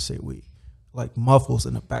 I'm not going to say we, like muffles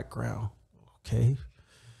in the background. Okay.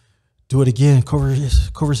 Do it again.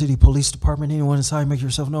 Culver City Police Department, anyone inside, make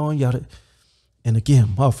yourself known, yada. And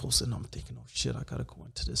again, muffles. And I'm thinking, oh shit, I got to go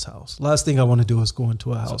into this house. Last thing I want to do is go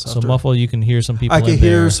into a house. So muffle, you can hear some people. I can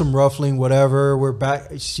hear some ruffling, whatever. We're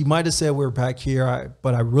back. She might have said we're back here,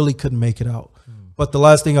 but I really couldn't make it out. But the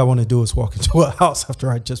last thing I want to do is walk into a house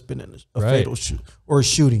after I'd just been in a fatal shoot or a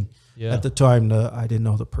shooting. Yeah. At the time, I didn't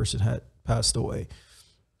know the person had passed away.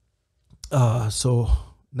 So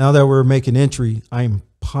now that we're making entry, I'm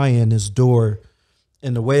pieing this door,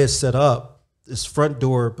 and the way it's set up, this front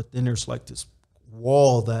door, but then there's like this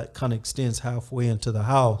wall that kind of extends halfway into the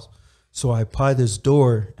house. So I pie this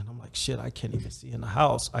door, and I'm like, shit, I can't even see in the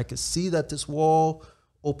house. I could see that this wall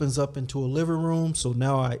opens up into a living room. So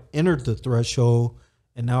now I entered the threshold,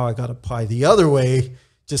 and now I got to pie the other way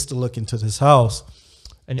just to look into this house.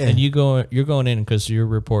 And you're going in because your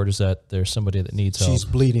report is that there's somebody that needs help. She's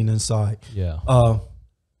bleeding inside. Yeah.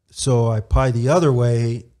 So I pie the other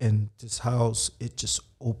way, and this house, it just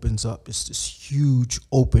opens up. It's this huge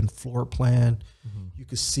open floor plan. Mm-hmm. You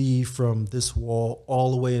can see from this wall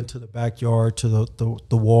all the way into the backyard to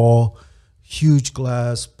the wall. Huge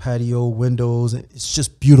glass patio windows. It's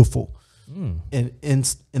just beautiful. And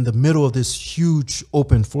in the middle of this huge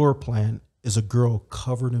open floor plan is a girl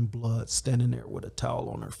covered in blood standing there with a towel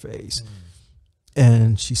on her face.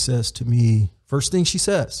 And she says to me, first thing she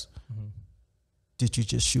says, did you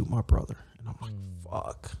just shoot my brother? And I'm like,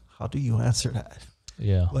 fuck, how do you answer that?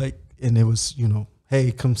 Yeah. Like, and it was,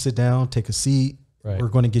 hey, come sit down, take a seat. Right. We're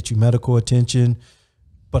going to get you medical attention,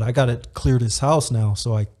 but I got to clear this house now.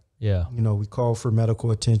 So we call for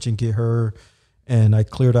medical attention, get her, and I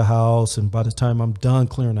clear the house. And by the time I'm done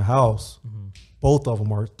clearing the house, both of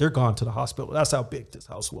them they're gone to the hospital. That's how big this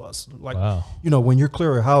house was. Like, when you're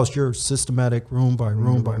clearing a house, you're systematic room by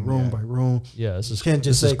room by room by room. Yeah. This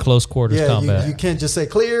is close quarters combat. You can't just say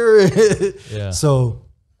clear. Yeah. So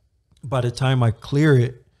by the time I clear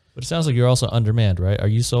it. But it sounds like you're also undermanned, right? Are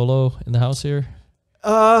you solo in the house here?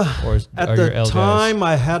 At the time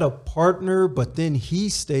I had a partner, but then he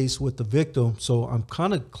stays with the victim. So I'm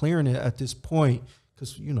kind of clearing it at this point.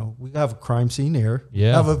 Because, we have a crime scene there. Yeah.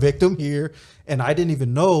 We have a victim here. And I didn't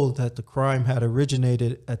even know that the crime had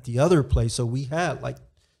originated at the other place. So we had like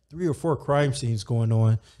 3 or 4 crime scenes going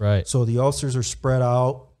on. Right. So the officers are spread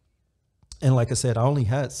out. And like I said, I only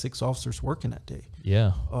had 6 officers working that day.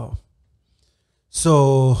 Yeah.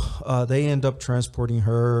 So they end up transporting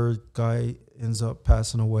her. Guy ends up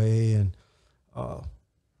passing away. And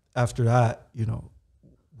after that,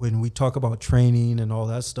 when we talk about training and all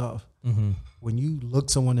that stuff, when you look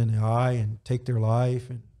someone in the eye and take their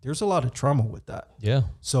life, and there's a lot of trauma with that. Yeah.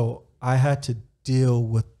 So I had to deal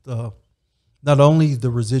with not only the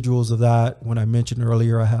residuals of that. When I mentioned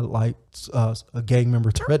earlier, I had a gang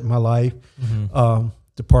member threaten my life.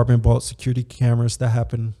 Department bought security cameras. That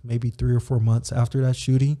happened maybe 3 or 4 months after that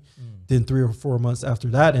shooting. Then 3 or 4 months after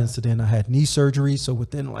that incident, I had knee surgery. So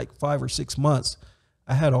within like 5 or 6 months,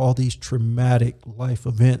 I had all these traumatic life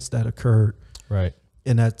events that occurred. Right.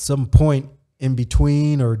 And at some point in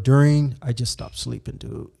between or during, I just stopped sleeping,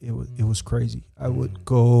 dude. It was crazy. I was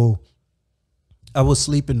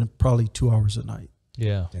sleeping probably 2 hours a night.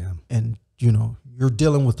 Yeah. Damn. And, you're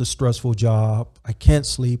dealing with a stressful job. I can't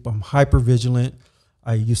sleep. I'm hyper vigilant.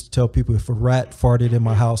 I used to tell people if a rat farted in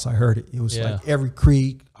my house, I heard it. It was like every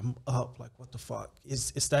creak, I'm up, like, what the fuck?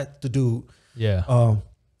 Is that the dude? Yeah.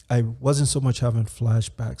 I wasn't so much having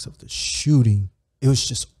flashbacks of the shooting. It was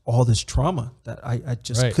just all this trauma that I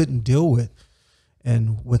just couldn't deal with.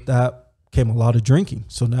 And with that came a lot of drinking.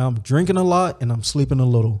 So now I'm drinking a lot and I'm sleeping a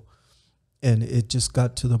little. And it just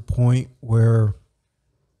got to the point where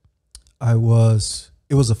it was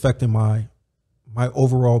affecting my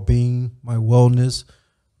overall being, my wellness,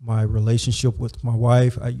 my relationship with my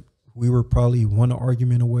wife. We were probably one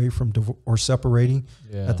argument away from separating.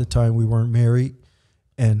 Yeah. At the time we weren't married.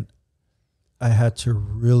 And I had to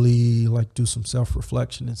really do some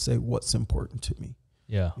self-reflection and say what's important to me.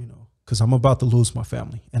 Yeah. Because I'm about to lose my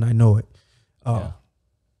family and I know it.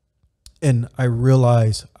 And I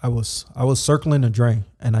realized I was circling the drain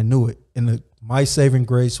and I knew it. And my saving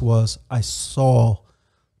grace was I saw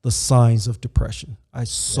the signs of depression. I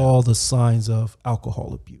saw the signs of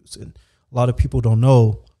alcohol abuse. And a lot of people don't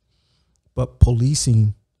know, but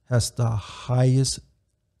policing has the highest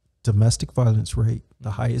domestic violence rate,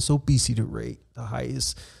 the highest obesity rate, the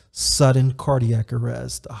highest sudden cardiac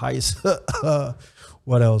arrest, the highest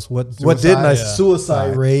what else?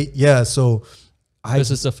 Suicide rate. Yeah. So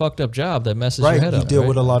because it's a fucked up job that messes your head up. You deal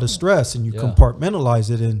with a lot of stress and you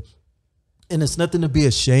compartmentalize it, and it's nothing to be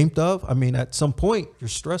ashamed of. I mean, at some point your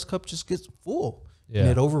stress cup just gets full and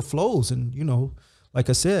it overflows. And like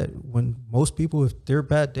I said, when most people, if their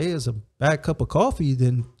bad day is a bad cup of coffee,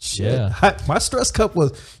 then shit, my stress cup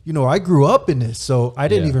was, I grew up in this. So I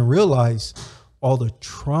didn't even realize all the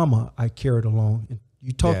trauma I carried along. And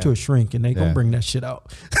you talk to a shrink and they gonna bring that shit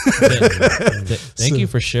out. Thank you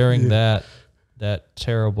for sharing that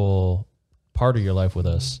terrible part of your life with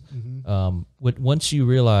us. Once you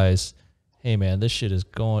realize, hey man, this shit is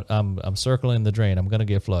going, I'm circling the drain. I'm going to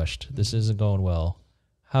get flushed. This isn't going well.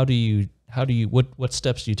 What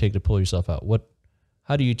steps do you take to pull yourself out?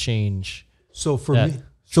 How do you change? So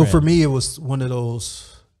for me, it was one of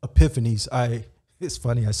those epiphanies. It's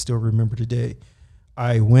funny. I still remember today.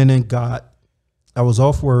 I was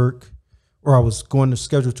off work, or I was going to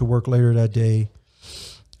schedule to work later that day.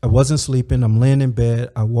 I wasn't sleeping. I'm laying in bed.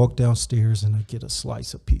 I walk downstairs and I get a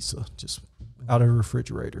slice of pizza just out of the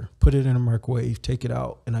refrigerator, put it in a microwave, take it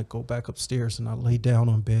out, and I go back upstairs and I lay down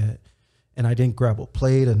on bed. And I didn't grab a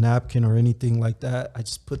plate, a napkin, or anything like that. I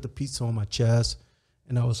just put the pizza on my chest,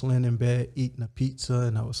 and I was laying in bed eating a pizza,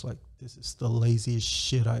 and I was like, this is the laziest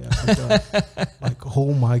shit I ever done. Like,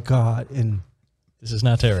 oh my God. And this is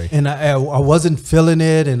not Terry. And I wasn't feeling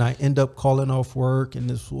it, and I end up calling off work, and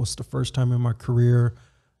this was the first time in my career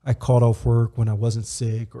I called off work when I wasn't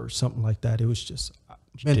sick or something like that. It was just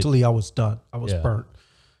mentally I was done. I was burnt.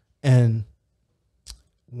 And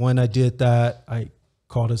when I did that, I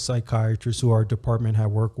called a psychiatrist who our department had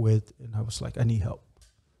worked with, and I was like, I need help.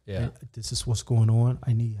 Yeah, this is what's going on.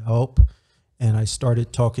 I need help. And I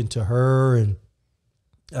started talking to her, and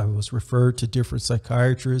I was referred to different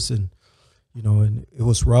psychiatrists, and and it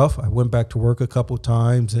was rough. I went back to work a couple of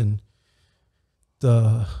times, and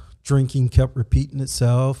the drinking kept repeating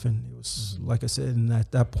itself. And it was, like I said, and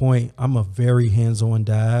at that point, I'm a very hands-on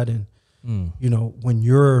dad. And, when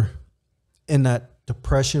you're in that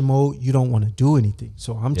depression mode, you don't want to do anything.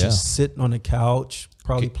 So I'm just sitting on the couch,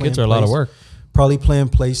 probably playing. Kids are a lot of work. Probably playing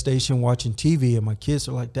PlayStation, watching TV. And my kids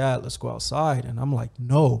are like, Dad, let's go outside. And I'm like,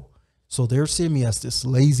 no. So they're seeing me as this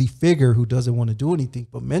lazy figure who doesn't want to do anything.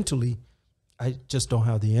 But mentally, I just don't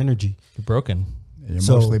have the energy. You're broken. You're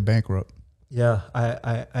mostly bankrupt. Yeah,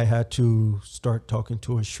 I had to start talking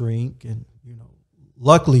to a shrink, and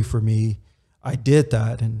luckily for me, I did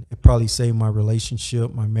that, and it probably saved my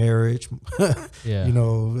relationship, my marriage. Yeah,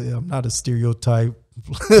 I'm not a stereotype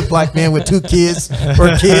black man with 2 kids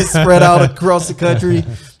or kids spread out across the country.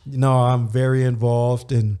 I'm very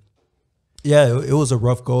involved, and it was a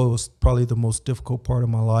rough go. It was probably the most difficult part of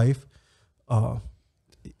my life.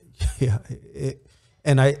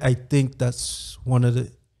 And I think that's one of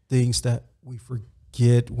the things that we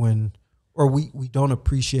forget we don't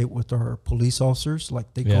appreciate with our police officers.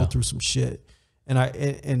 Like, they go through some shit,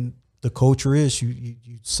 and the culture is you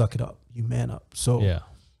suck it up, you man up. So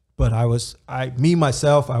but I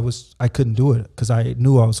couldn't do it because I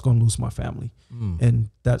knew I was going to lose my family, and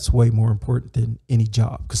that's way more important than any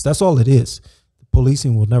job, because that's all it is.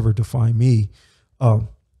 Policing will never define me.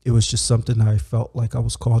 It was just something I felt like I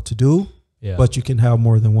was called to do. But you can have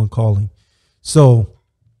more than one calling. So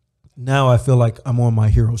now I feel like I'm on my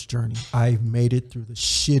hero's journey. I've made it through the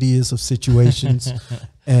shittiest of situations,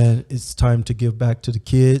 and it's time to give back to the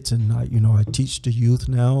kids. And I teach the youth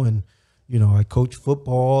now, and I coach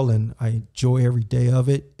football, and I enjoy every day of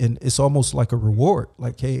it. And it's almost like a reward.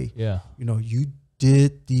 Like, hey, you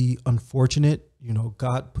did the unfortunate.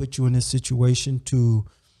 God put you in this situation to.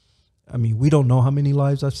 I mean, we don't know how many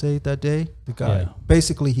lives I've saved that day. The guy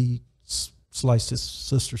basically he sliced his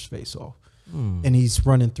sister's face off. And he's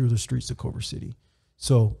running through the streets of Culver City.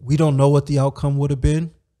 So we don't know what the outcome would have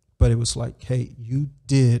been, but it was like, hey, you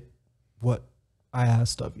did what I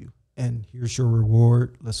asked of you, and here's your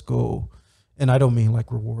reward. Let's go. And I don't mean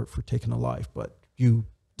like reward for taking a life, but you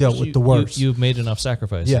dealt with the worst. You've made enough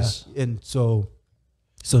sacrifices. Yeah. And so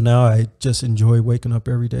now I just enjoy waking up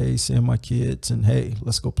every day, seeing my kids, and hey,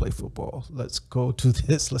 let's go play football. Let's go do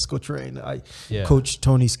this. Let's go train. I coach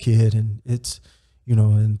Tony's kid, and it's,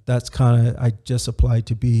 and that's kind of, I just applied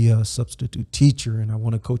to be a substitute teacher, and I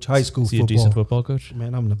want to coach high school football. Is he a decent football coach?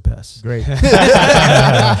 Man, I'm the best. Great.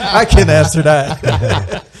 I can answer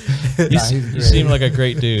that. You seem like a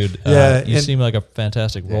great dude. You seem like a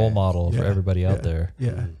fantastic role model for everybody out there.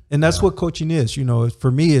 Yeah. And that's what coaching is.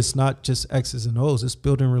 For me, it's not just X's and O's. It's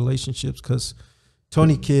building relationships, because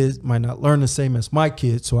Tony kids might not learn the same as my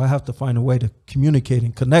kids. So I have to find a way to communicate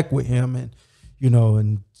and connect with him. And,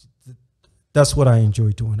 and that's what I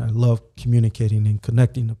enjoy doing. I love communicating and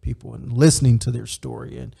connecting to people and listening to their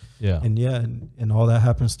story. And all that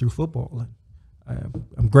happens through football. And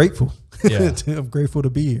I'm grateful. Yeah. I'm grateful to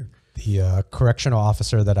be here. The correctional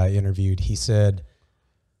officer that I interviewed, he said,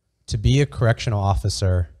 to be a correctional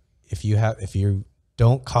officer, if you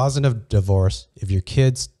don't cause a divorce, if your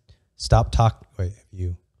kids stop talking,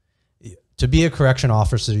 to be a correctional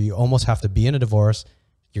officer, you almost have to be in a divorce,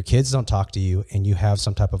 your kids don't talk to you, and you have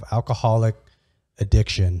some type of alcoholic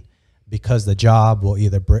addiction, because the job will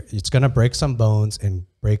either it's going to break some bones and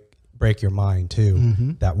break your mind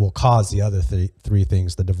too. That will cause the other three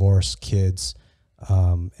things: the divorce, kids,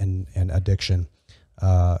 and addiction.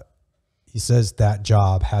 He says that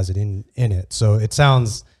job has it in it. So it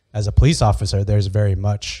sounds, as a police officer, there's very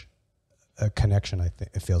much a connection. I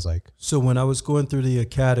think it feels like. So when I was going through the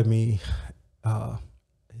academy,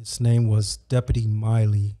 his name was Deputy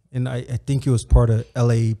Miley, and I think he was part of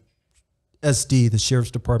LASD. The sheriff's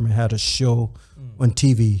department had a show on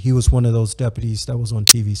TV. He was one of those deputies that was on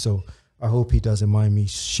TV. So I hope he doesn't mind me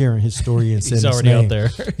sharing his story and saying his name. He's already out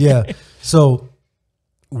there. Yeah. So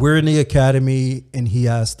we're in the academy, and he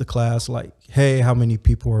asked the class, like, hey, how many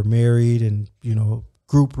people are married? And,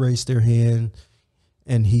 group raised their hand.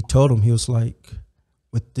 And he told them, he was like,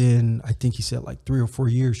 within, I think he said like 3 or 4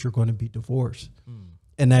 years, you're going to be divorced.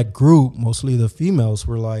 And that group, mostly the females,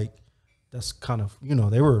 were like, that's kind of,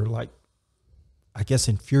 they were like, I guess,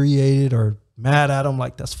 infuriated or mad at him.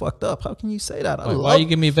 Like, that's fucked up. How can you say that? Why you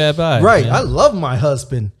give me a bad vibe? Right. Man? I love my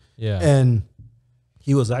husband. Yeah. And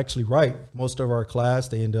he was actually right. Most of our class,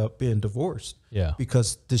 they end up being divorced. Yeah.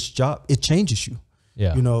 Because this job, it changes you.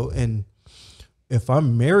 Yeah. And if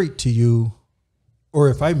I'm married to you, or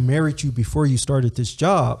if I married you before you started this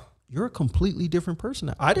job, you're a completely different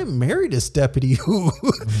person. I didn't marry this deputy who,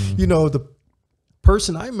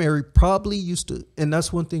 person I married probably used to, and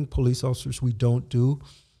that's one thing police officers, we don't do,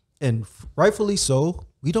 and rightfully so,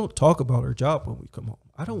 we don't talk about our job when we come home.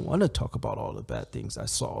 I don't want to talk about all the bad things I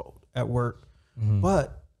saw at work,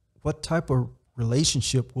 but what type of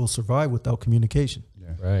relationship will survive without communication?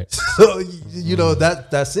 Yeah. Right. So, you know,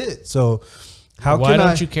 that's it. So why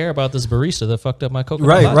don't you care about this barista that fucked up my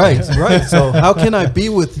coconut Right. latte? So how can I be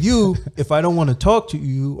with you if I don't want to talk to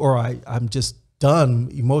you, or I'm just done,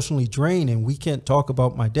 emotionally drained, and we can't talk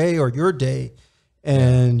about my day or your day,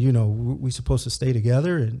 and you know, we're supposed to stay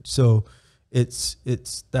together. And so it's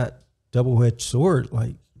that double-edged sword.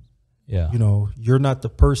 Like, you know, you're not the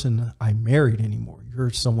person I married anymore. You're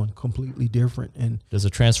someone completely different. And there's a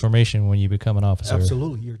transformation when you become an officer.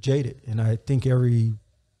 Absolutely. You're jaded. And I think every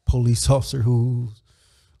police officer who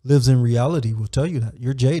lives in reality will tell you that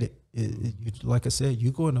you're jaded. Like I said,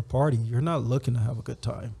 you go in a party, you're not looking to have a good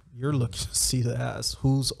time. You're looking to see the ass.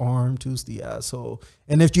 Who's armed? Who's the asshole?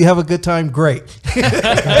 And if you have a good time, great.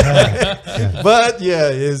 But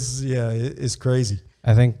it's crazy.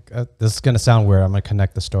 I think this is going to sound weird. I'm going to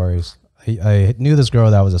connect the stories. I knew this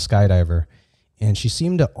girl that was a skydiver, and she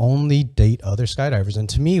seemed to only date other skydivers. And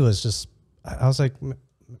to me, it was just, I was like,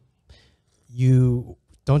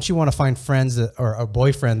 don't you want to find friends or a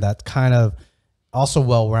boyfriend that kind of also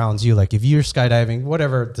well rounds you? Like if you're skydiving,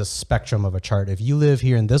 whatever the spectrum of a chart, if you live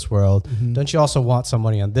here in this world, don't you also want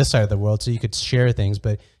somebody on this side of the world so you could share things?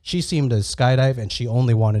 But she seemed to skydive, and she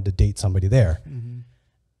only wanted to date somebody there.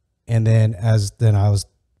 And then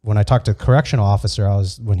when I talked to the correctional officer,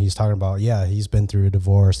 when he's talking about, he's been through a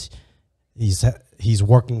divorce, he's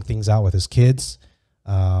working things out with his kids.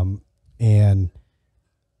 And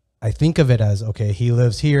I think of it as, okay, he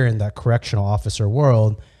lives here in that correctional officer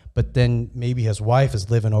world, but then maybe his wife is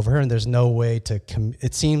living over here, and there's no way to,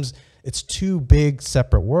 it seems it's two big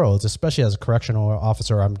separate worlds, especially as a correctional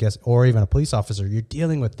officer, or even a police officer. You're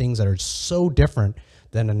dealing with things that are so different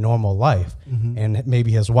than a normal life. And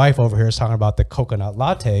maybe his wife over here is talking about the coconut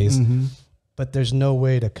lattes, but there's no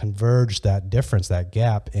way to converge that difference, that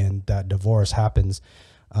gap, and that divorce happens.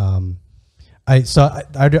 I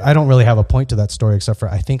don't really have a point to that story, except for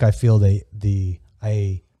I think I feel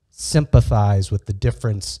I sympathize with the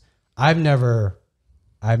difference. I've never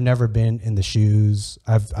been in the shoes.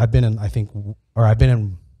 I've been in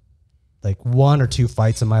like one or two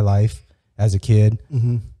fights in my life as a kid.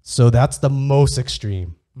 So that's the most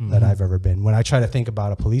extreme that I've ever been. When I try to think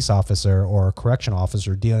about a police officer or a correctional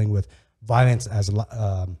officer dealing with violence as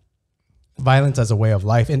a way of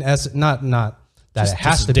life, and as not that it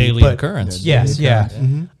has to be daily occurrence. Yes,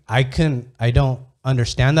 I don't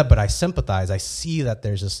understand that, but I sympathize. I see that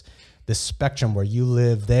there's this spectrum where you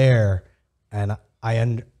live there, and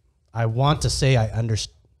I want to say I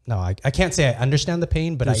understand. No, I can't say I understand the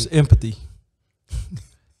pain, but there's empathy.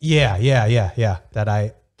 That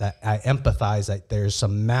I empathize that there's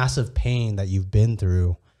some massive pain that you've been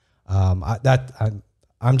through.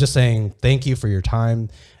 I'm just saying thank you for your time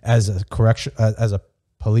as a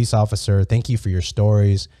police officer. Thank you for your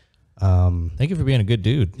stories. Thank you for being a good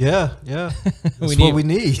dude. Yeah. That's what we need.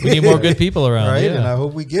 We need more good people around. Right. Yeah. And I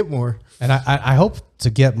hope we get more. And I hope to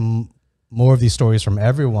get more of these stories from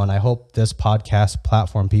everyone. I hope this podcast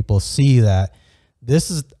platform, people see that this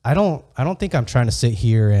is, I don't think I'm trying to sit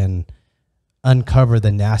here and uncover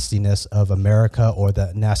the nastiness of America or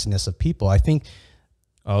the nastiness of people. I think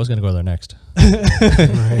I was going to go there next.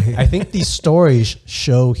 Right. I think these stories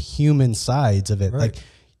show human sides of it. Right. Like,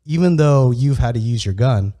 even though you've had to use your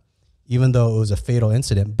gun, even though it was a fatal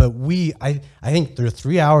incident, but I think through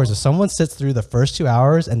 3 hours, if someone sits through the first 2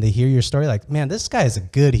 hours and they hear your story, like, man, this guy is a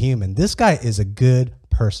good human. This guy is a good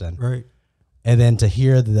person. Right. And then to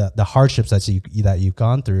hear the hardships that you've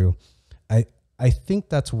gone through, I think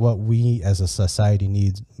that's what we as a society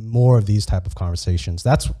need, more of these type of conversations.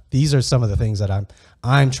 These are some of the things that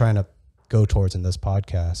I'm trying to go towards in this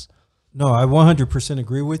podcast. No, I 100%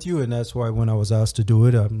 agree with you. And that's why when I was asked to do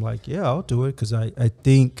it, I'm like, yeah, I'll do it. Because I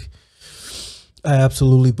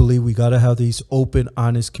absolutely believe we got to have these open,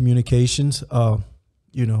 honest communications. I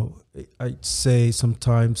say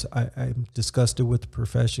sometimes I'm disgusted with the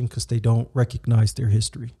profession because they don't recognize their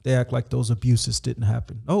history. They act like those abuses didn't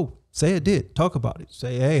happen. No, say it did. Talk about it.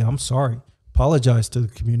 Say, hey, I'm sorry. Apologize to the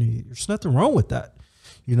community. There's nothing wrong with that.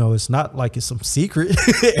 It's not like it's some secret.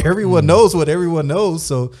 Everyone knows what everyone knows.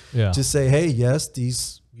 So just say, hey, yes,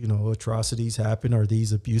 these, atrocities happen or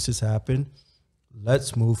these abuses happen.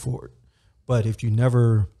 Let's move forward. But if you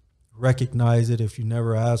never recognize it, if you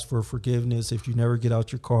never ask for forgiveness, if you never get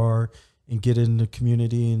out your car and get in the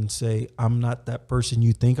community and say, I'm not that person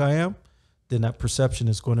you think I am, then that perception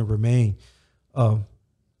is going to remain.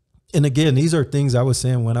 And again, these are things I was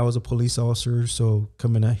saying when I was a police officer. So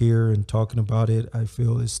coming out here and talking about it, I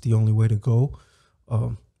feel it's the only way to go.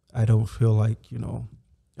 I don't feel like,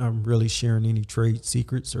 I'm really sharing any trade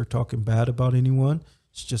secrets or talking bad about anyone.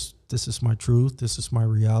 It's just, this is my truth. This is my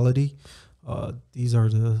reality. These are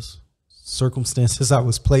the circumstances I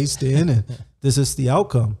was placed in, and this is the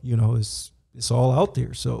outcome. It's all out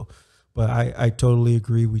there. So, but I totally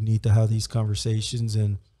agree. We need to have these conversations,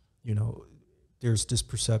 and, there's this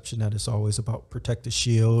perception that it's always about protect the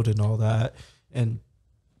shield and all that. And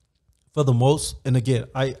for the most, and again,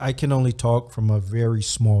 I can only talk from a very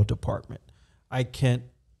small department.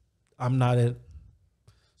 I'm not a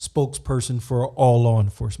spokesperson for all law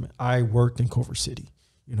enforcement. I worked in Culver City.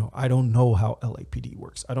 I don't know how LAPD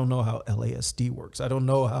works. I don't know how LASD works. I don't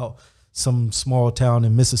know how some small town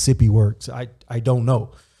in Mississippi works. I don't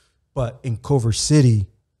know. But in Culver City,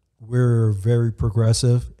 we're very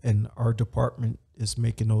progressive, and our department is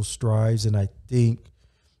making those strides. And I think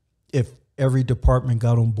if every department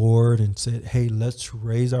got on board and said, hey, let's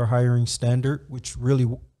raise our hiring standard, which really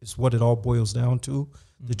is what it all boils down to,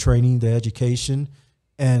 the training, the education,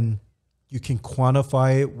 and you can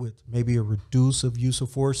quantify it with maybe a reduce of use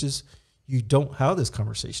of forces, you don't have this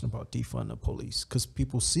conversation about defund the police, because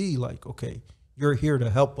people see like, okay, you're here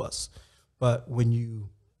to help us. But when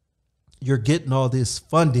you're getting all this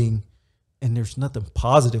funding and there's nothing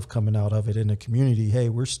positive coming out of it in the community, hey,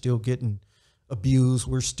 we're still getting abused.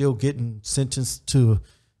 We're still getting sentenced to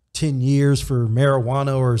 10 years for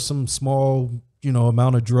marijuana or some small,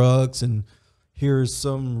 amount of drugs. And here's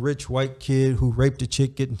some rich white kid who raped a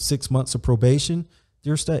chick getting 6 months of probation.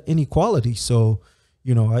 There's that inequality. So,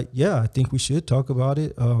 I think we should talk about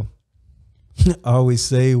it. I always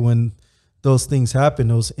say when those things happen,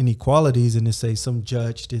 those inequalities, and they say some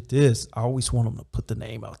judge did this, I always want them to put the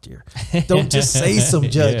name out there. Don't just say some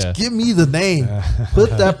judge. Yeah. Give me the name.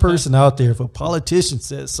 Put that person out there. If a politician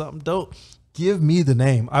says something, don't give me the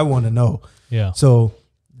name. I want to know. Yeah. So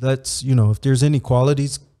that's, if there's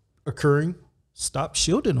inequalities occurring, stop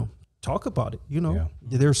shielding them. Talk about it.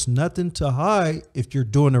 There's nothing to hide if you're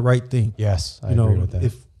doing the right thing. Yes, I agree with that.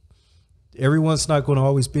 If everyone's not going to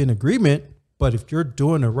always be in agreement, but if you're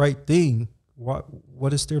doing the right thing,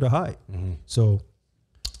 what is there to hide? Mm-hmm. So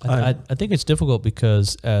I think it's difficult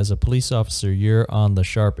because as a police officer, you're on the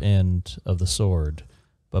sharp end of the sword,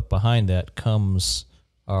 but behind that comes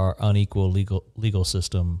our unequal legal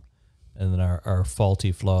system and then our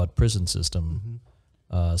faulty, flawed prison system.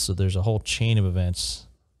 Mm-hmm. So there's a whole chain of events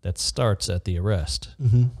that starts at the arrest.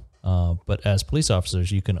 Mm-hmm. But as police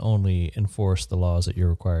officers, you can only enforce the laws that you're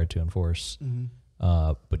required to enforce.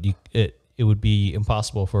 Mm-hmm. But it would be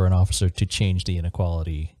impossible for an officer to change the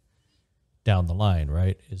inequality down the line,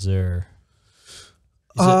 right? Is there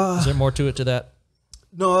more to it to that?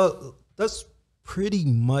 No, that's pretty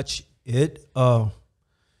much it.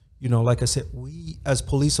 Like I said, we as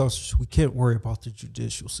police officers, we can't worry about the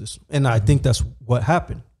judicial system. And I think that's what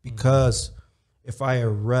happened, because if I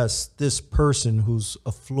arrest this person who's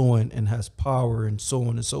affluent and has power and so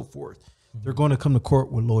on and so forth, they're going to come to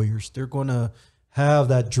court with lawyers. They're going to have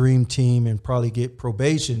that dream team and probably get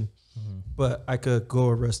probation. But I could go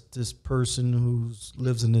arrest this person who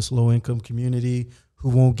lives in this low income community who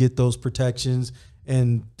won't get those protections,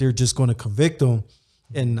 and they're just going to convict them,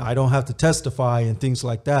 and I don't have to testify and things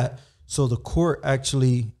like that. So the court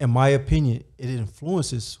actually, in my opinion, it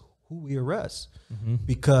influences who we arrest,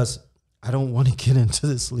 because I don't want to get into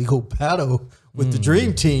this legal battle with the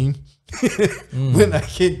dream team when I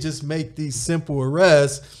can just make these simple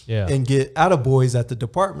arrests and get attaboys at the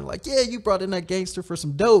department. Like, yeah, you brought in that gangster for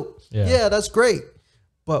some dope. Yeah, that's great.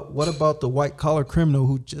 But what about the white collar criminal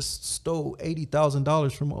who just stole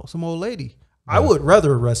 $80,000 from some old lady? I would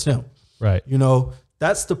rather arrest him. Right.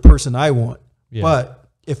 That's the person I want. Yeah. But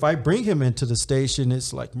if I bring him into the station,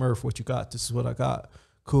 it's like, Murph, what you got? This is what I got.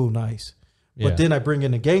 Cool, nice. Yeah. But then I bring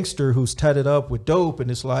in a gangster who's tatted up with dope, and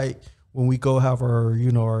it's like, when we go have our,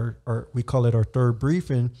 our we call it our third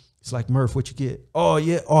briefing, it's like, Murph, what you get? Oh,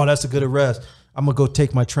 yeah. Oh, that's a good arrest. I'm going to go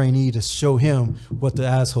take my trainee to show him what the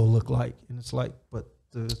asshole looked like. And it's like, but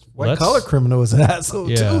the white collar criminal is an asshole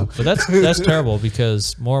too. But that's terrible,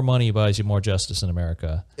 because more money buys you more justice in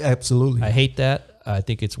America. Absolutely. I hate that. I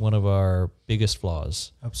think it's one of our biggest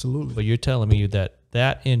flaws. Absolutely. But you're telling me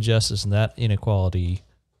that injustice and that inequality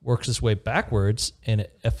works its way backwards, and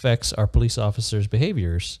it affects our police officers'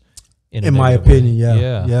 behaviors. In my opinion,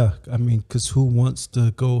 yeah. I mean, because who wants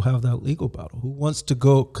to go have that legal battle? Who wants to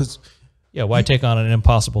go? Because why take on an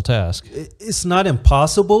impossible task? It's not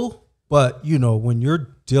impossible, but when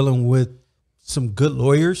you're dealing with some good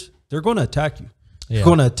lawyers, they're going to attack you. They're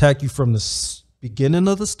going to attack you from the beginning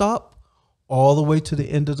of the stop all the way to the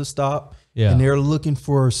end of the stop. Yeah. And they're looking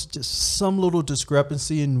for just some little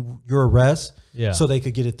discrepancy in your arrest. Yeah. So they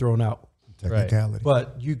could get it thrown out. Technicality. Right.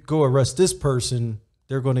 But you go arrest this person,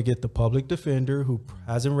 they're going to get the public defender who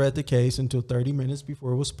hasn't read the case until 30 minutes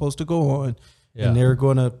before it was supposed to go on. Yeah. And they're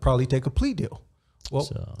going to probably take a plea deal. Well,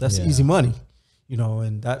 that's easy money, you know,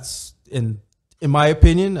 and that's in my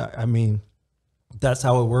opinion, I mean, that's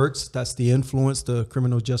how it works. That's the influence the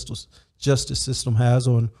criminal justice system has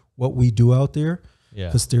on what we do out there. Yeah.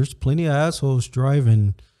 Because there's plenty of assholes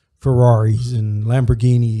driving Ferraris and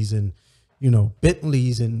Lamborghinis and, you know,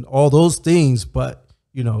 Bentleys and all those things. But,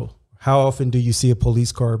 you know, how often do you see a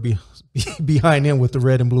police car behind them with the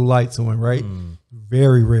red and blue lights on, right?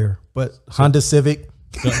 Very rare. But Honda Civic.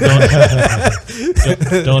 Don't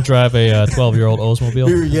drive a 12-year-old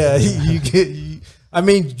Oldsmobile. Yeah, I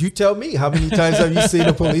mean, you tell me, how many times have you seen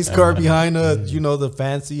a police car behind the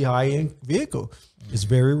fancy high-end vehicle? It's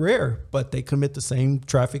very rare, but they commit the same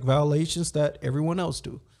traffic violations that everyone else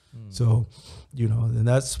do. So, you know, and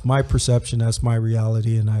that's my perception, that's my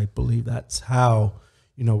reality, and I believe that's how,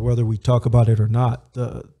 you know, whether we talk about it or not,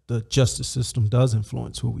 the justice system does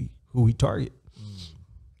influence who we target.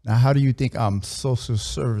 Now, how do you think social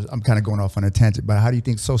service, I'm kind of going off on a tangent, but how do you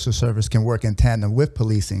think social service can work in tandem with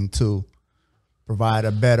policing to provide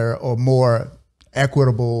a better or more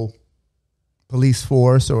equitable police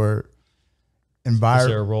force or environment?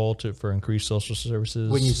 Is there a role for increased social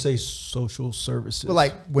services? When you say social services? Well,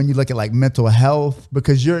 like when you look at like mental health,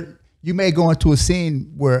 because you may go into a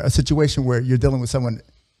situation where you're dealing with someone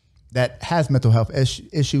that has mental health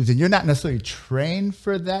issues and you're not necessarily trained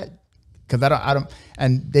for that. Because I don't,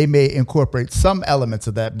 and they may incorporate some elements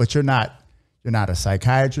of that, but you're not a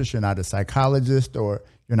psychiatrist, you're not a psychologist, or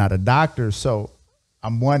you're not a doctor. So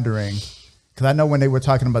I'm wondering, because I know when they were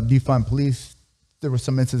talking about defund police, there were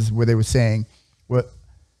some instances where they were saying, well,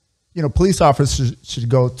 you know, police officers should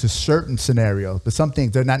go to certain scenarios, but some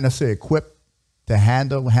things they're not necessarily equipped to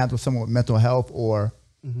handle someone with mental health or.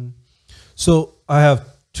 So I have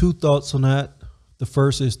two thoughts on that. The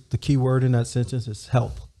first is the key word in that sentence is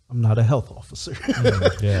health. I'm not a health officer.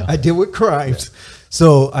 I deal with crimes.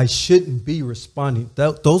 So I shouldn't be responding.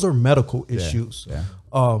 Those are medical issues.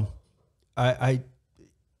 When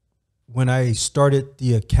I started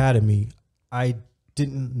the academy, I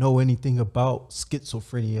didn't know anything about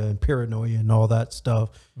schizophrenia and paranoia and all that stuff,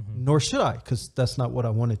 nor should I, because that's not what I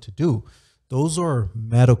wanted to do. Those are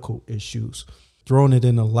medical issues. Throwing it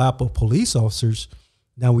in the lap of police officers,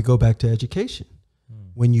 now we go back to education.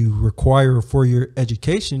 When you require a 4-year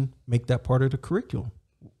education, make that part of the curriculum.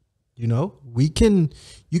 You know, you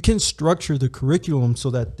can structure the curriculum so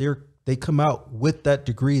that they come out with that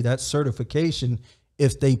degree, that certification,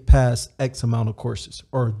 if they pass X amount of courses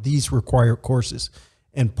or these required courses.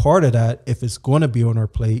 And part of that, if it's going to be on our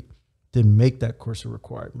plate, then make that course a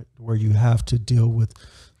requirement where you have to deal with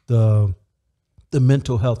the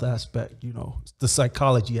mental health aspect, you know, the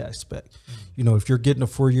psychology aspect. You know, if you're getting a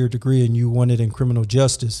 4-year degree and you want it in criminal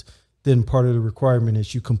justice, then part of the requirement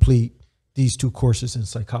is you complete these 2 courses in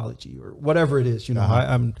psychology or whatever it is. You know,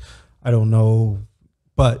 I don't know,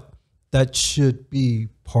 but that should be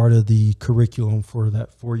part of the curriculum for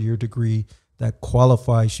that 4-year degree that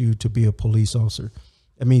qualifies you to be a police officer.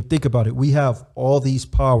 I mean, think about it. We have all these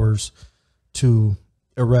powers to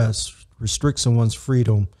arrest, restrict someone's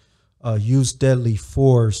freedom, use deadly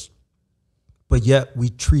force, but yet we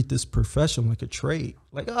treat this profession like a trade.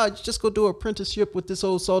 Like, just go do an apprenticeship with this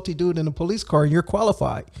old salty dude in a police car and you're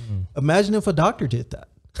qualified. Imagine if a doctor did that.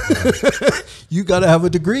 You got to have a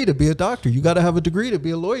degree to be a doctor. You got to have a degree to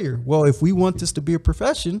be a lawyer. Well, if we want this to be a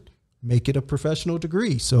profession, make it a professional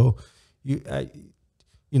degree. So, you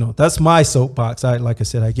know, that's my soapbox. Like I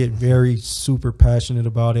said, I get very super passionate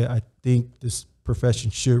about it. I think this profession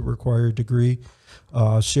should require a degree.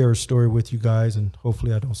 I'll share a story with you guys, and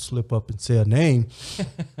hopefully I don't slip up and say a name.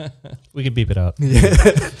 We can beep it out.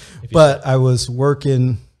 But I was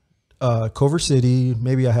working Culver City.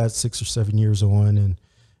 Maybe I had 6 or 7 years on, and,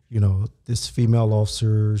 you know, this female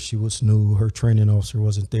officer, she was new. Her training officer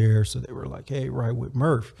wasn't there, so they were like, hey, ride with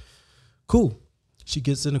Murph. Cool. She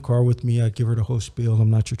gets in the car with me. I give her the whole spiel.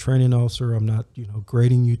 I'm not your training officer. I'm not, you know,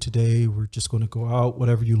 grading you today. We're just going to go out.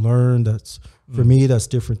 Whatever you learn, that's for me, that's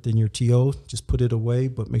different than your TO. Just put it away,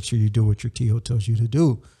 but make sure you do what your TO tells you to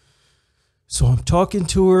do. So I'm talking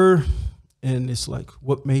to her, and it's like,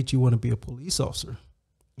 what made you want to be a police officer?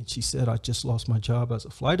 And she said, I just lost my job as a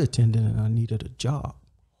flight attendant, and I needed a job.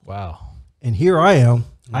 Wow. And here I am.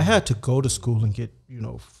 I had to go to school and get, you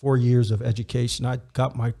know, 4 years of education. I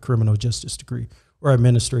got my criminal justice degree or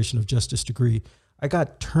administration of justice degree. I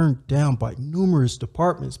got turned down by numerous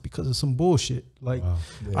departments because of some bullshit. Like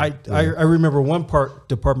I remember one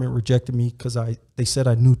department rejected me because they said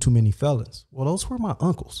I knew too many felons. Well, those were my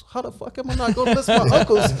uncles. How the fuck am I not going to listen to my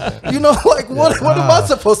uncles? You know, like what am I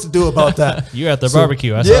supposed to do about that? You're at the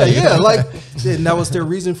barbecue. I saw you. Like, and that was their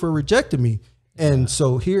reason for rejecting me. And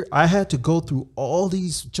so here I had to jump through all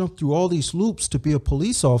these loops to be a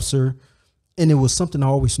police officer. And it was something I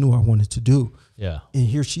always knew I wanted to do. Yeah. And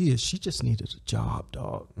here she is. She just needed a job,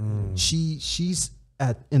 dog. She's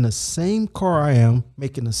in the same car I am,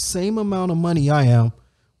 making the same amount of money I am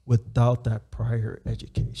without that prior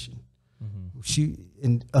education.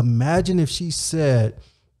 And imagine if she said,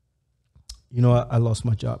 you know, I lost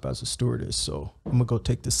my job as a stewardess, so I'm gonna go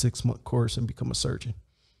take the 6-month course and become a surgeon.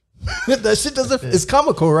 That shit doesn't, it's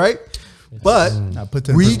comical, right? But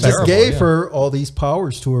we just gave her all these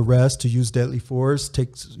powers to arrest, to use deadly force,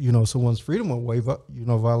 take, you know, someone's freedom away, you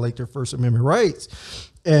know, violate their First Amendment rights.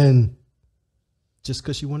 And just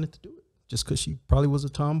because she wanted to do it, just because she probably was a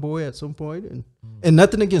tomboy at some point, and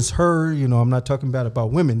nothing against her, you know, I'm not talking bad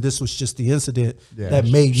about women. This was just the incident that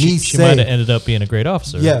made me say. She might have ended up being a great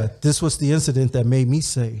officer. Yeah, this was the incident that made me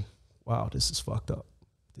say, wow, this is fucked up.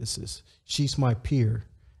 She's my peer.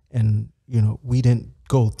 And, you know, we didn't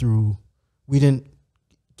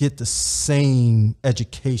get the same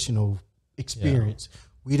educational experience. Yeah.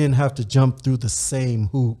 We didn't have to jump through the same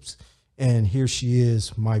hoops. And here she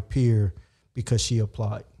is, my peer, because she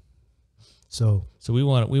applied. So we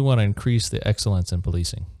want to increase the excellence in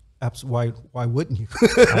policing. Why wouldn't you?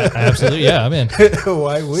 Absolutely, yeah, I'm in.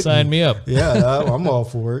 Why wouldn't Sign me up? Yeah, I'm all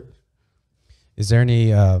for it. Is there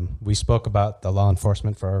any, we spoke about the law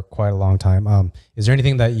enforcement for quite a long time. Is there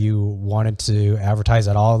anything that you wanted to advertise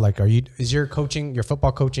at all? Like, is your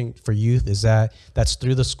football coaching for youth, that's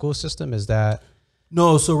through the school system? Is that?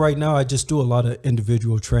 No. So right now I just do a lot of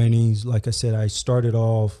individual trainings. Like I said, I started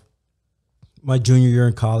off my junior year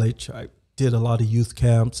in college. I did a lot of youth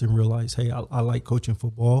camps and realized, hey, I like coaching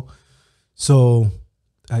football. So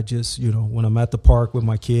I just, you know, when I'm at the park with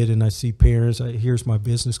my kid and I see parents, here's my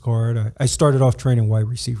business card. I started off training wide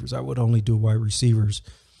receivers. I would only do wide receivers.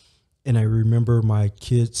 And I remember my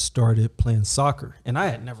kids started playing soccer. And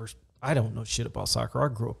I don't know shit about soccer. I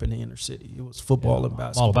grew up in the inner city. It was football and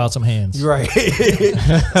basketball. All about some hands. Right.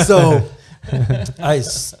 So I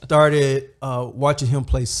started watching him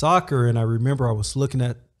play soccer. And I remember I was looking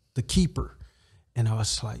at the keeper. And I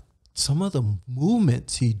was like, some of the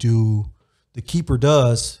movements the keeper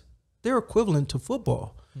does, they're equivalent to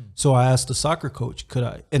football. So I asked the soccer coach, could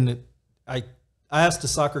I? And I asked the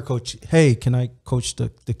soccer coach, hey, can I coach the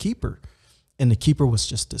keeper? And the keeper was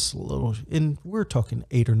just this little, and we're talking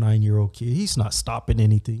 8 or 9 year old kid. He's not stopping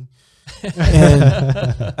anything. And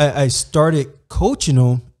I started coaching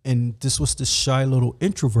him, and this was this shy little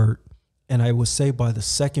introvert. And I would say by the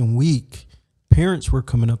second week, parents were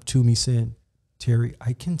coming up to me saying, Terry,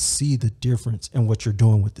 I can see the difference in what you're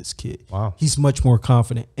doing with this kid. Wow. He's much more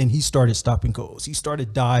confident, and he started stopping goals. He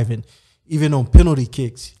started diving. Even on penalty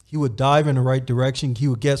kicks, he would dive in the right direction. He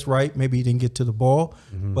would guess right. Maybe he didn't get to the ball,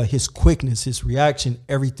 but his quickness, his reaction,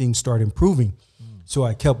 everything started improving. So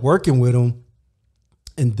I kept working with him,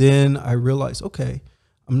 and then I realized, okay,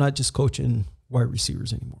 I'm not just coaching wide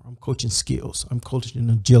receivers anymore. I'm coaching skills. I'm coaching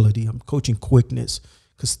agility. I'm coaching quickness,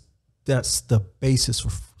 because that's the basis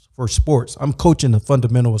for sports. I'm coaching the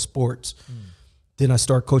fundamental of sports. Then I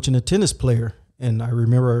start coaching a tennis player. And I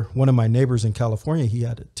remember one of my neighbors in California, he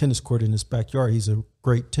had a tennis court in his backyard. He's a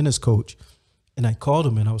great tennis coach. And I called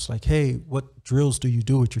him and I was like, hey, what drills do you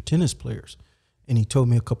do with your tennis players? And he told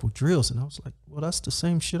me a couple drills. And I was like, well, that's the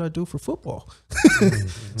same shit I do for football.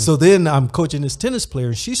 So then I'm coaching this tennis player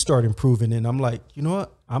and she started improving. And I'm like, you know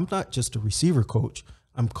what? I'm not just a receiver coach.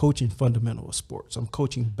 I'm coaching fundamental of sports. I'm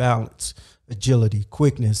coaching balance, agility,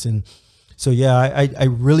 quickness. And so, yeah, I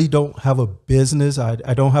really don't have a business. I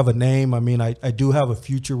don't have a name. I mean, I do have a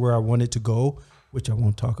future where I want it to go, which I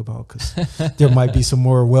won't talk about because there might be some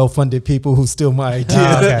more well-funded people who steal my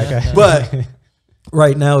idea. Okay. But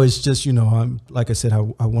right now it's just, you know, I'm like I said,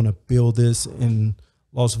 I want to build this in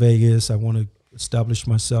Las Vegas. I want to establish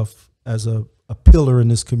myself as a pillar in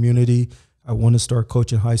this community. I want to start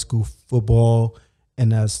coaching high school football.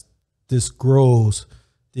 And as this grows,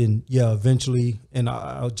 then, yeah, eventually, and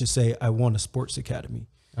I'll just say I want a sports academy.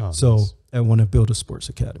 So nice. I want to build a sports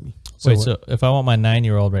academy. So if I want my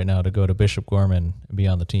 9-year-old right now to go to Bishop Gorman and be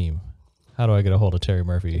on the team, how do I get a hold of Terry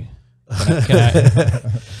Murphy?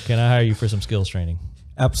 Can I hire you for some skills training?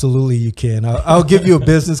 Absolutely, you can. I'll give you a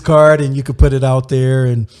business card and you can put it out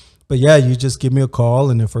there. But yeah, you just give me a call,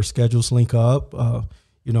 and if our schedules link up,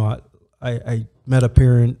 you know, I met a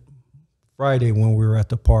parent Friday when we were at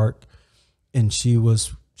the park, and she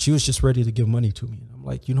was just ready to give money to me. And I'm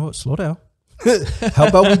like, you know what? Slow down. How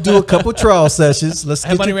about we do a couple trial sessions? Let's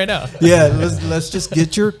have money right now. Yeah, let's just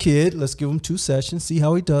get your kid. Let's give him 2 sessions, see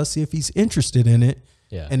how he does, see if he's interested in it.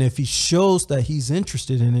 Yeah. And if he shows that he's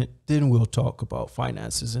interested in it, then we'll talk about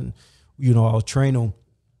finances, and I'll train him,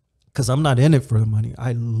 because I'm not in it for the money.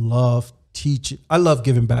 I love teaching. I love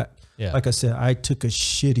giving back. Yeah. Like I said, I took a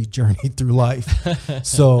shitty journey through life.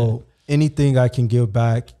 So anything I can give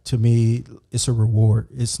back, to me, it's a reward.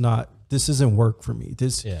 It's not. This isn't work for me.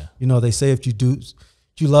 This, they say if you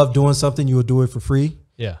love doing something, you will do it for free.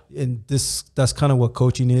 Yeah. And that's kind of what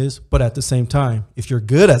coaching is. But at the same time, if you're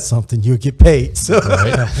good at something, you'll get paid. So,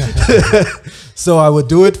 so I would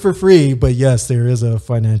do it for free. But yes, there is a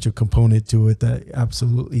financial component to it that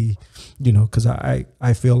absolutely, because I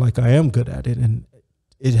feel like I am good at it. And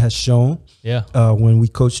it has shown. Yeah. When we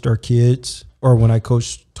coached our kids, or when I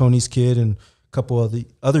coached Tony's kid and a couple of the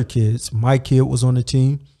other kids, my kid was on the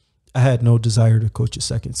team. I had no desire to coach a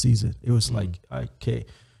second season. It was like, okay,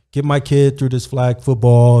 get my kid through this flag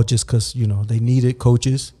football, just because, they needed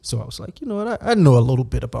coaches. So I was like, I know a little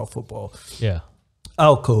bit about football. Yeah.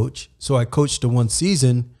 I'll coach. So I coached the 1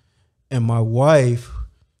 season, and my wife,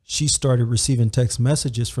 she started receiving text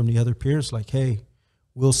messages from the other parents like, hey,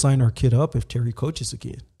 we'll sign our kid up if Terry coaches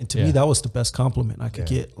again. And to me, that was the best compliment I could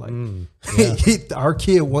get. Like, our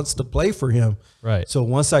kid wants to play for him. Right. So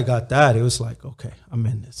once I got that, it was like, okay, I'm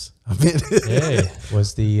in this. Hey,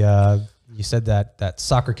 was the you said that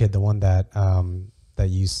soccer kid the one that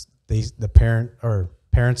the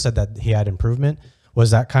parents said that he had improvement?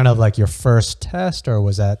 Was that kind of like your first test, or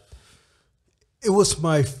was that? It was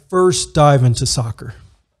my first dive into soccer,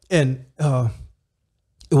 and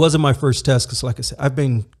it wasn't my first test because, like I said, I've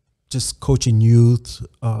been just coaching youth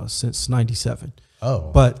since '97.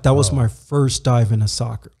 Oh, but that was my first dive into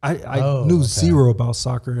soccer. I knew zero about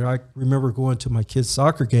soccer. I remember going to my kid's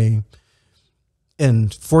soccer game,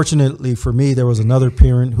 and fortunately for me, there was another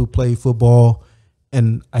parent who played football,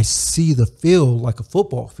 and I see the field like a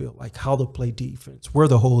football field, like how to play defense, where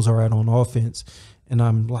the holes are at on offense. And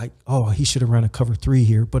I'm like, oh, he should have run a cover 3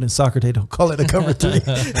 here. But in soccer, they don't call it a cover 3.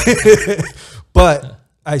 But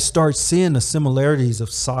I start seeing the similarities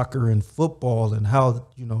of soccer and football, and how,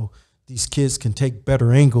 these kids can take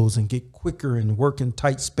better angles and get quicker and work in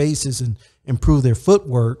tight spaces and improve their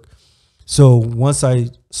footwork. So once I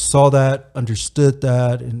saw that, understood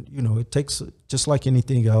that, and, it takes, just like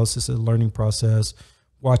anything else, it's a learning process,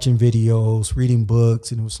 watching videos, reading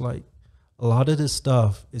books. And it was like, a lot of this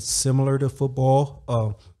stuff is similar to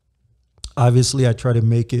football. Obviously, I try to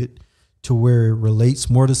make it to where it relates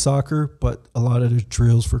more to soccer, but a lot of the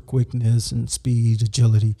drills for quickness and speed,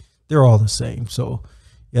 agility, they're all the same. So,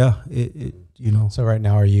 yeah, So right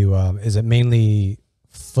now, are you? Is it mainly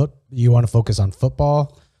you want to focus on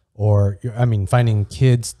football, or finding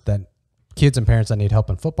kids and parents that need help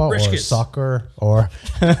in football, Rich or kids. soccer, or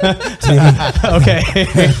okay,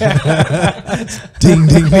 ding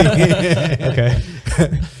ding ding. Okay,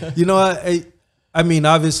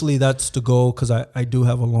 obviously that's the goal, because I do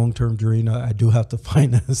have a long-term dream. I do have to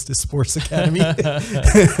finance the sports academy.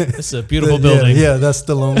 It's a beautiful building. Yeah, that's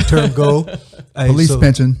the long-term goal. Police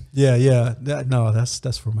pension. Yeah. No,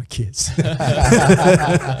 that's for my kids.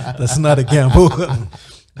 That's not a gamble.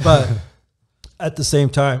 But at the same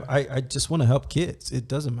time, I just want to help kids. It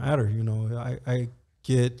doesn't matter. I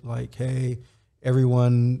get like, hey,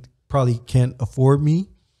 everyone probably can't afford me.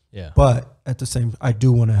 Yeah. But at the same, I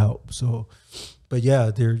do want to help. So, but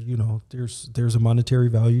yeah, there's a monetary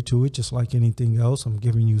value to it, just like anything else. I'm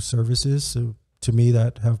giving you services to me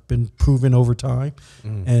that have been proven over time,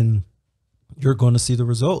 and you're going to see the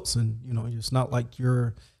results. And it's not like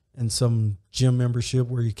you're in some gym membership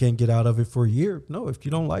where you can't get out of it for a year. No, if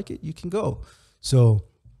you don't like it, you can go. So,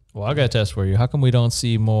 well, I got a test for you. How come we don't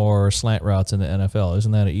see more slant routes in the NFL?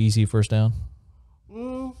 Isn't that an easy first down?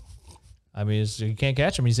 You can't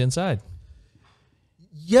catch him. He's inside.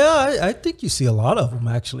 Yeah, I think you see a lot of them,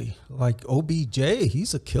 actually. Like OBJ,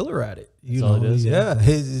 he's a killer at it.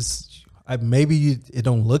 Maybe it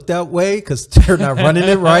don't look that way because they're not running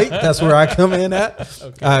it right. That's where I come in at.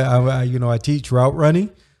 Okay. I teach route running.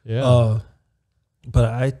 Yeah. But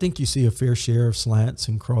I think you see a fair share of slants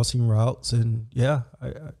and crossing routes, and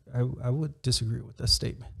I would disagree with that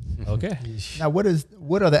statement. Okay. Now, what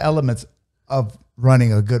are the elements of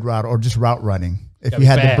running a good route, or just route running? If Gotta you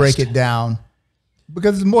had be to break fast. it down,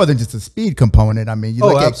 because it's more than just a speed component. You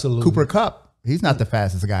look at Cooper Kupp; he's not the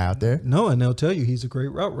fastest guy out there. No, and they'll tell you he's a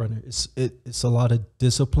great route runner. It's a lot of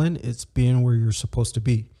discipline. It's being where you're supposed to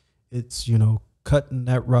be. It's cutting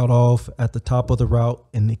that route off at the top of the route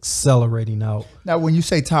and accelerating out. Now, when you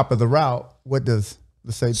say top of the route, what does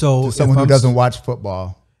Let's say to someone who doesn't watch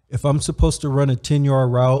football. If I'm supposed to run a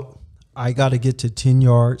 10-yard route, I got to get to 10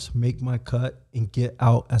 yards, make my cut, and get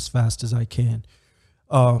out as fast as I can.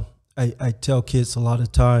 I tell kids a lot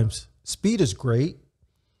of times, speed is great,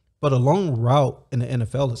 but a long route in the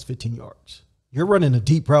NFL is 15 yards. You're running a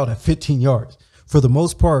deep route at 15 yards. For the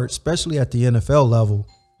most part, especially at the NFL level,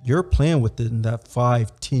 you're playing within that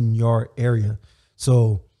 5-10 yard area.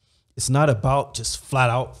 So it's not about just flat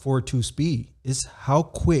out 4.2 speed. It's how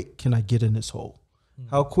quick can I get in this hole?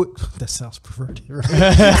 How quick? That sounds perverted, right?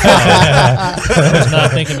 I was not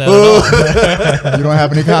thinking that at all. You don't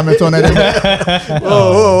have any comments on that?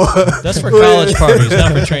 That's for college parties,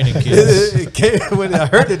 not for training kids. It came, when I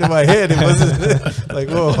heard it in my head, it wasn't like,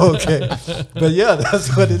 oh, okay. But yeah,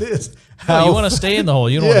 that's what it is. Oh, you want to stay in the hole.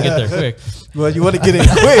 You don't want to get there quick. Well, you want to get in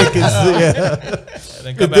quick. And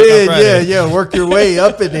then come back on Friday. Work your way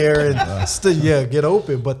up in there and still, get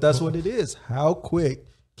open. But that's what it is. How quick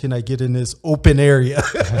can I get in this open area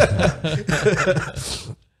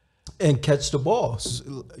and catch the ball?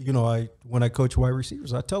 You know, when I coach wide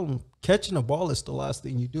receivers, I tell them catching the ball is the last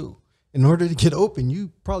thing you do. In order to get open,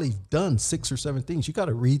 you probably done 6 or 7 things. You got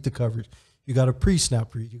to read the coverage. You got to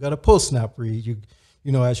pre-snap read. You got to post-snap read.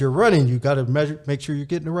 You know, as you're running, you got to make sure you're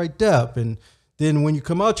getting the right depth. And then when you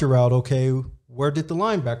come out your route, okay, where did the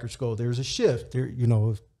linebackers go? There's a shift. There, you know,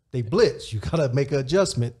 if they blitz, you got to make an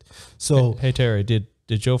adjustment. So, hey Terry, did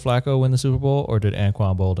Joe Flacco win the Super Bowl or did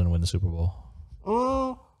Anquan Bolden win the Super Bowl?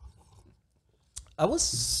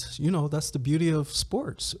 That's the beauty of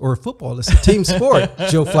sports or football. It's a team sport.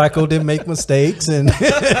 Joe Flacco didn't make mistakes. And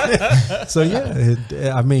so,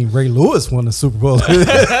 I mean, Ray Lewis won the Super Bowl.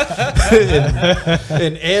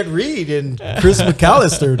 and Ed Reed and Chris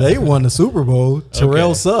McAllister, they won the Super Bowl.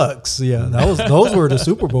 Terrell Suggs. Yeah, those were the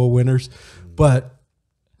Super Bowl winners. But,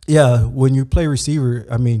 yeah, when you play receiver,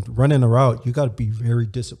 I mean, running a route, you got to be very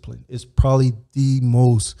disciplined. It's probably the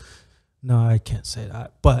most – no, I can't say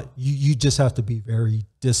that. But you just have to be very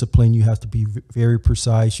disciplined. You have to be very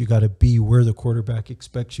precise. You got to be where the quarterback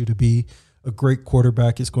expects you to be. A great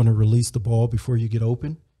quarterback is going to release the ball before you get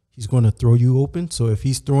open. He's going to throw you open. So if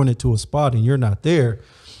he's throwing it to a spot and you're not there,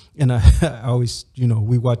 and I always, you know,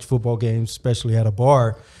 we watch football games, especially at a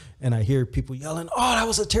bar, and I hear people yelling, "Oh, that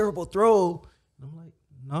was a terrible throw." And I'm like,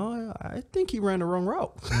 no, I think he ran the wrong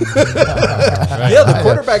route. Yeah, the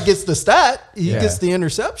quarterback gets the stat. He gets the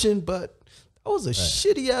interception, but that was a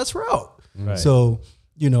shitty-ass route. Right. So,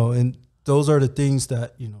 you know, and those are the things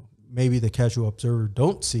that, you know, maybe the casual observer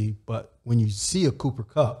don't see, but when you see a Cooper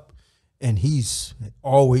Kupp, and he's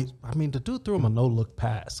always, I mean, the dude threw him a no-look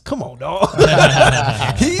pass. Come on, dog.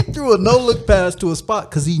 He threw a no-look pass to a spot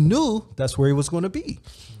because he knew that's where he was going to be.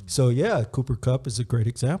 So, yeah, Cooper Kupp is a great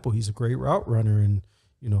example. He's a great route runner, and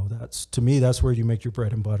you know, to me, that's where you make your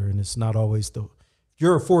bread and butter. And it's not always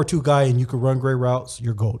you're a 4.2 guy and you can run great routes,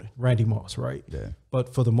 you're golden. Randy Moss, right? Yeah.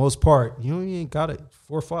 But for the most part, you know, you ain't got it.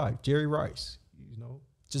 4.5, Jerry Rice. You know,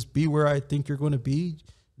 just be where I think you're going to be.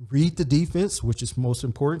 Read the defense, which is most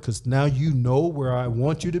important because now you know where I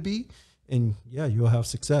want you to be. And, yeah, you'll have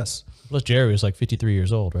success. Plus, Jerry was like 53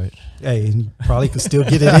 years old, right? Hey, and you probably could still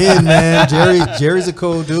get it in, man. Jerry's a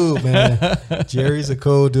cool dude, man. Jerry's a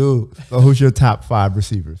cool dude. So who's your top 5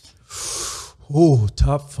 receivers? Oh,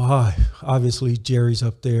 top 5. Obviously, Jerry's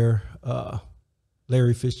up there.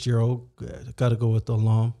 Larry Fitzgerald. Got to go with the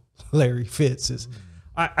alum. Larry Fitz is.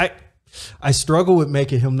 I struggle with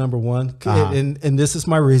making him number 1. And this is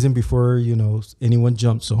my reason before, you know, anyone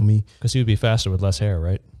jumps on me. Because he would be faster with less hair,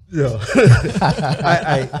 right? Yeah.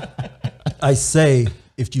 I say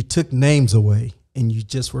if you took names away and you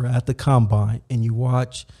just were at the combine and you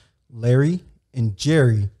watch Larry and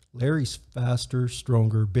Jerry, Larry's faster,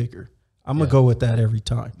 stronger, bigger. I'm going to go with that every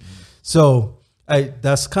time. So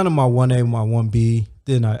that's kind of my 1A, my 1B.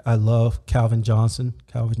 Then I love Calvin Johnson.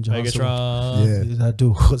 Megatron. Yeah. That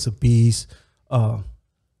dude was a beast.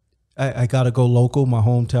 I got to go local. My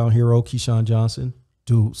hometown hero, Keyshawn Johnson.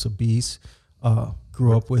 Dude's a beast.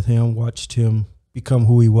 Grew up with him, watched him become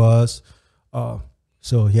who he was.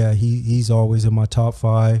 So, yeah, he's always in my top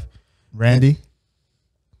 5. Randy?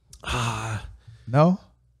 No?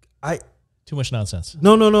 Too much nonsense.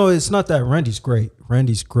 No. It's not that. Randy's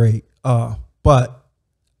great. But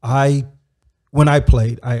when I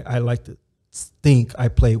played, I like to think I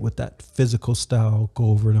played with that physical style, go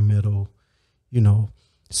over the middle, you know.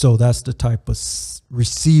 So that's the type of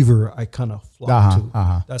receiver I kind of flock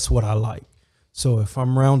to. That's what I like. So if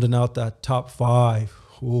I'm rounding out that top 5,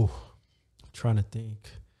 I'm trying to think.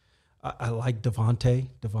 I like Devontae.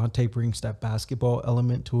 Devontae brings that basketball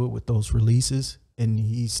element to it with those releases. And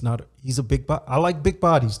he's a big body. I like big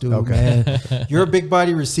bodies, dude, man. You're a big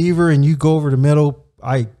body receiver and you go over the middle.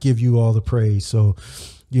 I give you all the praise. So,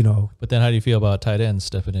 you know. But then how do you feel about tight ends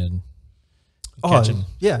stepping in? Catching?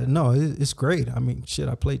 Yeah, no, it's great. I mean, shit,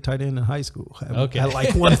 I played tight end in high school. Okay. At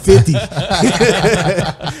like 150.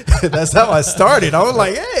 That's how I started. I was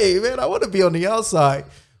like, hey, man, I want to be on the outside.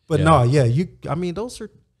 But no, I mean, those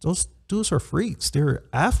dudes are freaks. They're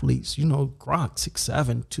athletes. You know, Gronk,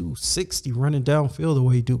 6'7", 260, running downfield the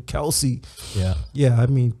way he do. Kelsey. Yeah. Yeah, I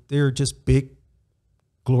mean, they're just big,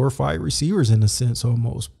 glorified receivers in a sense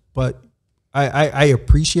almost. But I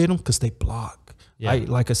appreciate them because they block. Yeah.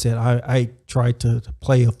 Like I said, I tried to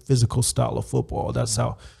play a physical style of football. That's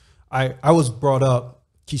how I was brought up.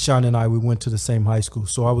 Keyshawn and we went to the same high school.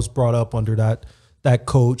 So I was brought up under that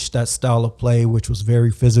coach, that style of play, which was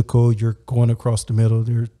very physical. You're going across the middle.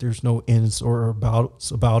 There's no ins or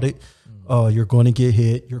about it. You're going to get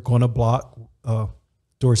hit. You're going to block.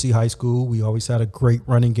 Dorsey High School, we always had a great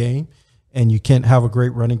running game. And you can't have a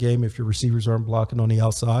great running game if your receivers aren't blocking on the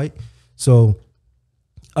outside. So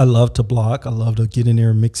I love to block. I love to get in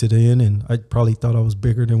there and mix it in. And I probably thought I was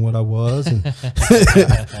bigger than what I was.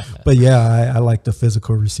 But yeah, I like the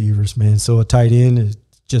physical receivers, man. So a tight end is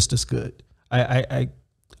just as good. I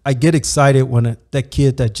get excited when that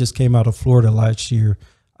kid that just came out of Florida last year,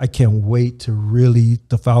 I can't wait to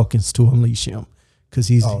the Falcons to unleash him. Because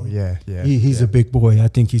he's a big boy. I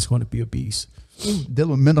think he's going to be a beast.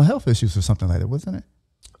 Dealing with mental health issues or something like that, wasn't it?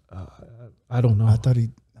 I don't know. I thought he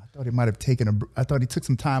might have I thought he took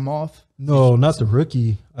some time off. No, not the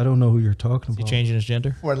rookie. I don't know who you're talking about. Is he changing his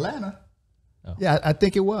gender? For Atlanta. Oh. Yeah, I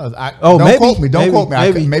think it was. Don't quote me. Don't quote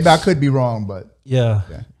me. Maybe I could be wrong, but yeah.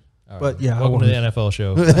 Right. But yeah, welcome to the NFL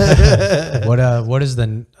show. What is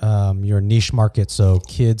your niche market? So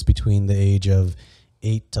kids between the age of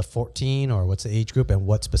 8 to 14, or what's the age group, and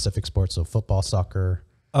what specific sports? So football, soccer.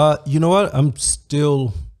 You know what?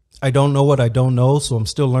 I don't know what I don't know, so I'm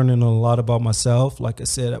still learning a lot about myself. Like I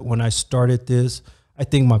said, when I started this, I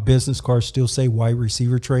think my business cards still say wide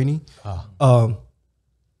receiver training.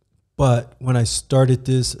 But when I started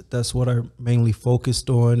this, that's what I mainly focused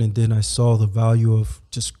on, and then I saw the value of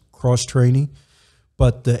just cross training.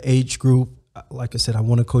 But the age group, like I said, I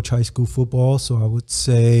want to coach high school football, so I would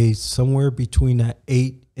say somewhere between that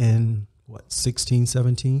 8 and 16,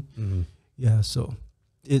 17. Mm-hmm. Yeah, so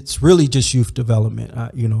it's really just youth development.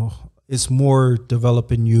 You know, it's more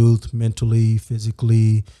developing youth mentally,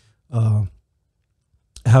 physically,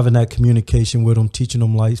 having that communication with them, teaching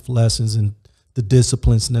them life lessons and the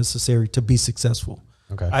disciplines necessary to be successful.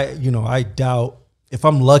 Okay. I doubt, if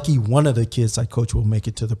I'm lucky, one of the kids I coach will make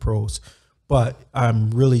it to the pros. But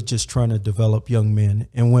I'm really just trying to develop young men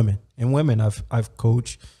and women. And women, I've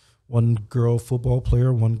coached one girl football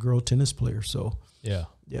player, one girl tennis player. So yeah.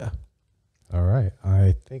 All right.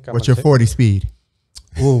 I think what's your 40 speed?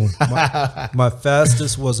 Oh, my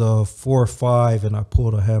fastest was a 4.5, and I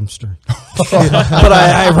pulled a hamstring. But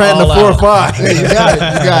I ran the 4.5. You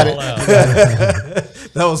got it.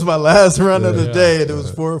 That was my last run of the day, and it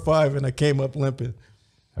was 4.5, and I came up limping.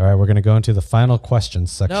 All right, we're going to go into the final questions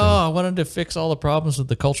section. No, I wanted to fix all the problems with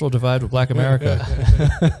the cultural divide with Black America.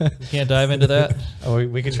 We can't dive into that. Oh,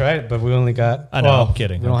 we could try it, but we only got. I know. I'm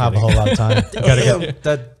kidding. We don't have a whole lot of time.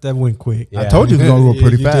 That went quick. Yeah. I told you it was going to go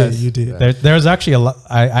pretty fast. You did. There's actually a lot.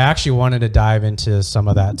 I actually wanted to dive into some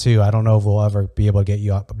of that too. I don't know if we'll ever be able to get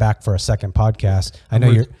you back for a second podcast. I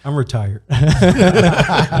know I'm retired.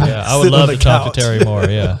 Yeah, I would love to talk to Terry more.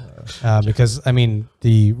 Yeah. Because I mean,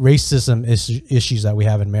 the racism issues that we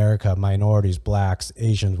have in America, minorities, blacks,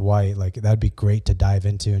 Asians, white, like that'd be great to dive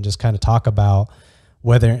into and just kind of talk about,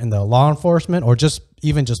 whether in the law enforcement or just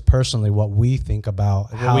even just personally, what we think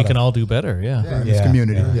about how we can all do better. In this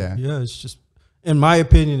community. Yeah. It's just, in my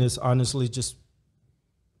opinion, it's honestly just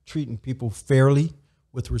treating people fairly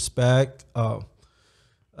with respect.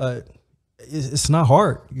 It's not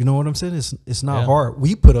hard. You know what I'm saying? It's not hard.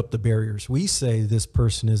 We put up the barriers. We say this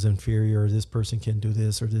person is inferior, or this person can do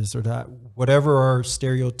this or this or that. Whatever our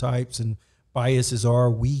stereotypes and biases are,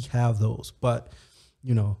 we have those. But,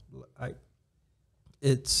 you know,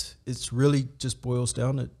 it's really just boils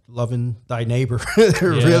down to loving thy neighbor.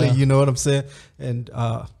 Really, you know what I'm saying? And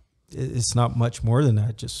it's not much more than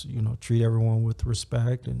that. Just, you know, treat everyone with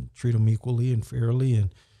respect and treat them equally and fairly. And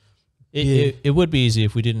it would be easy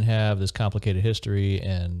if we didn't have this complicated history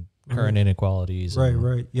and current inequalities.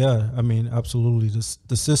 Right. Yeah. I mean, absolutely.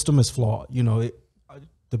 The system is flawed. You know,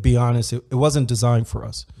 to be honest, it wasn't designed for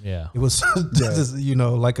us. Yeah. It was, you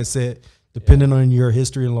know, like I said, depending on your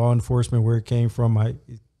history in law enforcement, where it came from,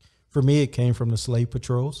 for me, it came from the slave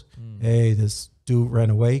patrols. Hey, this dude ran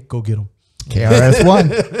away, go get him. KRS-One.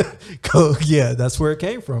 Yeah, that's where it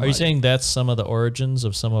came from. Are you saying that's some of the origins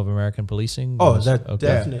of some of American policing? Oh, that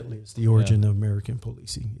definitely is the origin of American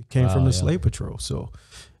policing. It came from the slave patrol. So,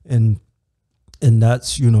 and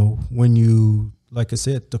that's, you know, when you, like I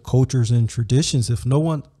said, the cultures and traditions, if no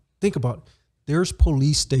one, think about it, there's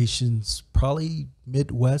police stations, probably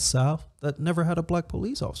Midwest, South, that never had a black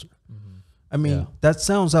police officer. I mean, that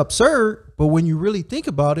sounds absurd, but when you really think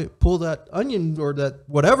about it, pull that onion or that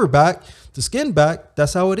whatever back, the skin back,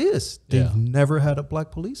 that's how it is. They've never had a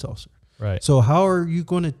black police officer. Right. So how are you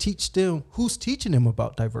going to teach them? Who's teaching them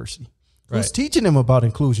about diversity? Who's teaching them about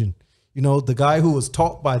inclusion? You know, the guy who was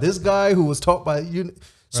taught by this guy who was taught by you.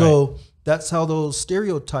 So that's how those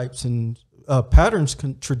stereotypes and patterns,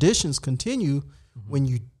 traditions continue when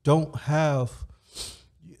you don't have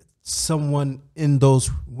someone in those,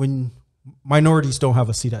 when minorities don't have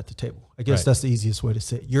a seat at the table. I guess that's the easiest way to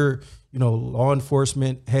say it. You're, you know, law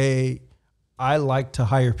enforcement, hey, I like to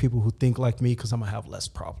hire people who think like me because I'm going to have less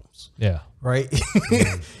problems. Yeah. Right?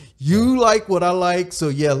 You like what I like, so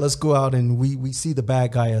yeah, let's go out and we see the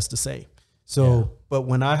bad guy as the same. So, but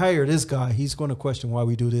when I hire this guy, he's going to question why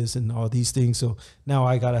we do this and all these things. So now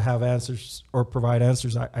I got to have answers or provide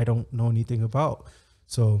answers I don't know anything about.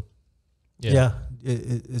 So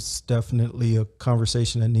it's definitely a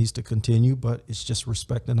conversation that needs to continue, but it's just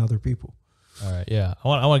respecting other people. All right. Yeah. I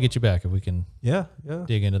want to get you back if we can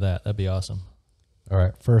dig into that. That'd be awesome. All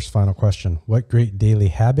right. First, final question. What great daily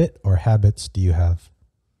habit or habits do you have?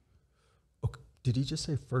 Okay. Did he just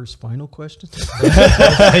say first final question?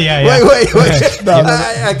 Yeah. Wait. No,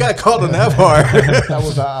 I got called on that part.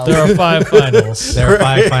 There are 5 finals. There are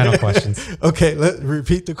 5 final questions. Okay.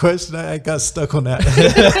 Repeat the question. I got stuck on that.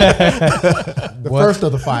 The first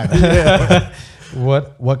of the 5.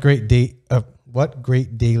 What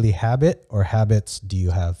great daily habit or habits do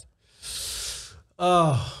you have?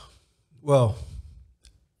 Well,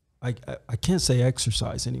 I can't say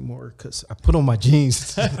exercise anymore because I put on my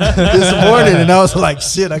jeans this morning and I was like,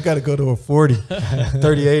 shit, I got to go to a 40.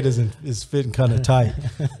 38 is fitting kind of tight.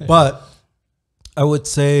 But I would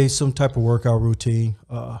say some type of workout routine.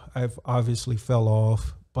 I've obviously fell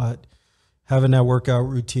off, but having that workout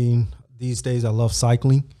routine these days, I love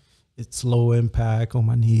cycling. It's low impact on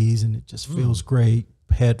my knees and it just feels great.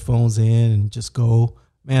 Headphones in and just go.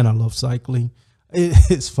 Man, I love cycling.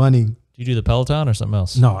 It's funny. Do you do the Peloton or something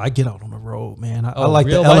else? No, I get out on the road, man. I like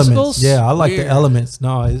the bicycles? elements. Yeah, I like the elements.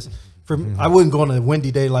 No, it's I wouldn't go on a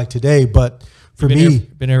windy day like today, but for me,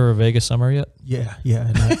 been here for Vegas summer yet? Yeah.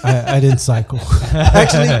 And I didn't cycle.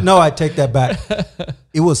 Actually, no, I take that back.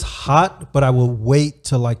 It was hot, but I will wait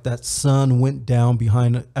till like that sun went down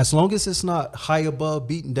behind it. As long as it's not high above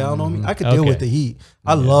beating down on me, I could deal with the heat.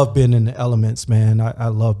 I love being in the elements, man. I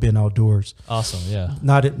love being outdoors. Awesome, yeah.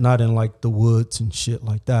 Not in like the woods and shit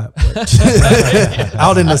like that, but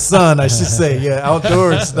out in the sun, I should say. Yeah,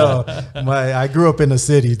 outdoors. No, I grew up in the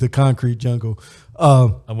city, the concrete jungle.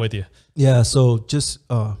 I'm with you. Yeah, so just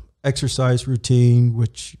exercise routine,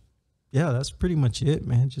 which, that's pretty much it,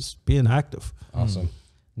 man. Just being active. Awesome.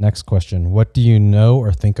 Next question. What do you know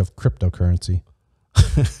or think of cryptocurrency?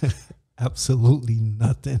 Absolutely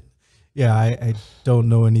nothing. Yeah, I don't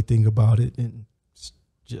know anything about it. And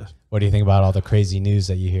just, what do you think about all the crazy news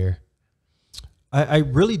that you hear? I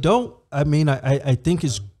really don't. I mean, I think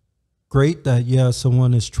it's great that,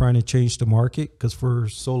 someone is trying to change the market, because for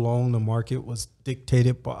so long the market was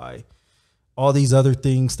dictated by all these other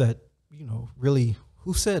things that, really,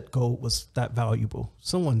 who said gold was that valuable?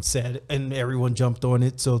 Someone said it, and everyone jumped on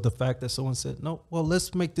it. So the fact that someone said, no, well,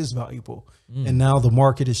 let's make this valuable. And now the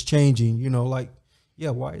market is changing,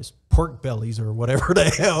 why is pork bellies or whatever the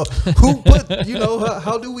hell? Who put,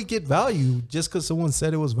 how do we get value just because someone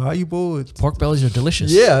said it was valuable? Pork bellies are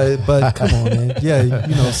delicious. Yeah, but come on, man.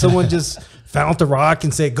 Yeah, someone just found the rock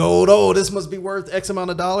and said, gold, this must be worth X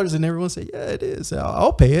amount of dollars. And everyone said, yeah, it is.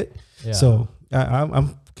 I'll pay it. Yeah. So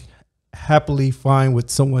I'm happily fine with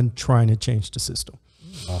someone trying to change the system.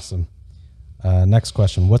 Awesome. Next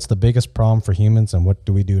question. What's the biggest problem for humans and what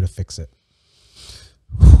do we do to fix it?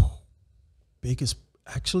 Biggest,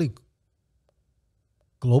 actually,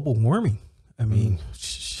 global warming. I mean,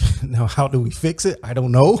 now how do we fix it? I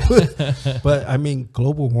don't know. But I mean,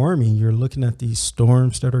 global warming, you're looking at these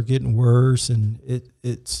storms that are getting worse, and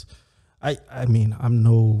I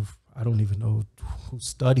don't even know who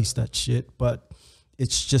studies that shit, but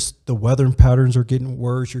it's just the weather patterns are getting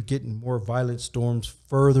worse. You're getting more violent storms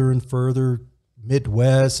further and further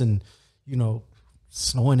Midwest, and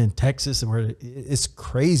snowing in Texas, and where it's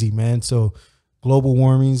crazy, man. So global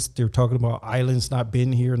warmings, they're talking about islands not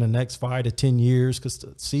being here in the next 5 to 10 years because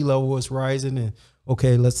the sea level is rising. And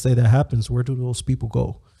okay, let's say that happens. Where do those people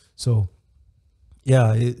go? So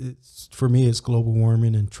Yeah, it's for me, it's global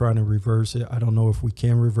warming and trying to reverse it. I don't know if we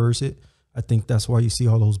can reverse it. I think that's why you see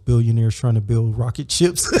all those billionaires trying to build rocket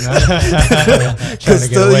ships. Because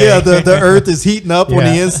the Earth is heating up on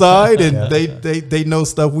the inside, and they know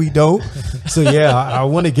stuff we don't. So I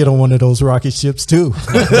want to get on one of those rocket ships too.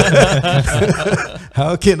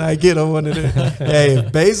 How can I get on one of them? Hey,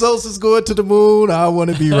 if Bezos is going to the moon, I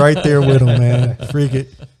want to be right there with him, man. Freak it.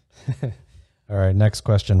 All right, next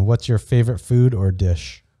question. What's your favorite food or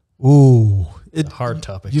dish? Ooh. Hard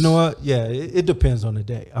topics. You know what? Yeah, it depends on the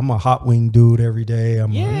day. I'm a hot wing dude every day.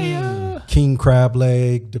 I'm a king crab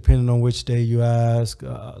leg, depending on which day you ask.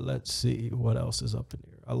 Let's see. What else is up in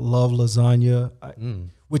here? I love lasagna,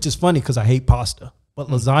 which is funny because I hate pasta. But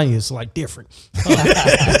lasagna is like different.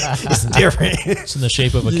 It's different. It's in the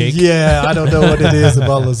shape of a cake. Yeah, I don't know what it is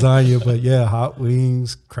about lasagna, but yeah, hot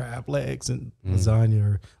wings, crab legs, and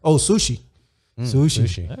lasagna. Sushi.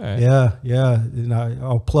 Sushi. All right. Yeah. And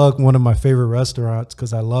I'll plug one of my favorite restaurants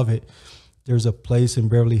because I love it. There's a place in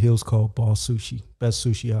Beverly Hills called Boss Sushi. Best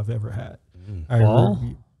sushi I've ever had.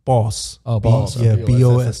 Boss. Oh, Boss. Yeah,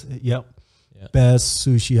 BOS. Yep. Yeah. Best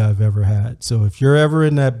sushi I've ever had. So if you're ever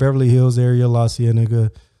in that Beverly Hills area, La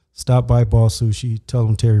Cienega, stop by Boss Sushi. Tell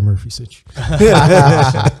them Terry Murphy sent you.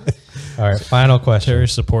 All right, final question. Terry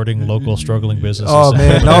supporting local struggling businesses. Oh,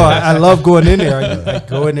 man. No, I love going in there. I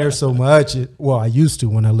go in there so much. I used to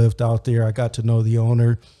when I lived out there. I got to know the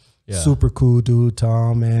owner. Yeah. Super cool dude,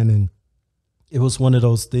 Tom, man. And it was one of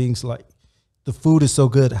those things like the food is so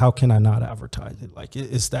good. How can I not advertise it? Like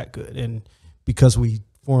it's that good. And because we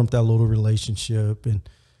formed that little relationship and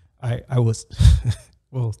I was,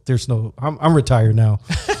 I'm retired now.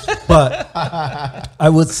 But I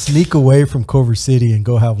would sneak away from Culver City and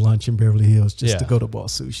go have lunch in Beverly Hills just to go to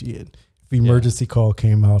Boss Sushi. And if emergency call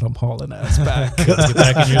came out, I'm hauling ass back. Get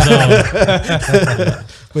back in your zone.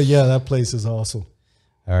 But yeah, that place is awesome.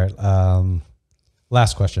 All right.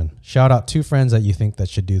 Last question. Shout out 2 friends that you think that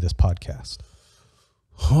should do this podcast.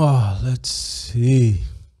 Oh, let's see.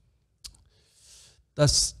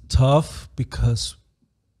 That's tough because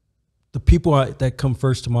the people that come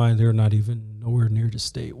first to mind, they're not even nowhere near the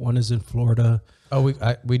state. One is in Florida. Oh,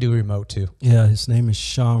 we do remote too. Yeah, his name is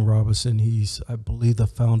Sean Robinson. He's, I believe, the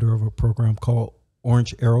founder of a program called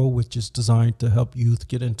Orange Arrow, which is designed to help youth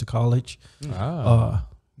get into college.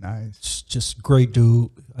 Nice. Just great dude.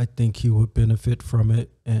 I think he would benefit from it.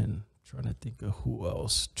 And I'm trying to think of who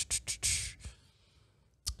else.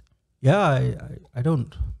 Yeah, I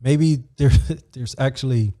don't. Maybe there's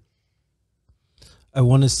actually. I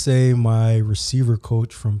want to say my receiver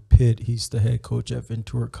coach from Pitt, he's the head coach at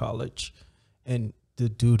Ventura College. And the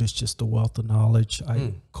dude is just a wealth of knowledge.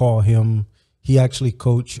 I call him. He actually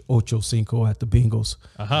coached Ocho Cinco at the Bengals.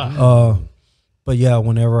 But yeah,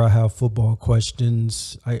 whenever I have football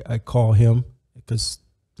questions, I call him because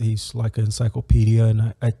he's like an encyclopedia.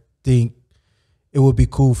 And I think it would be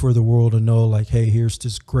cool for the world to know, like, hey, here's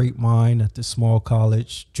this great mind at this small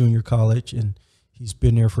college, junior college, and he's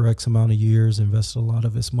been there for X amount of years, invested a lot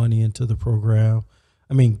of his money into the program.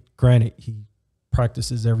 I mean, granted, he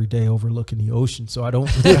practices every day overlooking the ocean, so I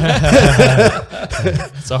don't. It's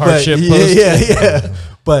a hardship post. Yeah.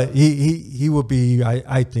 But he would be,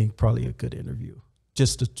 I think, probably a good interview.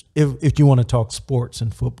 Just if you want to talk sports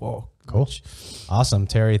and football. Cool. Awesome,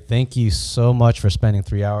 Terry. Thank you so much for spending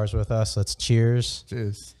 3 hours with us. Let's cheers.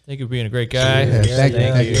 Cheers. Thank you for being a great guy.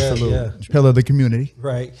 Thank you. Pillar of the community.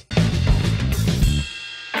 Right.